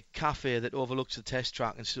a cafe that overlooks the test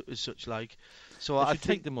track and such like. So I should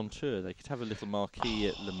take them on tour. They could have a little marquee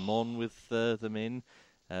at Le Mans with them in.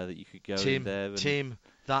 That you could go in there and Tim,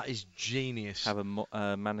 that is genius. Have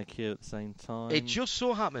a manicure at the same time. It just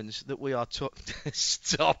so happens that we are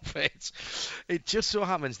Stop it. It just so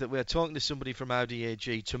happens that we are talking to somebody from Audi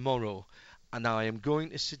AG tomorrow, and I am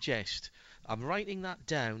going to suggest, I'm writing that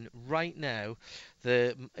down right now,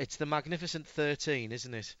 it's the Magnificent 13,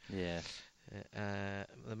 isn't it? Yes.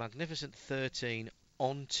 The Magnificent 13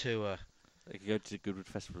 on tour. They could go to the Goodwood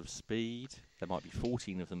Festival of Speed. There might be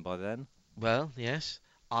 14 of them by then. Well, yes.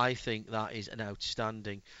 I think that is an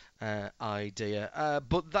outstanding idea.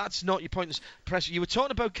 But that's not your point. You were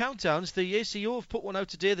talking about countdowns. The ACO have put one out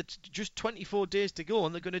today that's just 24 days to go,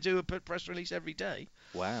 and they're going to do a press release every day.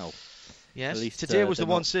 Wow. Yes, today was the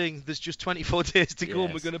one saying there's just 24 days to go,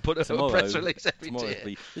 and we're going to put a press release every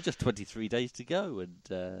day. There's just 23 days to go, and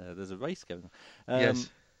there's a race going on. Yes.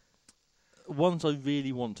 Ones I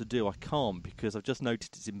really want to do, I can't because I've just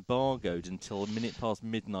noticed it's embargoed until a minute past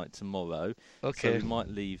midnight tomorrow. Okay. So we might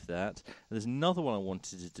leave that. And there's another one I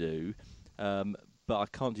wanted to do, but I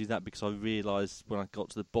can't do that because I realised when I got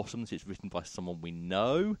to the bottom that it's written by someone we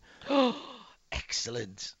know.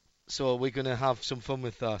 Excellent. So we're going to have some fun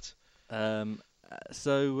with that.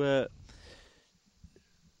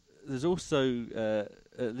 There's also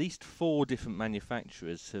at least 4 different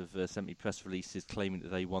manufacturers have sent me press releases claiming that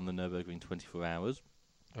they won the Nürburgring 24 hours.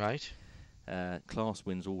 Right. Class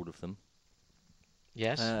wins all of them.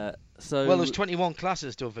 Yes. Well, there's 21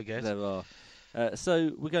 classes, don't forget. There are.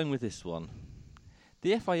 So we're going with this one.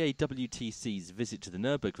 The FIA WTC's visit to the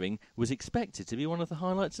Nürburgring was expected to be one of the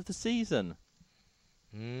highlights of the season.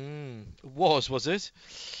 Was it?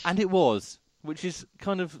 And it was, which is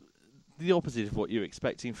kind of the opposite of what you're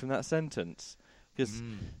expecting from that sentence. Because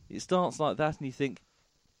it starts like that and you think,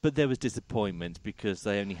 but there was disappointment because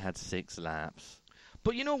they only had 6 laps.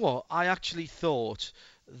 But you know what? I actually thought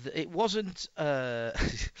that it wasn't...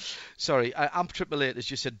 sorry, AMP Triple Eight has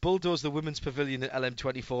just said, bulldoze the women's pavilion at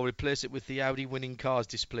LM24, replace it with the Audi winning cars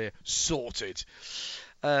display. Sorted.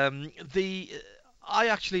 I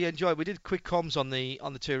actually enjoyed. We did quick comms on the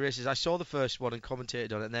 2 races. I saw the first one and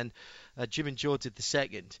commentated on it, and then Jim and Joe did the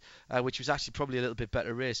second, which was actually probably a little bit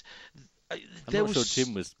better race. I'm not sure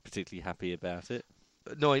Jim was particularly happy about it.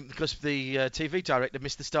 No, because the TV director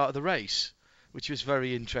missed the start of the race, which was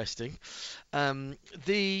very interesting. There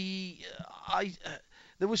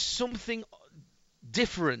was something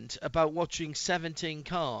different about watching 17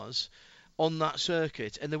 cars on that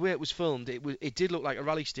circuit, and the way it was filmed, it did look like a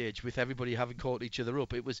rally stage with everybody having caught each other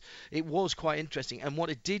up. It was quite interesting, and what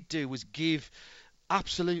it did do was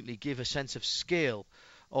absolutely give a sense of scale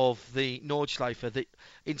of the Nordschleife that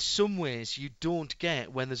in some ways you don't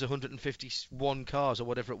get when there's 151 cars or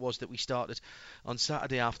whatever it was that we started on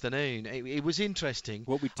Saturday afternoon. It was interesting.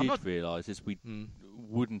 What we did realise is we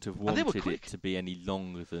wouldn't have wanted it to be any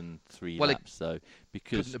longer than 3 laps, though,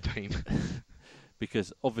 because couldn't have been.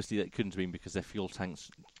 Because obviously that couldn't have been because their fuel tanks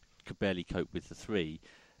could barely cope with the 3.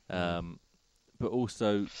 But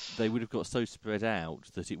also they would have got so spread out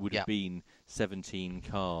that it would have been 17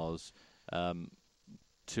 cars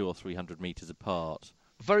 200 or 300 metres apart.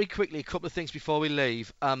 Very quickly, a couple of things before we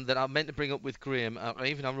leave that I meant to bring up with Graham.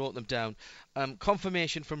 I wrote them down.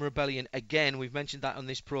 Confirmation from Rebellion. Again, we've mentioned that on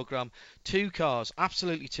this programme. 2 cars,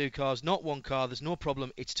 absolutely 2 cars, not 1 car. There's no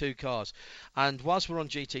problem. It's 2 cars. And whilst we're on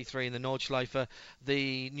GT3 in the Nordschleife,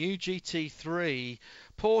 the new GT3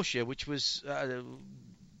 Porsche, which was...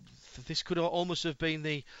 this could almost have been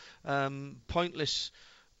the pointless...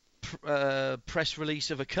 press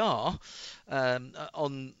release of a car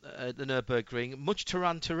on the Nürburgring. Much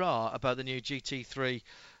tarantara about the new GT3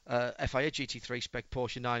 FIA GT3 spec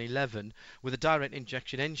Porsche 911 with a direct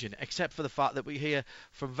injection engine, except for the fact that we hear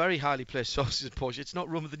from very highly placed sources of Porsche it's not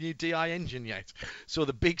run with the new DI engine yet. So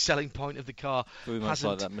the big selling point of the car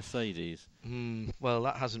hasn't... like that Mercedes. Well,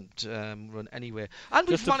 that hasn't run anywhere. And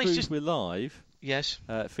just we've managed to prove we're live. Yes.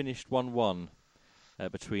 Finished 1-1.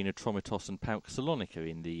 Between Atromitos and PAOK Salonika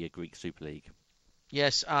in the Greek Super League.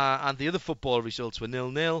 Yes, and the other football results were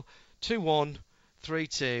 0-0, 2-1,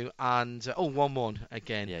 3-2, and 1-1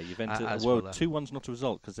 again. Yeah, Juventus. Well, 2-1's not a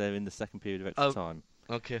result because they're in the second period of extra time.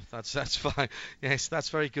 Okay, that's fine. Yes, that's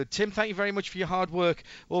very good. Tim, thank you very much for your hard work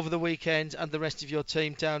over the weekend and the rest of your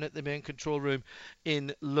team down at the main control room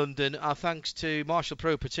in London. Our thanks to Marshall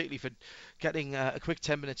Pro particularly for getting a quick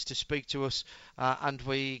 10 minutes to speak to us, and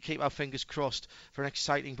we keep our fingers crossed for an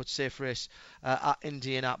exciting but safe race at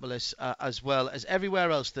Indianapolis, as well as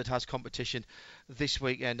everywhere else that has competition this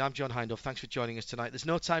weekend. I'm John Hindhaugh. Thanks for joining us tonight. There's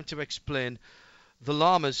no time to explain. The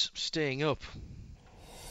Llamas staying up.